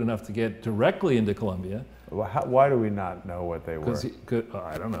weren't good enough to get directly into Columbia. Well, why do we not know what they were?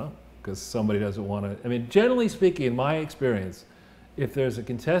 I don't know, because somebody doesn't want to. Generally speaking, in my experience, if there's a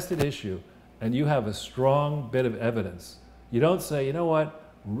contested issue and you have a strong bit of evidence, you don't say, you know what,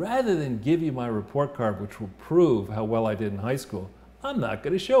 rather than give you my report card, which will prove how well I did in high school, I'm not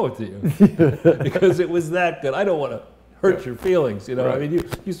going to show it to you because it was that good. I don't want to hurt your feelings. You know, Right. I mean,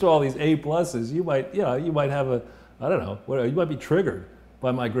 you saw all these A pluses. You might have a, I don't know, whatever. You might be triggered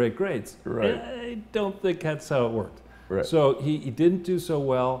by my great grades. Right. I don't think that's how it worked. Right. So he didn't do so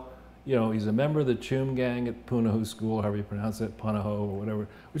well. You know, he's a member of the Choom gang at Punahou School, however you pronounce it, Punahou or whatever,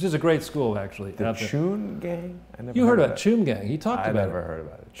 which is a great school actually. The Choom gang? I never You heard of about that. Choom gang. He talked I about never it. heard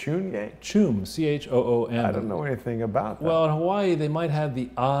about it. Choom gang? Choom, C-H-O-O-M. I don't know anything about that. Well, in Hawaii, they might have the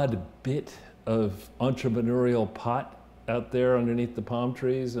odd bit of entrepreneurial pot out there underneath the palm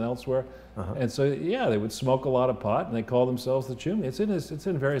trees and elsewhere. And so, yeah, they would smoke a lot of pot, and they call themselves the Choom. It's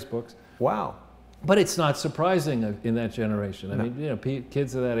in various books. Wow. But it's not surprising in that generation. I mean, you know,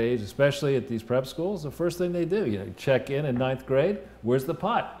 kids of that age, especially at these prep schools, the first thing they do, you know, check in 9th grade, where's the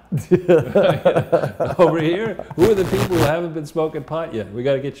pot? Over here, who are the people who haven't been smoking pot yet? We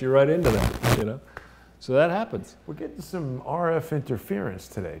got to get you right into that, you know? So that happens. We're getting some RF interference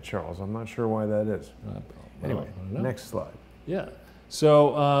today, Charles. I'm not sure why that is. Anyway, I don't know. next slide. Yeah.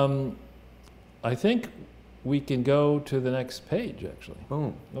 So I think we can go to the next page, actually.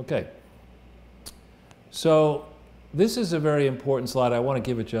 Boom. Okay. So this is a very important slide. I want to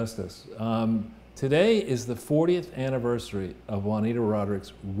give it justice. Today is the 40th anniversary of Juanita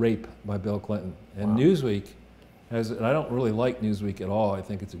Roderick's rape by Bill Clinton. And Wow. Newsweek has, and I don't really like Newsweek at all. I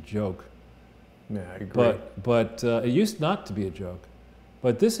think it's a joke. Yeah, I agree. But it used not to be a joke.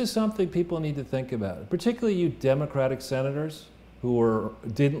 But this is something people need to think about, particularly you Democratic senators who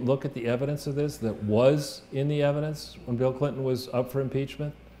didn't look at the evidence of this that was in the evidence when Bill Clinton was up for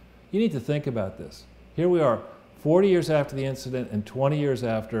impeachment. You need to think about this. Here we are, 40 years after the incident and 20 years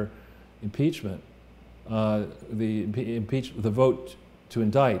after impeachment, the vote to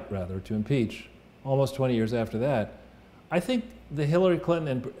indict, rather, to impeach, almost 20 years after that. I think the Hillary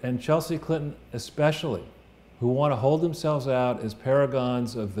Clinton and Chelsea Clinton especially, who want to hold themselves out as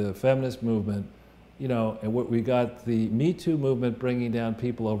paragons of the feminist movement, you know, and what we got the Me Too movement bringing down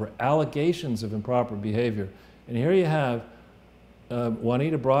people over allegations of improper behavior. And here you have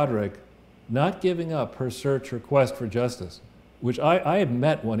Juanita Broderick not giving up her quest for justice, which I have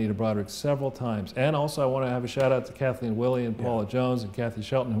met Juanita Broderick several times. And also I want to have a shout out to Kathleen Willey and Paula Jones and Kathy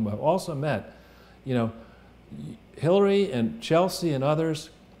Shelton, whom I've also met. You know, Hillary and Chelsea and others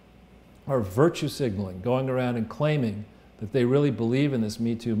are virtue signaling, going around and claiming that they really believe in this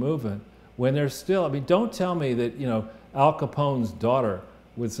Me Too movement, when they're still, I mean, don't tell me that, you know, Al Capone's daughter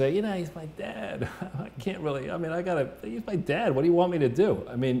would say, you know, he's my dad. I can't really, I mean, he's my dad. What do you want me to do?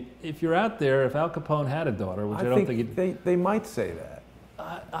 I mean, if you're out there, if Al Capone had a daughter, which I don't think they might say that.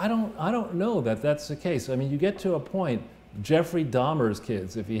 I don't know that that's the case. I mean, you get to a point, Jeffrey Dahmer's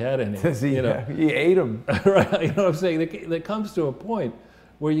kids, if he had any. Does he, you know, he ate them. Right, you know what I'm saying? There comes to a point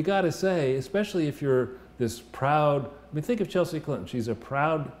where you got to say, especially if you're this proud, I mean, think of Chelsea Clinton. She's a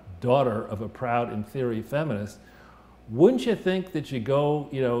proud daughter of a proud, in theory, feminist. Wouldn't you think that you go,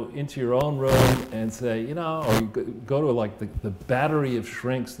 you know, into your own room and say, you know, or you go to like the battery of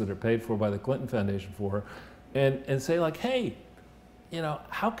shrinks that are paid for by the Clinton Foundation for her, and say like, hey, you know,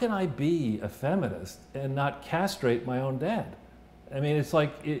 how can I be a feminist and not castrate my own dad? I mean, it's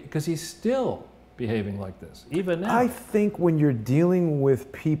like, because he's still behaving like this, even now. I think when you're dealing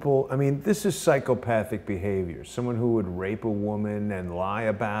with people, I mean, this is psychopathic behavior. Someone who would rape a woman and lie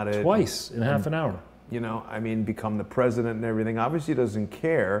about it. Twice in half an hour. You know, I mean, become the president and everything. Obviously doesn't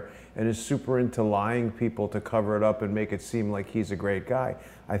care and is super into lying people to cover it up and make it seem like he's a great guy.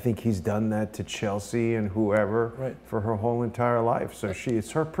 I think he's done that to Chelsea and whoever for her whole entire life. So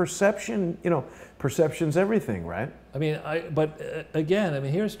it's her perception, you know, perception's everything, right? I mean, but again, I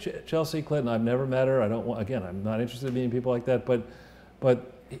mean, here's Chelsea Clinton. I've never met her. I don't want, again, I'm not interested in meeting people like that,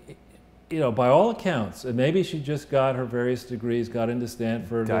 but you know, by all accounts, and maybe she just got her various degrees, got into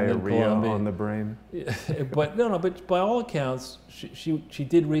Stanford, diarrhea and then Columbia. on the brain. But but by all accounts, she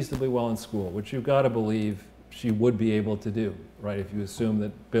did reasonably well in school, which you've got to believe she would be able to do, right? If you assume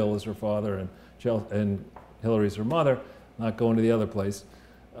that Bill is her father and Hillary's her mother, not going to the other place.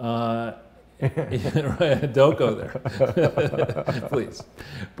 Right, don't go there, please.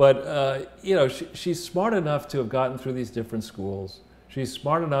 But you know, she's smart enough to have gotten through these different schools. She's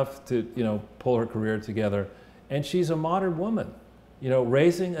smart enough to, you know, pull her career together, and she's a modern woman, you know,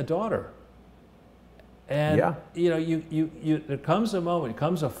 raising a daughter. And you know, there comes a moment,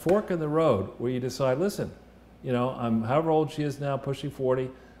 comes a fork in the road where you decide, listen, you know, I'm however old she is now, pushing 40.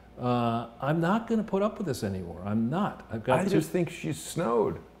 I'm not going to put up with this anymore. I'm not. I just think she's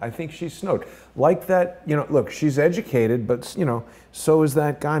snowed. I think she's snowed. Like that, you know, look, she's educated, but, you know, so is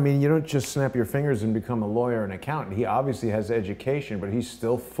that guy. I mean, you don't just snap your fingers and become a lawyer and accountant. He obviously has education, but he's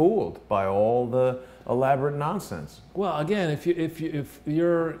still fooled by all the elaborate nonsense. Well, again, if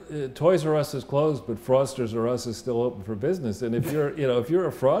your Toys R Us is closed, but Frosters R Us is still open for business, and if you're if you're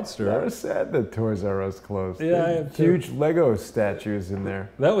a fraudster, That was sad that Toys R Us closed. Yeah, I have huge Lego statues in there.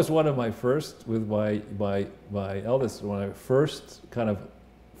 that was one of my first with my eldest, one of my first kind of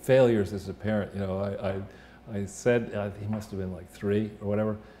failures as a parent. I said he must have been like 3 or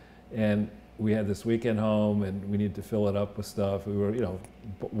whatever, and we had this weekend home, and we needed to fill it up with stuff. We were,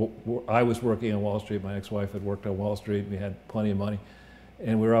 I was working on Wall Street. My ex-wife had worked on Wall Street. We had plenty of money,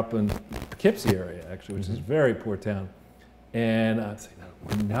 and we were up in Poughkeepsie area, actually, which is a very poor town. And I'd say, no,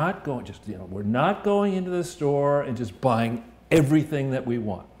 we're not going. We're not going into the store and just buying everything that we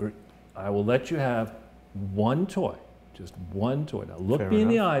want. I will let you have one toy, just one toy. Now look me in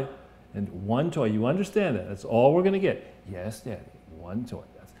the eye, and one toy. You understand that? That's all we're going to get. Yes, Daddy, one toy.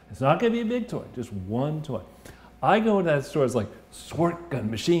 It's not going to be a big toy, just one toy. I go into that store, it's like squirt gun,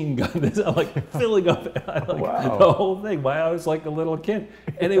 machine gun. I'm like filling up the whole thing. I was like a little kid.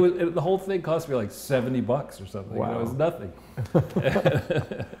 And the whole thing cost me like $70 or something. Wow. It was nothing.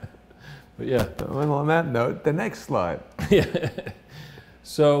 But yeah. Well, on that note, the next slide. Yeah.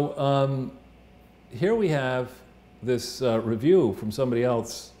 So here we have this review from somebody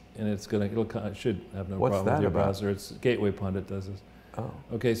else, and it should have no What's problem that with your about? browser. It's Gateway Pundit does this. Oh.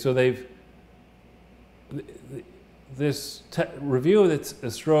 Okay, so this review that's a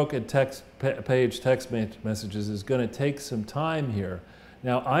stroke and page text messages is going to take some time here.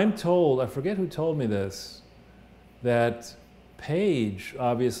 Now I'm told, I forget who told me this, that Paige,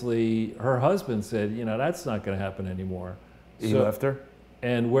 obviously, her husband said, that's not going to happen anymore. He left her?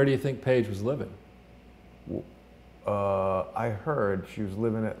 And where do you think Paige was living? I heard she was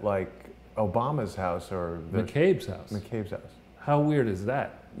living at like Obama's house or McCabe's house. McCabe's house. How weird is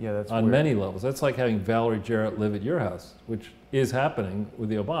that? Yeah, that's on weird. many levels. That's like having Valerie Jarrett live at your house, which is happening with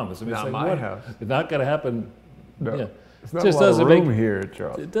the Obamas. I mean, Not it's like, my house. It's not going to happen. No. Yeah. It's not Just a lot doesn't of room make- here,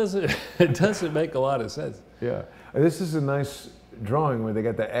 Charles. It doesn't make a lot of sense. Yeah. This is a nice drawing where they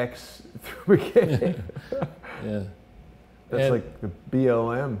got the X through McCabe. Yeah. That's like the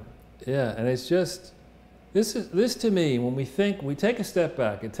BLM. Yeah, and it's just this to me, when we take a step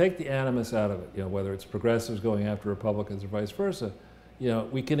back and take the animus out of it, whether it's progressives going after Republicans or vice versa,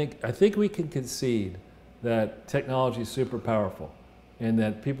 I think we can concede that technology is super powerful, and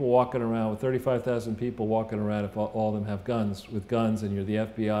that people walking around with 35,000 people walking around, if all of them have guns, and you're the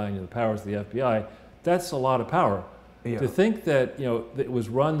FBI and you're the powers of the FBI, that's a lot of power. Yeah. To think that it was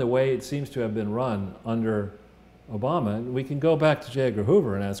run the way it seems to have been run under Obama, we can go back to J. Edgar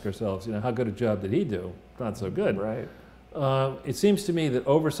Hoover and ask ourselves, how good a job did he do? Not so good. Right. It seems to me that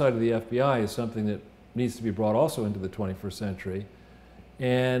oversight of the FBI is something that needs to be brought also into the 21st century.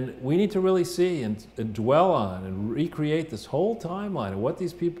 And we need to really see and dwell on and recreate this whole timeline of what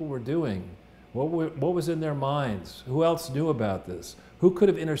these people were doing, what was in their minds, who else knew about this, who could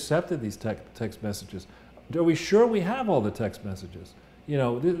have intercepted these text messages. Are we sure we have all the text messages?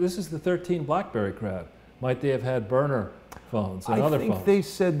 This is the 13 BlackBerry crowd. Might they have had burner phones and other phones? I think they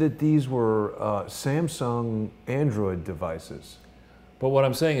said that these were Samsung Android devices. But what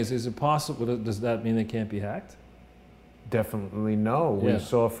I'm saying is it possible, does that mean they can't be hacked? Definitely no. Yeah. We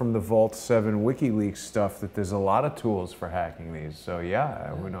saw from the Vault 7 WikiLeaks stuff that there's a lot of tools for hacking these. So yeah,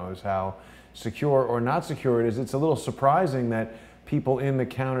 who knows how secure or not secure it is. It's a little surprising that people in the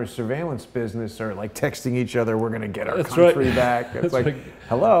counter surveillance business are like texting each other, we're going to get our That's country right. back. It's That's like, right.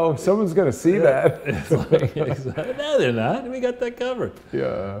 hello, someone's going to see that. It's like, no, they're not. We got that covered.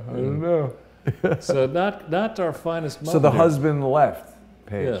 Yeah, I don't know. So not our finest moment. So the here. husband left,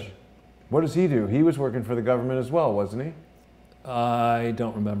 Paige. Yeah. What does he do? He was working for the government as well, wasn't he? I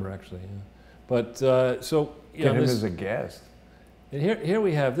don't remember actually. Yeah. But so Get him this, as a guest. and here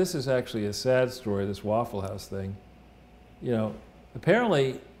we have, this is actually a sad story, this Waffle House thing.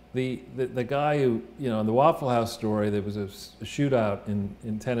 Apparently the guy who, in the Waffle House story, there was a shootout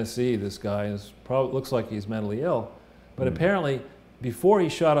in Tennessee. This guy looks like he's mentally ill, but apparently before he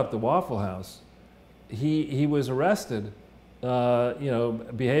shot up the Waffle House, he was arrested,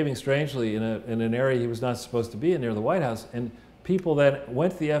 behaving strangely in an area he was not supposed to be in near the White House, and people then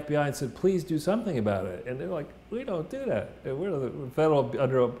went to the FBI and said, please do something about it. And they're like, we don't do that. We're the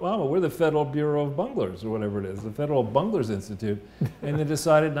under Obama, we're the Federal Bureau of Bunglers, or whatever it is, the Federal Bunglers Institute. And they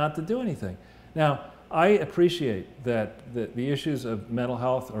decided not to do anything. Now, I appreciate that the issues of mental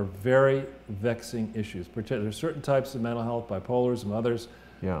health are very vexing issues. There's certain types of mental health, bipolarism, others.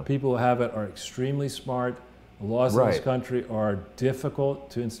 Yeah. People who have it are extremely smart. The laws in this Right. country country are difficult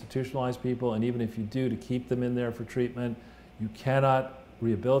to institutionalize people, and even if you do, to keep them in there for treatment, you cannot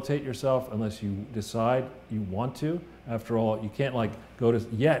rehabilitate yourself unless you decide you want to. After all, you can't like go to,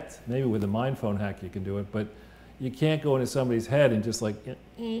 yet, maybe with a mind phone hack you can do it, but you can't go into somebody's head and just like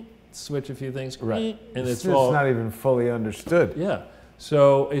switch a few things. Right. And it's not even fully understood. Yeah.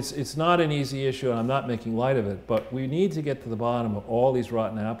 So it's not an easy issue, and I'm not making light of it, but we need to get to the bottom of all these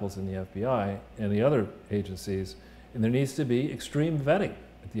rotten apples in the FBI and the other agencies, and there needs to be extreme vetting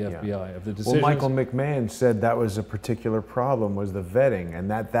at the FBI of the decisions. Well, Michael McMahon said that was a particular problem, was the vetting, and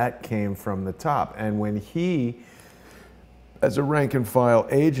that came from the top. And when he, as a rank and file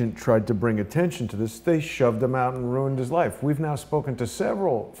agent, tried to bring attention to this, they shoved him out and ruined his life. We've now spoken to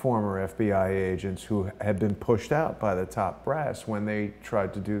several former FBI agents who had been pushed out by the top brass when they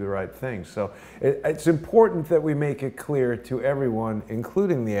tried to do the right thing. So it's important that we make it clear to everyone,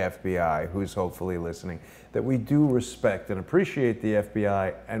 including the FBI, who's hopefully listening, that we do respect and appreciate the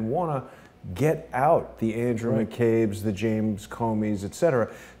FBI and want to get out the Andrew McCabe's, the James Comey's, etc.,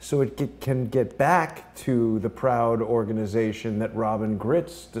 so it can get back to the proud organization that Robin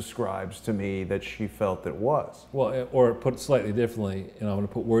Gritz describes to me that she felt it was. Well, or put slightly differently, and I'm going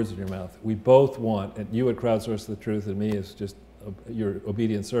to put words in your mouth. We both want, and you at Crowdsource the Truth and me as just your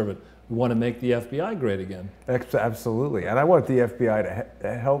obedient servant, we want to make the FBI great again. Absolutely, and I want the FBI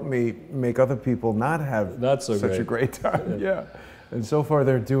to help me make other people not have such a great time. Yeah. And so far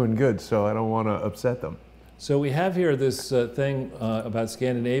they're doing good, so I don't want to upset them. So we have here this thing about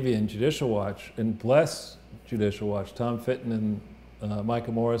Scandinavia and Judicial Watch, and bless Judicial Watch. Tom Fitton and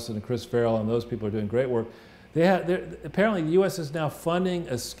Micah Morrison and Chris Farrell and those people are doing great work. Apparently the U.S. is now funding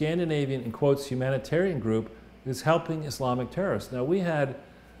a Scandinavian, in quotes, humanitarian group that's helping Islamic terrorists. Now we had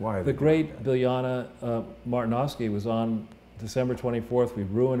the great Biljana Martinovsky was on December 24th. We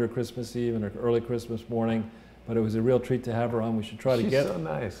ruined her Christmas Eve and her early Christmas morning. But it was a real treat to have her on. We should try to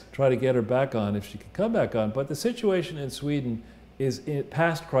try to get her back on if she could come back on. But the situation in Sweden is in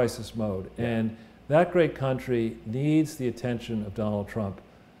past crisis mode, and that great country needs the attention of Donald Trump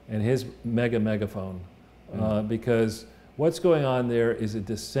and his megaphone, because what's going on there is a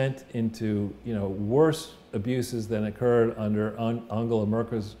descent into worse abuses than occurred under Angela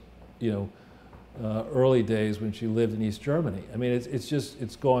Merkel's early days when she lived in East Germany. I mean,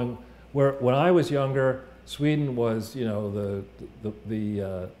 it's going where when I was younger, Sweden was,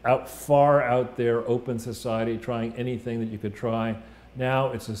 far out there, open society, trying anything that you could try. Now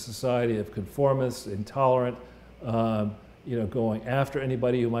it's a society of conformists, intolerant, going after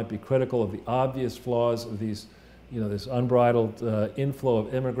anybody who might be critical of the obvious flaws of these, this unbridled inflow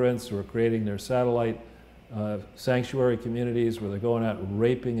of immigrants who are creating their satellite sanctuary communities where they're going out and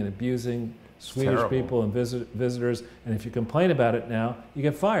raping and abusing Swedish people and visitors. And if you complain about it now, you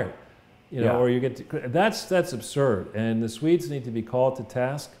get fired. Or you get that's absurd, and the Swedes need to be called to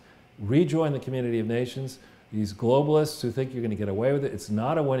task, rejoin the community of nations. These globalists who think you're going to get away with it, it's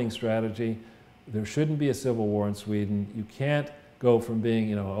not a winning strategy. There shouldn't be a civil war in Sweden. You can't go from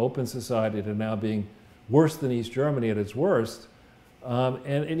being an open society to now being worse than East Germany at its worst, and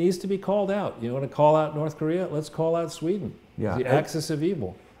it needs to be called out. You want to call out North Korea? Let's call out Sweden. Yeah, the axis of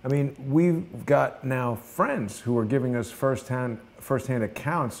evil. I mean, we've got now friends who are giving us firsthand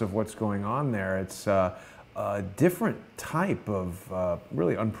accounts of what's going on there. It's a different type of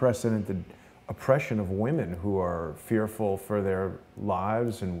really unprecedented oppression of women who are fearful for their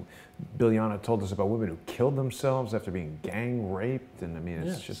lives. And Biljana told us about women who killed themselves after being gang raped. And I mean,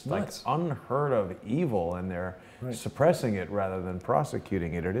 it's just like unheard of evil, and they're suppressing it rather than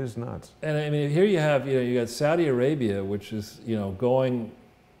prosecuting it. It is nuts. And I mean, here you have, you got Saudi Arabia, which is,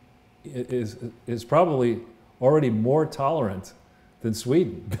 is probably already more tolerant than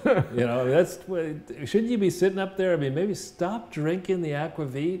Sweden. Shouldn't you be sitting up there? I mean, maybe stop drinking the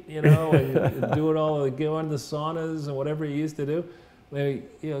aquavit, and doing all the going to the saunas and whatever you used to do. Maybe,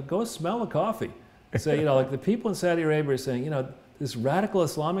 go smell the coffee. Say, like the people in Saudi Arabia are saying, this radical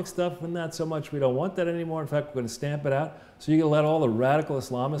Islamic stuff, not so much. We don't want that anymore. In fact, we're going to stamp it out. So you're going to let all the radical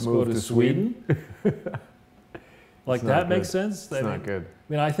Islamists go to Sweden? Like that makes sense? It's not good.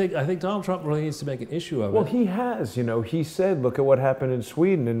 I mean, I think Donald Trump really needs to make an issue of it. Well, he has. He said, look at what happened in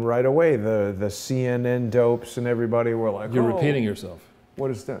Sweden, and right away the CNN dopes and everybody were like, you're repeating yourself.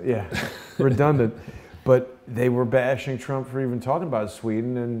 What is that? Yeah, redundant. But they were bashing Trump for even talking about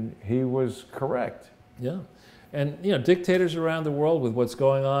Sweden, and he was correct. Yeah. And dictators around the world with what's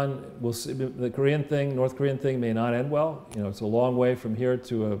going on, we'll see, the North Korean thing may not end well. It's a long way from here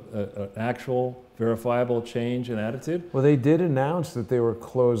to an actual verifiable change in attitude. Well, they did announce that they were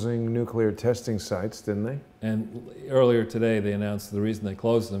closing nuclear testing sites, didn't they? And earlier today they announced the reason they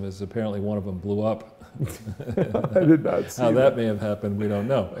closed them is apparently one of them blew up. I did not see How that may have happened, we don't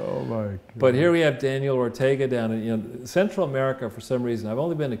know. Oh my God. But here we have Daniel Ortega down in Central America for some reason. I've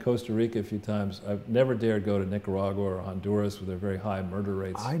only been to Costa Rica a few times. I've never dared go to Nicaragua or Honduras with their very high murder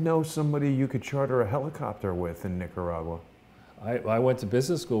rates. I know somebody you could charter a helicopter with in Nicaragua. I went to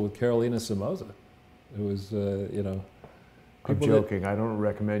business school with Carolina Somoza. It was, I'm joking. I don't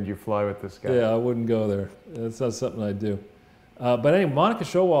recommend you fly with this guy. Yeah, I wouldn't go there. That's not something I'd do. But anyway, Monica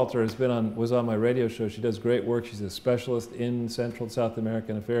Showalter was on my radio show. She does great work. She's a specialist in Central and South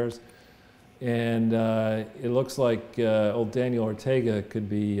American affairs. And it looks like old Daniel Ortega could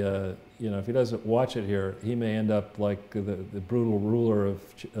be, if he doesn't watch it here, he may end up like the brutal ruler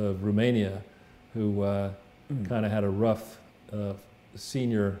of Romania, who kind of had a rough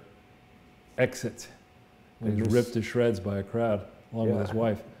senior exit. He was ripped to shreds by a crowd, along with his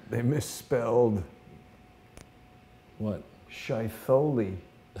wife. They misspelled what? Shitholi.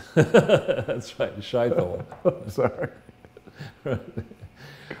 That's right, Shithol. Sorry.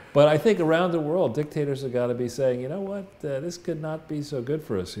 But I think around the world, dictators have got to be saying, you know what, this could not be so good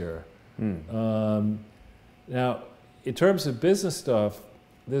for us here. Now, in terms of business stuff,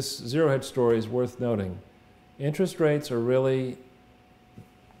 this zero hedge story is worth noting. Interest rates are really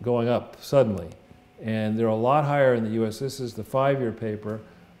going up suddenly, and they're a lot higher in the U.S. This is the 5-year paper.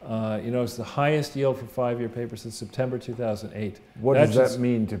 It's the highest yield for 5-year paper since September 2008. What does that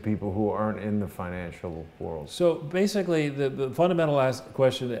mean to people who aren't in the financial world? So basically, the fundamental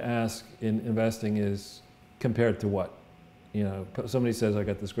question to ask in investing is, compared to what? Somebody says, I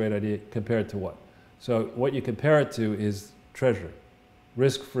got this great idea, compared to what? So what you compare it to is Treasury.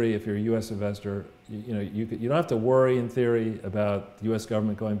 Risk-free if you're a U.S. investor. You don't have to worry, in theory, about the U.S.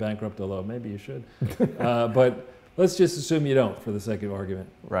 government going bankrupt, although maybe you should. But let's just assume you don't, for the sake of argument.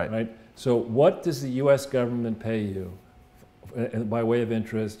 Right. So what does the U.S. government pay you by way of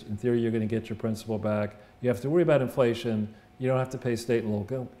interest? In theory, you're going to get your principal back. You have to worry about inflation. You don't have to pay state and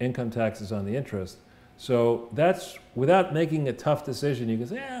local income taxes on the interest. So that's, without making a tough decision, you can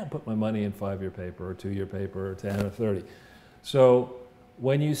say, I'll put my money in 5-year paper or 2-year paper or 10 or 30. So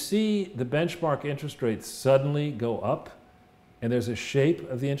when you see the benchmark interest rate suddenly go up, and there's a shape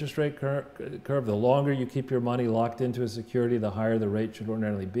of the interest rate curve, the longer you keep your money locked into a security, the higher the rate should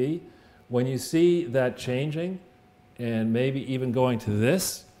ordinarily be. When you see that changing, and maybe even going to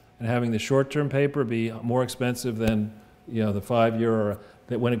this, and having the short-term paper be more expensive than the 5-year,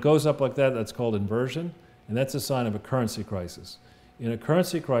 that when it goes up like that, that's called inversion, and that's a sign of a currency crisis. In a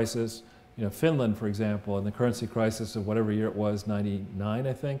currency crisis, Finland, for example, in the currency crisis of whatever year it was, 99,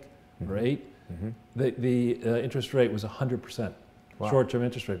 I think, or 8, the interest rate was 100%, short-term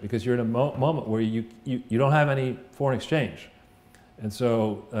interest rate, because you're in a moment where you don't have any foreign exchange, and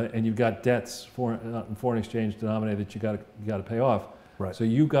so and you've got debts foreign exchange denominated that you got to pay off. Right. So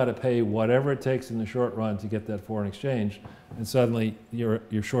you've got to pay whatever it takes in the short run to get that foreign exchange, and suddenly your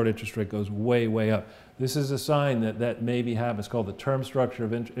short interest rate goes way up. This is a sign that maybe happens. It's called the term structure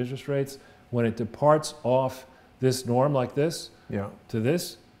of interest rates. When it departs off this norm like this to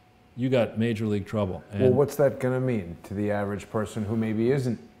this, you got major league trouble. And well, what's that going to mean to the average person who maybe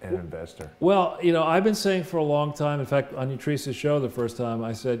isn't an investor? Well, I've been saying for a long time, in fact, on Nutrice's show the first time,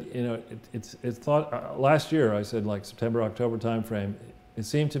 I said, it's thought, last year, I said like September, October timeframe, it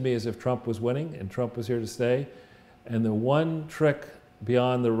seemed to me as if Trump was winning and Trump was here to stay. And the one trick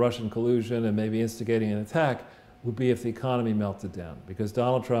beyond the Russian collusion and maybe instigating an attack would be if the economy melted down. Because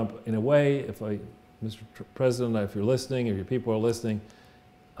Donald Trump, in a way, Mr. President, if you're listening, if your people are listening,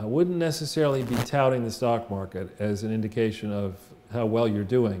 I wouldn't necessarily be touting the stock market as an indication of how well you're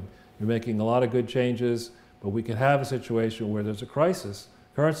doing. You're making a lot of good changes, but we could have a situation where there's a crisis,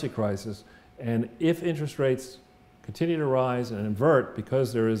 currency crisis, and if interest rates continue to rise and invert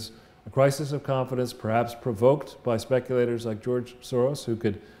because there is a crisis of confidence, perhaps provoked by speculators like George Soros, who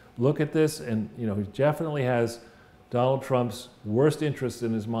could look at this and, who definitely has Donald Trump's worst interest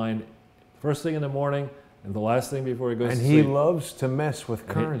in his mind first thing in the morning and the last thing before he goes to sleep. And he loves to mess with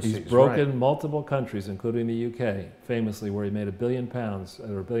currencies. He's broken multiple countries, including the UK, famously, where he made £1 billion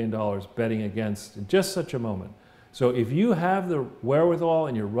or $1 billion betting against in just such a moment. So if you have the wherewithal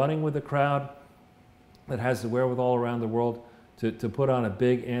and you're running with a crowd that has the wherewithal around the world to put on a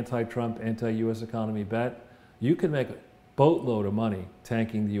big anti-Trump, anti-US economy bet, you can make a boatload of money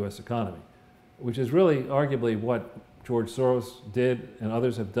tanking the US economy, which is really arguably what George Soros did and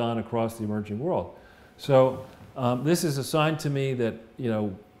others have done across the emerging world. So this is a sign to me that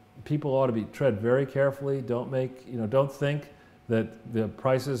people ought to tread very carefully. Don't think that the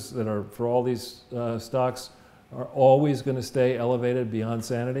prices that are for all these stocks are always going to stay elevated beyond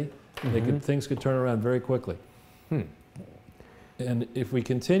sanity. Things could turn around very quickly. And if we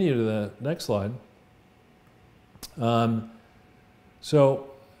continue to the next slide, So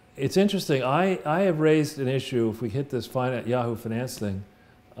it's interesting. I have raised an issue, if we hit this Yahoo Finance thing,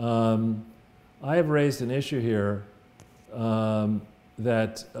 I have raised an issue here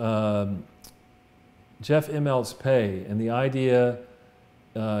that Jeff Immelt's pay and the idea,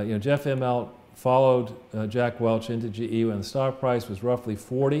 Jeff Immelt followed Jack Welch into GE when the stock price was roughly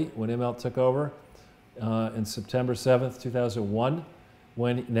 40 when Immelt took over in September 7th, 2001,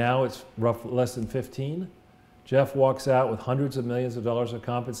 when now it's less than 15. Jeff walks out with hundreds of millions of dollars of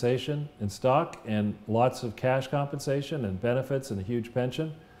compensation in stock and lots of cash compensation and benefits and a huge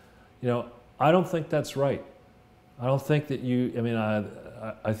pension. I don't think that's right. I don't think that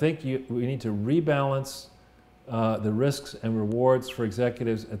I think we need to rebalance the risks and rewards for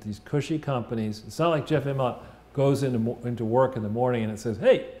executives at these cushy companies. It's not like Jeff Immelt goes into work in the morning and it says,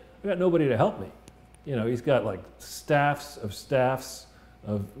 hey, I got nobody to help me. He's got like staffs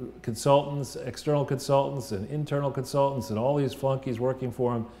of consultants, external consultants and internal consultants and all these flunkies working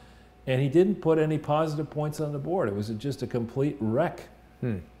for him. And he didn't put any positive points on the board. It was just a complete wreck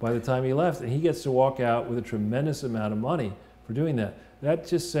by the time he left. And he gets to walk out with a tremendous amount of money for doing that. That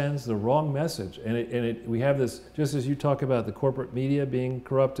just sends the wrong message. And we have this, just as you talk about the corporate media being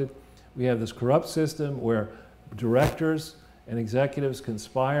corrupted, we have this corrupt system where directors and executives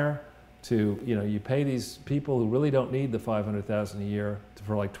conspire to, you pay these people who really don't need the $500,000 a year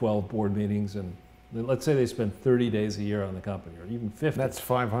for like 12 board meetings, and let's say they spend 30 days a year on the company, or even 50. That's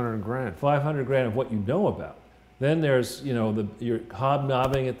 500 grand. 500 grand of what you know about. Then there's, you're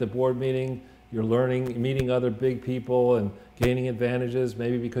hobnobbing at the board meeting, you're learning, meeting other big people and gaining advantages.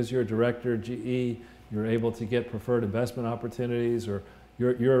 Maybe because you're a director at GE, you're able to get preferred investment opportunities, or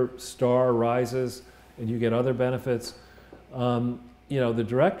your star rises and you get other benefits. The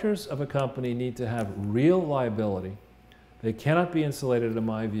directors of a company need to have real liability. They cannot be insulated, in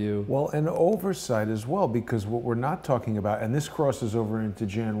my view. Well, and oversight as well, because what we're not talking about, and this crosses over into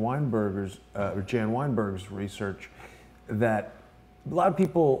Jan Weinberger's research, that a lot of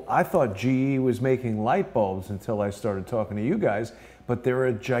people, I thought GE was making light bulbs until I started talking to you guys, but they're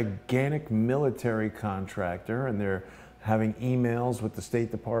a gigantic military contractor, and they're having emails with the State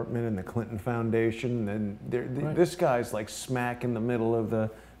Department and the Clinton Foundation, and right. This guy's like smack in the middle of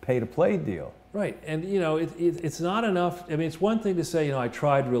the pay-to-play deal. Right, and it's not enough. I mean, it's one thing to say, I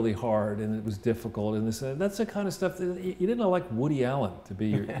tried really hard and it was difficult, and that's the kind of stuff that you didn't like Woody Allen to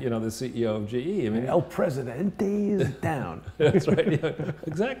be, the CEO of GE. I mean, El Presidente is down. That's right. Yeah,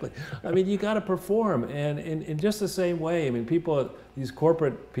 exactly. I mean, you got to perform, and in just the same way. I mean, these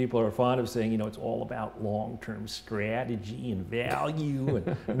corporate people are fond of saying, it's all about long-term strategy and value,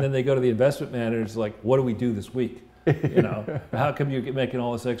 and then they go to the investment managers like, what do we do this week? How come you're making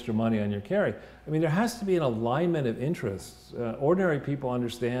all this extra money on your carry? I mean, there has to be an alignment of interests. Ordinary people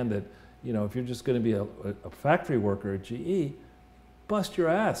understand that, if you're just going to be a factory worker at GE, bust your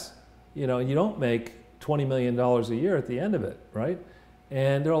ass. You don't make $20 million a year at the end of it, right?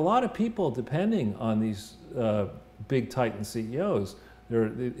 And there are a lot of people depending on these big Titan CEOs.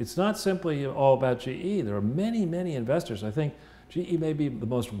 It's not simply all about GE. There are many, many investors. I think GE may be the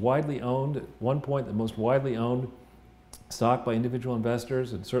most widely owned, at one point, the most widely owned stock by individual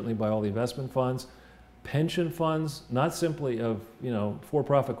investors, and certainly by all the investment funds. Pension funds, not simply of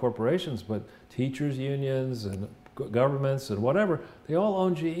for-profit corporations, but teachers unions and governments and whatever, they all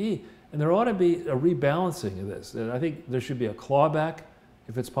own GE. And there ought to be a rebalancing of this. And I think there should be a clawback,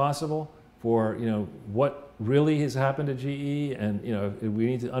 if it's possible, for what really has happened to GE, and we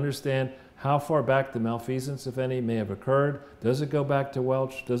need to understand how far back the malfeasance, if any, may have occurred. Does it go back to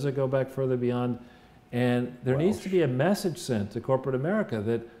Welch? Does it go back further beyond? And there needs to be a message sent to corporate America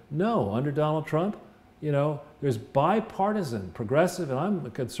that no, under Donald Trump, there's bipartisan, progressive, and I'm a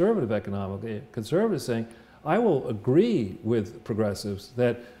conservative economically, conservative saying, I will agree with progressives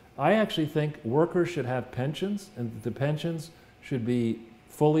that I actually think workers should have pensions, and that the pensions should be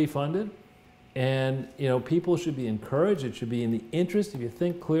fully funded. And people should be encouraged. It should be in the interest. If you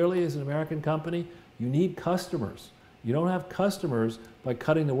think clearly as an American company, you need customers. You don't have customers by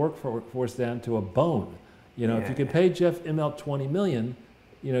cutting the workforce down to a bone. If you could pay Jeff Immelt $20 million,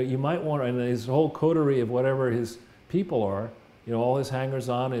 you might want, and his whole coterie of whatever his people are, all his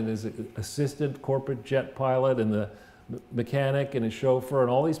hangers-on and his assistant corporate jet pilot and the mechanic and his chauffeur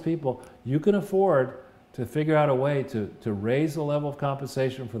and all these people, you can afford to figure out a way to raise the level of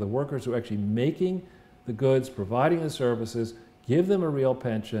compensation for the workers who are actually making the goods, providing the services, give them a real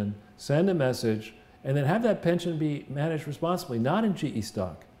pension, send a message, and then have that pension be managed responsibly, not in GE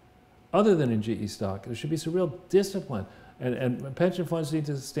stock, other than in GE stock. There should be some real discipline. And pension funds need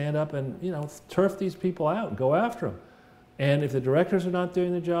to stand up and turf these people out and go after them. And if the directors are not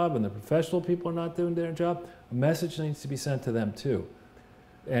doing their job and the professional people are not doing their job, a message needs to be sent to them too.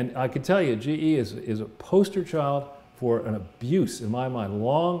 And I can tell you, GE is a poster child for an abuse, in my mind,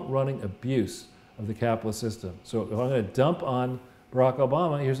 long-running abuse of the capitalist system. So if I'm going to dump on Barack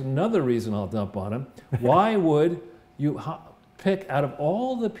Obama, here's another reason I'll dump on him. Why would you pick, out of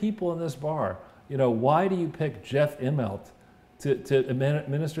all the people in this bar, you know, why do you pick Jeff Immelt to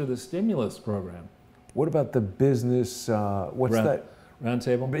administer the stimulus program? What about the business, what's that?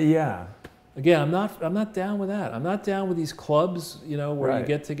 Roundtable? But yeah. Again, I'm not down with that. I'm not down with these clubs, you know, where you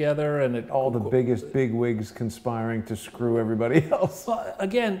get together and all the biggest bigwigs conspiring to screw everybody else. Well,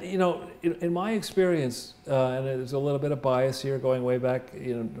 again, you know, in my experience, and there's a little bit of bias here going way back,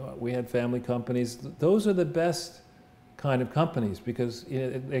 you know, we had family companies. Those are the best kind of companies because you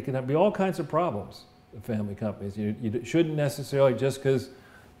know, they can be all kinds of problems, the family companies. You shouldn't necessarily, just because,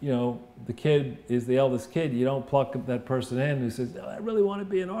 you know, the kid is the eldest kid, you don't pluck that person in who says, oh, I really want to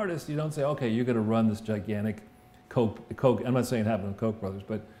be an artist. You don't say, okay, you're going to run this gigantic Coke. I'm not saying it happened with Koch brothers,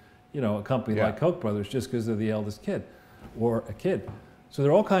 but, you know, a company like Koch brothers just because they're the eldest kid or a kid. So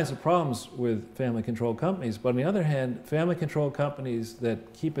there are all kinds of problems with family-controlled companies. But on the other hand, family-controlled companies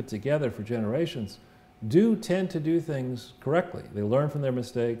that keep it together for generations do tend to do things correctly. They learn from their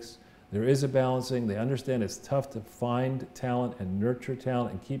mistakes. There is a balancing. They understand it's tough to find talent and nurture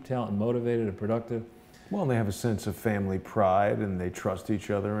talent and keep talent motivated and productive. Well, and they have a sense of family pride and they trust each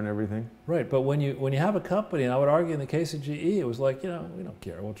other and everything. Right, but when you have a company, and I would argue in the case of GE, it was like, you know, we don't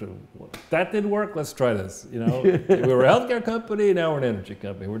care. That didn't work, let's try this. You know, we were a healthcare company, now we're an energy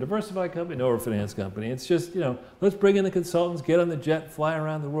company. We're a diversified company, now we're a finance company. It's just, you know, let's bring in the consultants, get on the jet, fly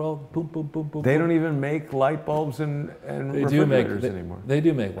around the world, boom, boom, boom, boom. They don't even make light bulbs and refrigerators anymore. They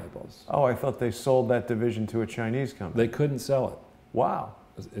do make light bulbs. Oh, I thought they sold that division to a Chinese company. They couldn't sell it. Wow.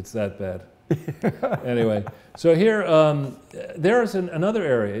 It's that bad. Anyway, so here, there is another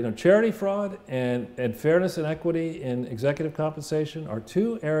area. You know, charity fraud and fairness and equity in executive compensation are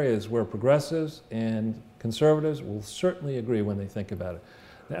two areas where progressives and conservatives will certainly agree when they think about it.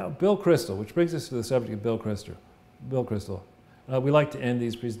 Now, Bill Kristol, which brings us to the subject of Bill Kristol. We like to end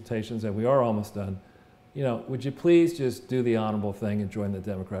these presentations, and we are almost done. You know, would you please just do the honorable thing and join the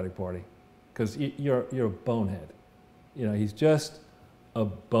Democratic Party? Because you're a bonehead. You know, he's just a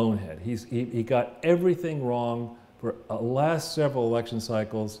bonehead. He got everything wrong for the last several election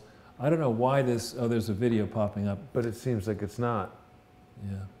cycles. I don't know why this, oh, there's a video popping up. But it seems like it's not.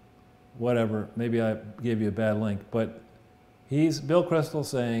 Yeah, whatever, maybe I gave you a bad link, but Bill Kristol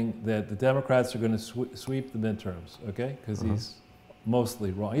saying that the Democrats are going to sweep the midterms, okay? Because he's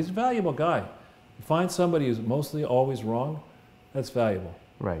mostly wrong. He's a valuable guy. You find somebody who's mostly always wrong, that's valuable.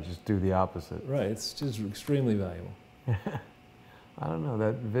 Right, just do the opposite. Right, it's just extremely valuable. I don't know,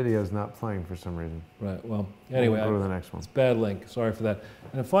 that video's not playing for some reason. Right, well, anyway. We'll go to the next one. It's a bad link, sorry for that.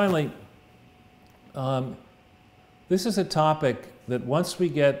 And then finally, this is a topic that once we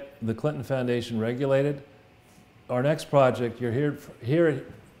get the Clinton Foundation regulated, our next project, you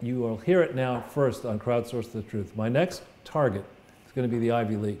will hear it now first on Crowdsource the Truth. My next target is going to be the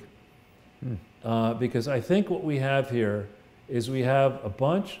Ivy League. Because I think what we have here is we have a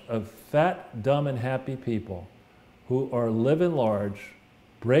bunch of fat, dumb, and happy people who are living large,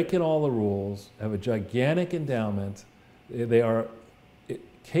 breaking all the rules, have a gigantic endowment. They are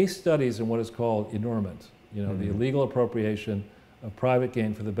case studies in what is called enormement, you know, the illegal appropriation of private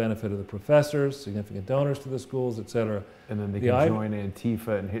gain for the benefit of the professors, significant donors to the schools, et cetera. And then they can join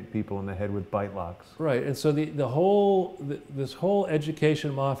Antifa and hit people in the head with bite locks. Right, and so this whole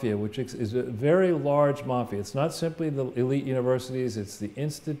education mafia, which is a very large mafia, it's not simply the elite universities, it's the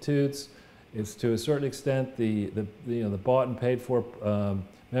institutes, it's to a certain extent the bought and paid for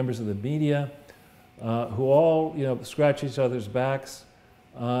members of the media who all, you know, scratch each other's backs.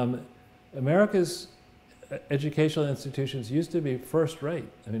 America's educational institutions used to be first rate.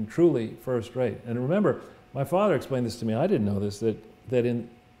 I mean, truly first rate. And remember, my father explained this to me. I didn't know this, that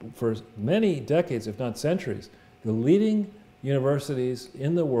for many decades, if not centuries, the leading universities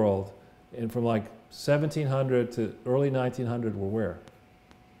in the world, and from like 1700 to early 1900, were where?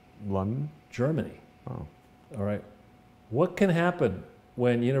 London? Germany. Oh. All right. What can happen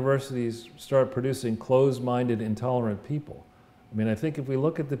when universities start producing closed-minded, intolerant people? I mean, I think if we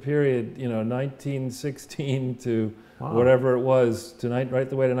look at the period, you know, 1916 to whatever it was, right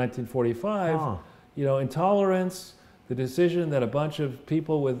the way to 1945, you know, intolerance, the decision that a bunch of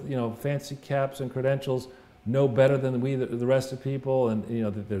people with, you know, fancy caps and credentials know better than the rest of people, and, you know,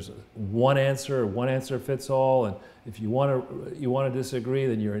 that there's one answer fits all, and if you want to disagree,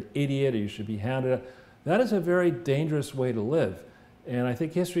 then you're an idiot or you should be hounded out. That is a very dangerous way to live. And I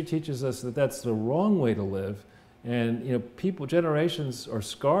think history teaches us that that's the wrong way to live. And people, generations are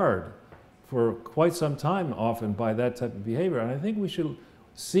scarred for quite some time often by that type of behavior. And I think we should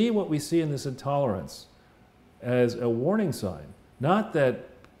see what we see in this intolerance as a warning sign. Not that,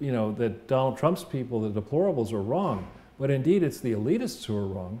 that Donald Trump's people, the deplorables, are wrong, but indeed it's the elitists who are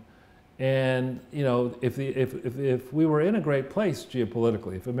wrong. And if we were in a great place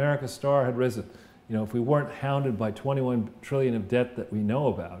geopolitically, if America's star had risen, if we weren't hounded by 21 trillion of debt that we know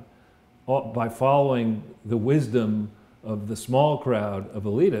about, by following the wisdom of the small crowd of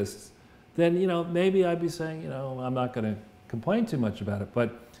elitists, then maybe I'd be saying, I'm not going to complain too much about it.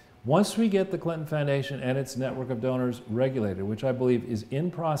 But once we get the Clinton Foundation and its network of donors regulated, which I believe is in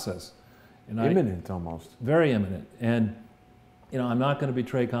process, and imminent almost, very imminent, and I'm not going to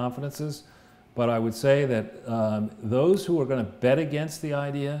betray confidences, but I would say that those who are going to bet against the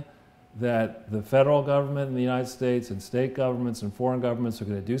idea that the federal government in the United States and state governments and foreign governments are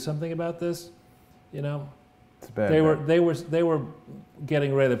going to do something about this, it's bad. They were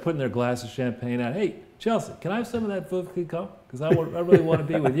getting ready. They're putting their glass of champagne out. Hey, Chelsea, can I have some of that Veuve Clicquot? Because I really want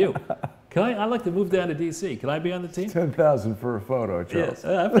to be with you. I'd like to move down to D.C. Can I be on the team? 10,000 for a photo, Charles.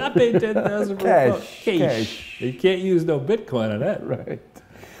 Yes, I paid 10,000 for a photo. Cash. You can't use no Bitcoin on that. Right.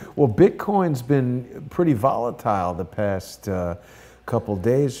 Well, Bitcoin's been pretty volatile the past couple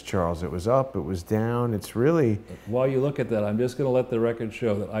days, Charles. It was up, it was down. It's really... While you look at that, I'm just going to let the record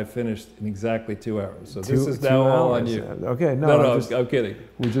show that I finished in exactly 2 hours. So this is now all on you. Okay, no, I'm kidding.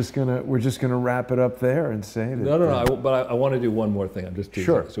 We're just gonna wrap it up there and say that. No. But I want to do one more thing. I'm just teasing.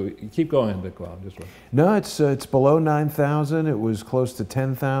 Sure. So you keep going, Bitcoin. No, it's below 9,000. It was close to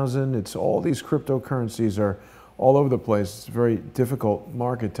 10,000. It's all these cryptocurrencies are all over the place. It's a very difficult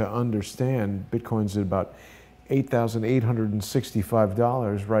market to understand. Bitcoin's at about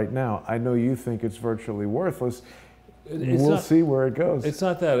 $8,865 right now. I know you think it's virtually worthless. We'll see where it goes. It's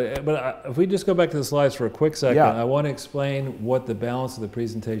not that, but if we just go back to the slides for a quick second, yeah. I want to explain what the balance of the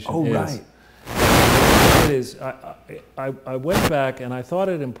presentation is. Right. It is, I went back and I thought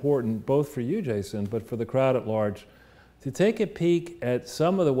it important, both for you, Jason, but for the crowd at large, to take a peek at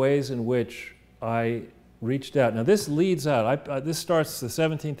some of the ways in which I reached out. Now this leads out, this starts the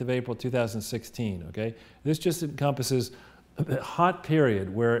 17th of April 2016, okay? This just encompasses a hot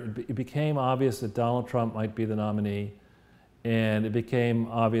period where it became obvious that Donald Trump might be the nominee, and it became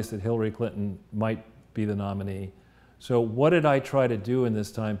obvious that Hillary Clinton might be the nominee. So what did I try to do in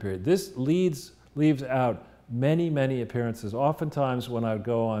this time period? This leaves out many, many appearances. Oftentimes when I would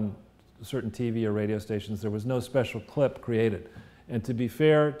go on certain TV or radio stations, there was no special clip created. And to be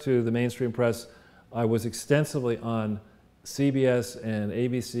fair to the mainstream press, I was extensively on CBS and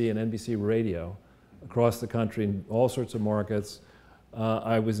ABC and NBC radio across the country in all sorts of markets.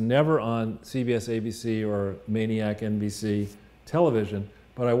 I was never on CBS, ABC, or Maniac NBC television,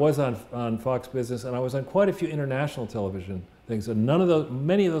 but I was on Fox Business, and I was on quite a few international television things. And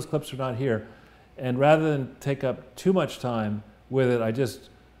many of those clips are not here. And rather than take up too much time with it, I just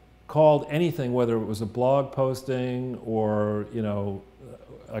called anything, whether it was a blog posting or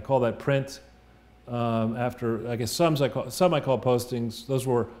I call that print. After, I guess some I call postings. Those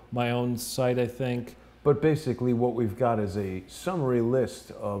were my own site, I think. But basically what we've got is a summary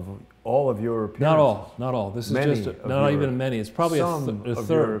list of all of your appearances. Not all. This is just, not even many. It's probably a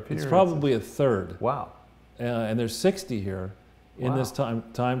third. It's probably a third. Wow. And there's 60 here in this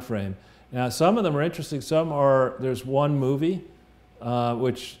time frame. Now, some of them are interesting. Some are, there's one movie,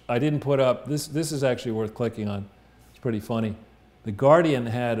 which I didn't put up. This is actually worth clicking on. It's pretty funny. The Guardian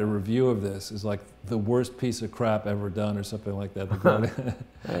had a review of this as like the worst piece of crap ever done or something like that. The Guardian.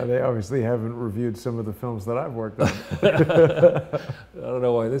 They obviously haven't reviewed some of the films that I've worked on. I don't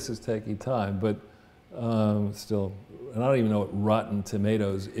know why this is taking time, but still, and I don't even know what Rotten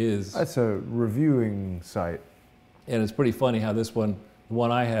Tomatoes is. That's a reviewing site. And it's pretty funny how this one, the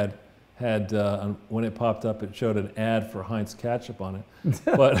one I had when it popped up, it showed an ad for Heinz ketchup on it.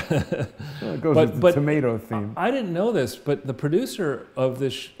 But well, it goes with the tomato theme. I didn't know this, but the producer of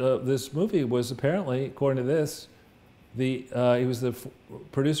this movie was apparently, according to this, he was the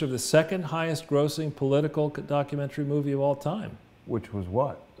producer of the second highest grossing political documentary movie of all time. Which was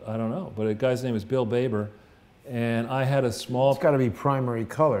what? I don't know, but the guy's name is Bill Baber, and I had a small... It's got to be Primary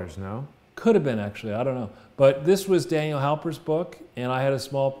Colors, no? Could have been, actually, I don't know. But this was Daniel Halper's book, and I had a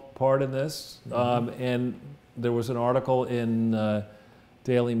small part in this, and there was an article in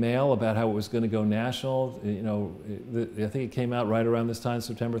Daily Mail about how it was going to go national. I think it came out right around this time,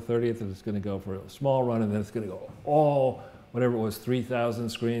 September 30th, that it's going to go for a small run, and then it's going to go all, whatever it was, 3,000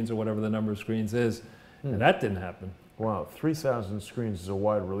 screens or whatever the number of screens is, and that didn't happen. Wow, 3,000 screens is a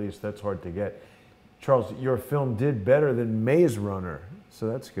wide release. That's hard to get. Charles, your film did better than Maze Runner, so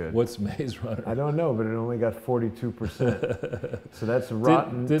that's good. What's Maze Runner? I don't know, but it only got 42%. So that's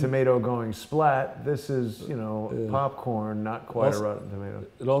Rotten Tomato going splat. This is, you know, popcorn, not quite a Rotten Tomato.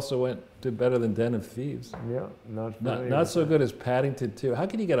 It also did better than Den of Thieves. Yeah, not so good as Paddington 2. How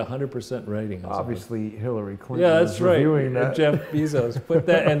can you get a 100% rating? Obviously, Hillary Clinton. Yeah, that's was right. reviewing that. Jeff Bezos put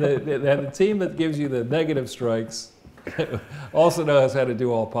that, and the team that gives you the negative strikes also knows how to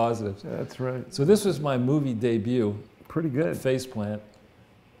do all positives. Yeah, that's right. So this was my movie debut. Pretty good. Faceplant.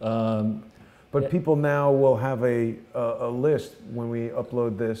 But people now will have a list when we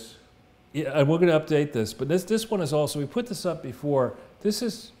upload this. Yeah, and we're going to update this. But this one is also, we put this up before. This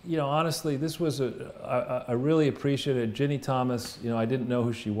is, you know, honestly, this was I really appreciated it. Ginny Thomas, you know, I didn't know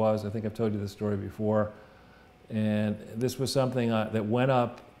who she was. I think I've told you this story before. And this was something that went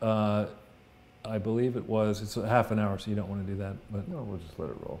up, I believe it's a half an hour, so you don't want to do that. But no, we'll just let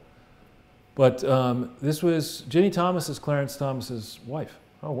it roll. But this was, Ginny Thomas is Clarence Thomas's wife.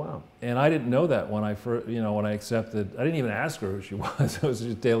 Oh, wow. And I didn't know that when when I accepted. I didn't even ask her who she was. It was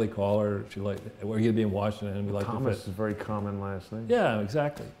just Daily Caller. She where you'd be in Washington and we like Thomas is a very common last name. Yeah,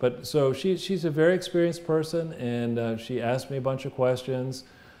 exactly. But so she's a very experienced person, and she asked me a bunch of questions.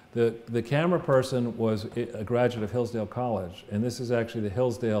 The camera person was a graduate of Hillsdale College, and this is actually the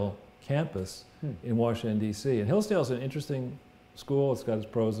Hillsdale campus in Washington, D.C. And Hillsdale is an interesting school. It's got its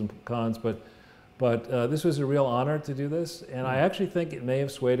pros and cons, but this was a real honor to do this, and I actually think it may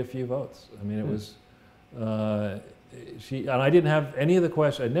have swayed a few votes. I mean, it was, and I didn't have any of the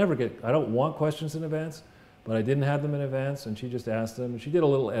questions. I don't want questions in advance, but I didn't have them in advance, and she just asked them. She did a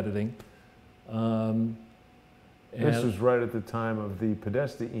little editing. This was right at the time of the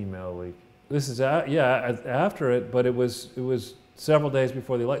Podesta email leak. This is, after it, but it was several days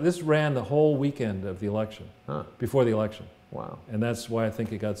before the election. This ran the whole weekend of the election, before the election. Wow. And that's why I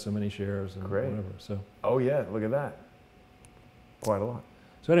think it got so many shares and whatever. So. Oh yeah, look at that. Quite a lot.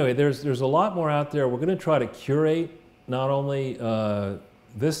 So anyway, there's a lot more out there. We're going to try to curate not only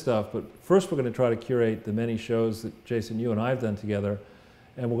this stuff, but first we're going to try to curate the many shows that Jason, you and I have done together,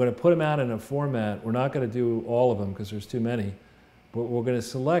 and we're going to put them out in a format. We're not going to do all of them because there's too many, but we're going to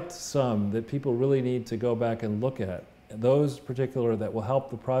select some that people really need to go back and look at. Those particular that will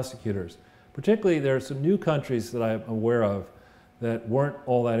help the prosecutors. Particularly, there are some new countries that I'm aware of that weren't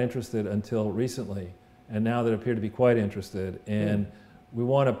all that interested until recently, and now that appear to be quite interested. And we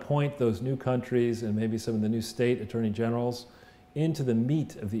want to point those new countries and maybe some of the new state attorney generals into the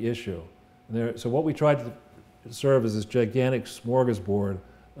meat of the issue. So what we tried to serve as this gigantic smorgasbord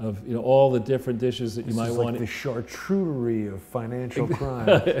of all the different dishes that you might want. Like the charcuterie of financial crime.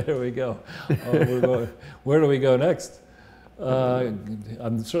 There we go. Where do we go next?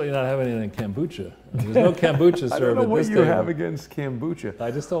 I'm certainly not having any kombucha. There's no kombucha served at this table. I don't know what you have against kombucha. I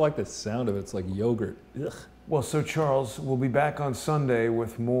just don't like the sound of it. It's like yogurt. Ugh. Well, so Charles, we'll be back on Sunday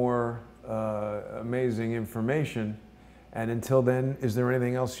with more amazing information. And until then, is there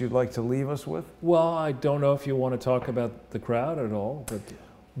anything else you'd like to leave us with? Well, I don't know if you want to talk about the crowd at all, but...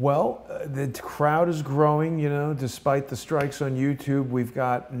 Well, the crowd is growing, despite the strikes on YouTube. We've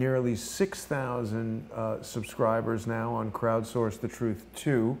got nearly 6,000 subscribers now on Crowdsource The Truth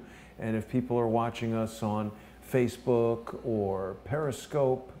 2. And if people are watching us on Facebook or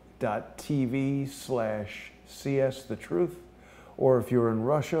periscope.tv/CS The Truth, or if you're in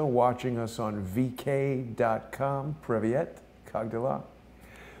Russia watching us on vk.com, Privyet, Kagdala,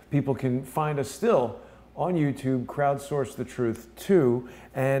 people can find us still on YouTube, Crowdsource The Truth 2.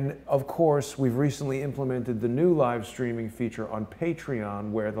 And of course, we've recently implemented the new live streaming feature on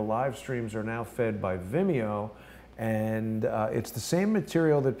Patreon, where the live streams are now fed by Vimeo. And it's the same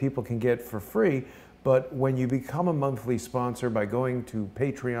material that people can get for free, but when you become a monthly sponsor by going to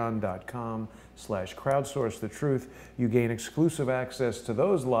patreon.com/crowdsourcethetruth, you gain exclusive access to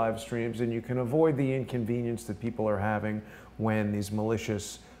those live streams, and you can avoid the inconvenience that people are having when these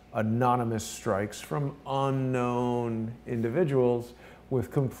malicious anonymous strikes from unknown individuals with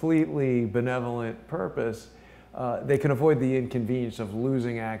completely benevolent purpose. They can avoid the inconvenience of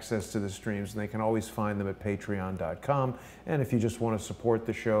losing access to the streams, and they can always find them at patreon.com. And if you just want to support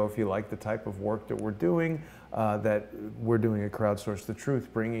the show, if you like the type of work that we're doing at Crowdsource The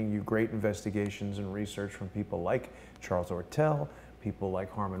Truth, bringing you great investigations and research from people like Charles Ortel, people like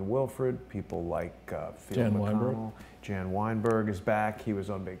Harmon Wilfred, people like Field McConnell. Jan Weinberg is back. He was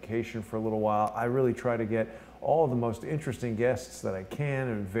on vacation for a little while. I really try to get all of the most interesting guests that I can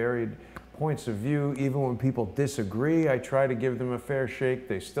and varied points of view. Even when people disagree, I try to give them a fair shake.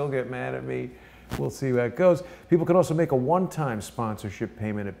 They still get mad at me. We'll see how that goes. People can also make a one-time sponsorship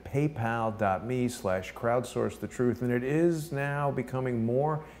payment at paypal.me/crowdsourcethetruth. And it is now becoming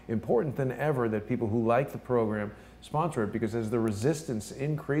more important than ever that people who like the program sponsor it, because as the resistance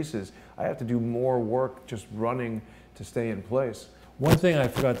increases, I have to do more work just running to stay in place. One thing I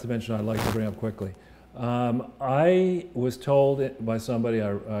forgot to mention I'd like to bring up quickly. I was told by somebody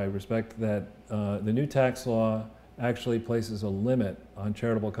I respect that the new tax law actually places a limit on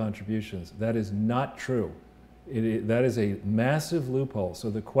charitable contributions. That is not true. That is a massive loophole. So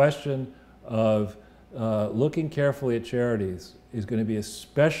the question of looking carefully at charities is going to be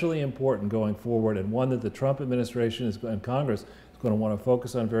especially important going forward, and one that the Trump administration and Congress is going to want to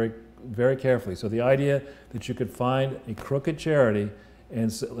focus on very, very carefully. So the idea that you could find a crooked charity,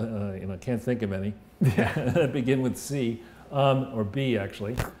 and I can't think of any, that begin with C, or B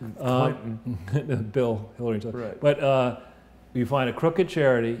actually, Bill, Hillary, right. But you find a crooked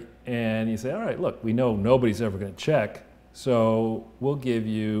charity and you say, all right, look, we know nobody's ever going to check, so we'll give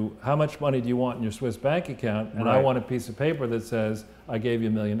you, how much money do you want in your Swiss bank account? And right. I want a piece of paper that says, I gave you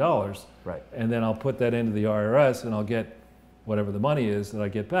 $1 million. Right. And then I'll put that into the IRS and I'll get whatever the money is that I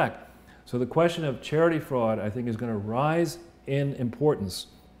get back. So the question of charity fraud, I think, is going to rise in importance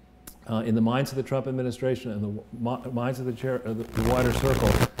in the minds of the Trump administration and the minds of the wider circle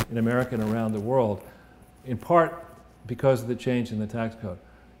in America and around the world, in part because of the change in the tax code.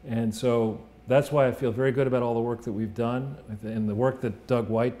 And so that's why I feel very good about all the work that we've done and the work that Doug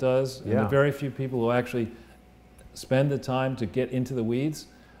White does, and the very few people who actually spend the time to get into the weeds.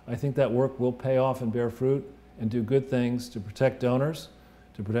 I think that work will pay off and bear fruit and do good things to protect donors,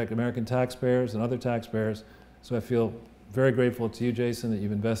 to protect American taxpayers and other taxpayers. So I feel very grateful to you, Jason, that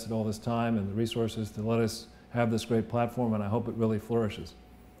you've invested all this time and the resources to let us have this great platform, and I hope it really flourishes.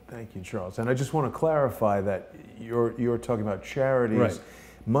 Thank you, Charles. And I just want to clarify that you're talking about charities. Right.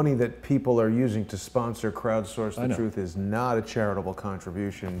 Money that people are using to sponsor Crowdsource the Truth is not a charitable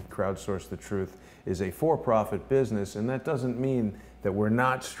contribution. Crowdsource the Truth is a for-profit business, and that doesn't mean that we're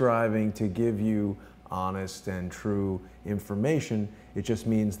not striving to give you honest and true information. It just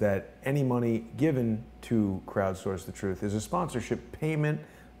means that any money given to Crowdsource the Truth is a sponsorship payment,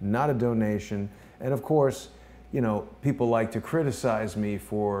 not a donation. And of course, you know, people like to criticize me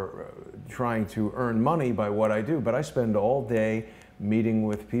for trying to earn money by what I do, but I spend all day meeting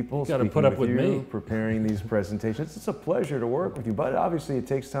with people, speaking put up with me, preparing these presentations. It's a pleasure to work with you, but obviously it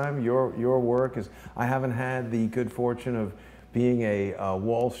takes time. Your work is, I haven't had the good fortune of being a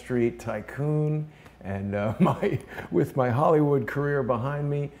Wall Street tycoon, and with my Hollywood career behind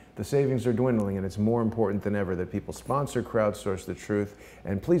me, the savings are dwindling, and it's more important than ever that people sponsor Crowdsource the Truth.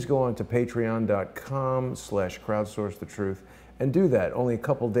 And please go on to patreon.com/crowdsourcethetruth and do that. Only a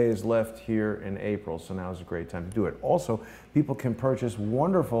couple days left here in April, so now is a great time to do it. Also, people can purchase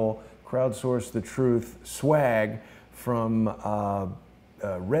wonderful Crowdsource the Truth swag from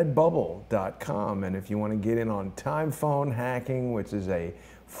redbubble.com. And if you want to get in on time phone hacking, which is a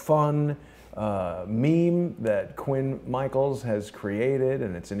fun meme that Quinn Michaels has created,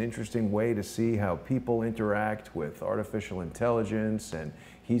 and it's an interesting way to see how people interact with artificial intelligence, and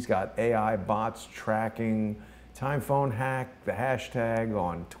he's got AI bots tracking time phone hack, the hashtag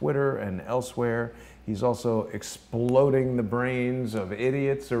on Twitter and elsewhere. He's also exploding the brains of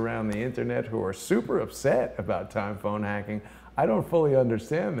idiots around the internet who are super upset about time phone hacking. I don't fully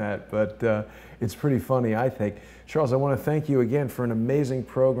understand that, but it's pretty funny, I think. Charles, I want to thank you again for an amazing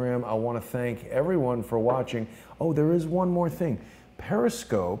program. I want to thank everyone for watching. Oh, there is one more thing.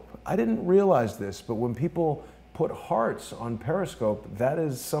 Periscope, I didn't realize this, but when people put hearts on Periscope, that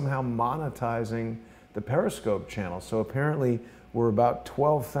is somehow monetizing the Periscope channel. So apparently we're about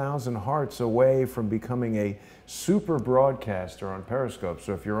 12,000 hearts away from becoming a super broadcaster on Periscope.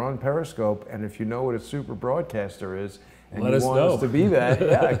 So if you're on Periscope and if you know what a super broadcaster is, and you want us to be that,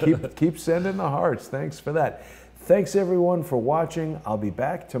 yeah, keep sending the hearts. Thanks for that. Thanks everyone for watching. I'll be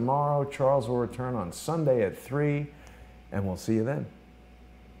back tomorrow. Charles will return on Sunday at 3, and we'll see you then.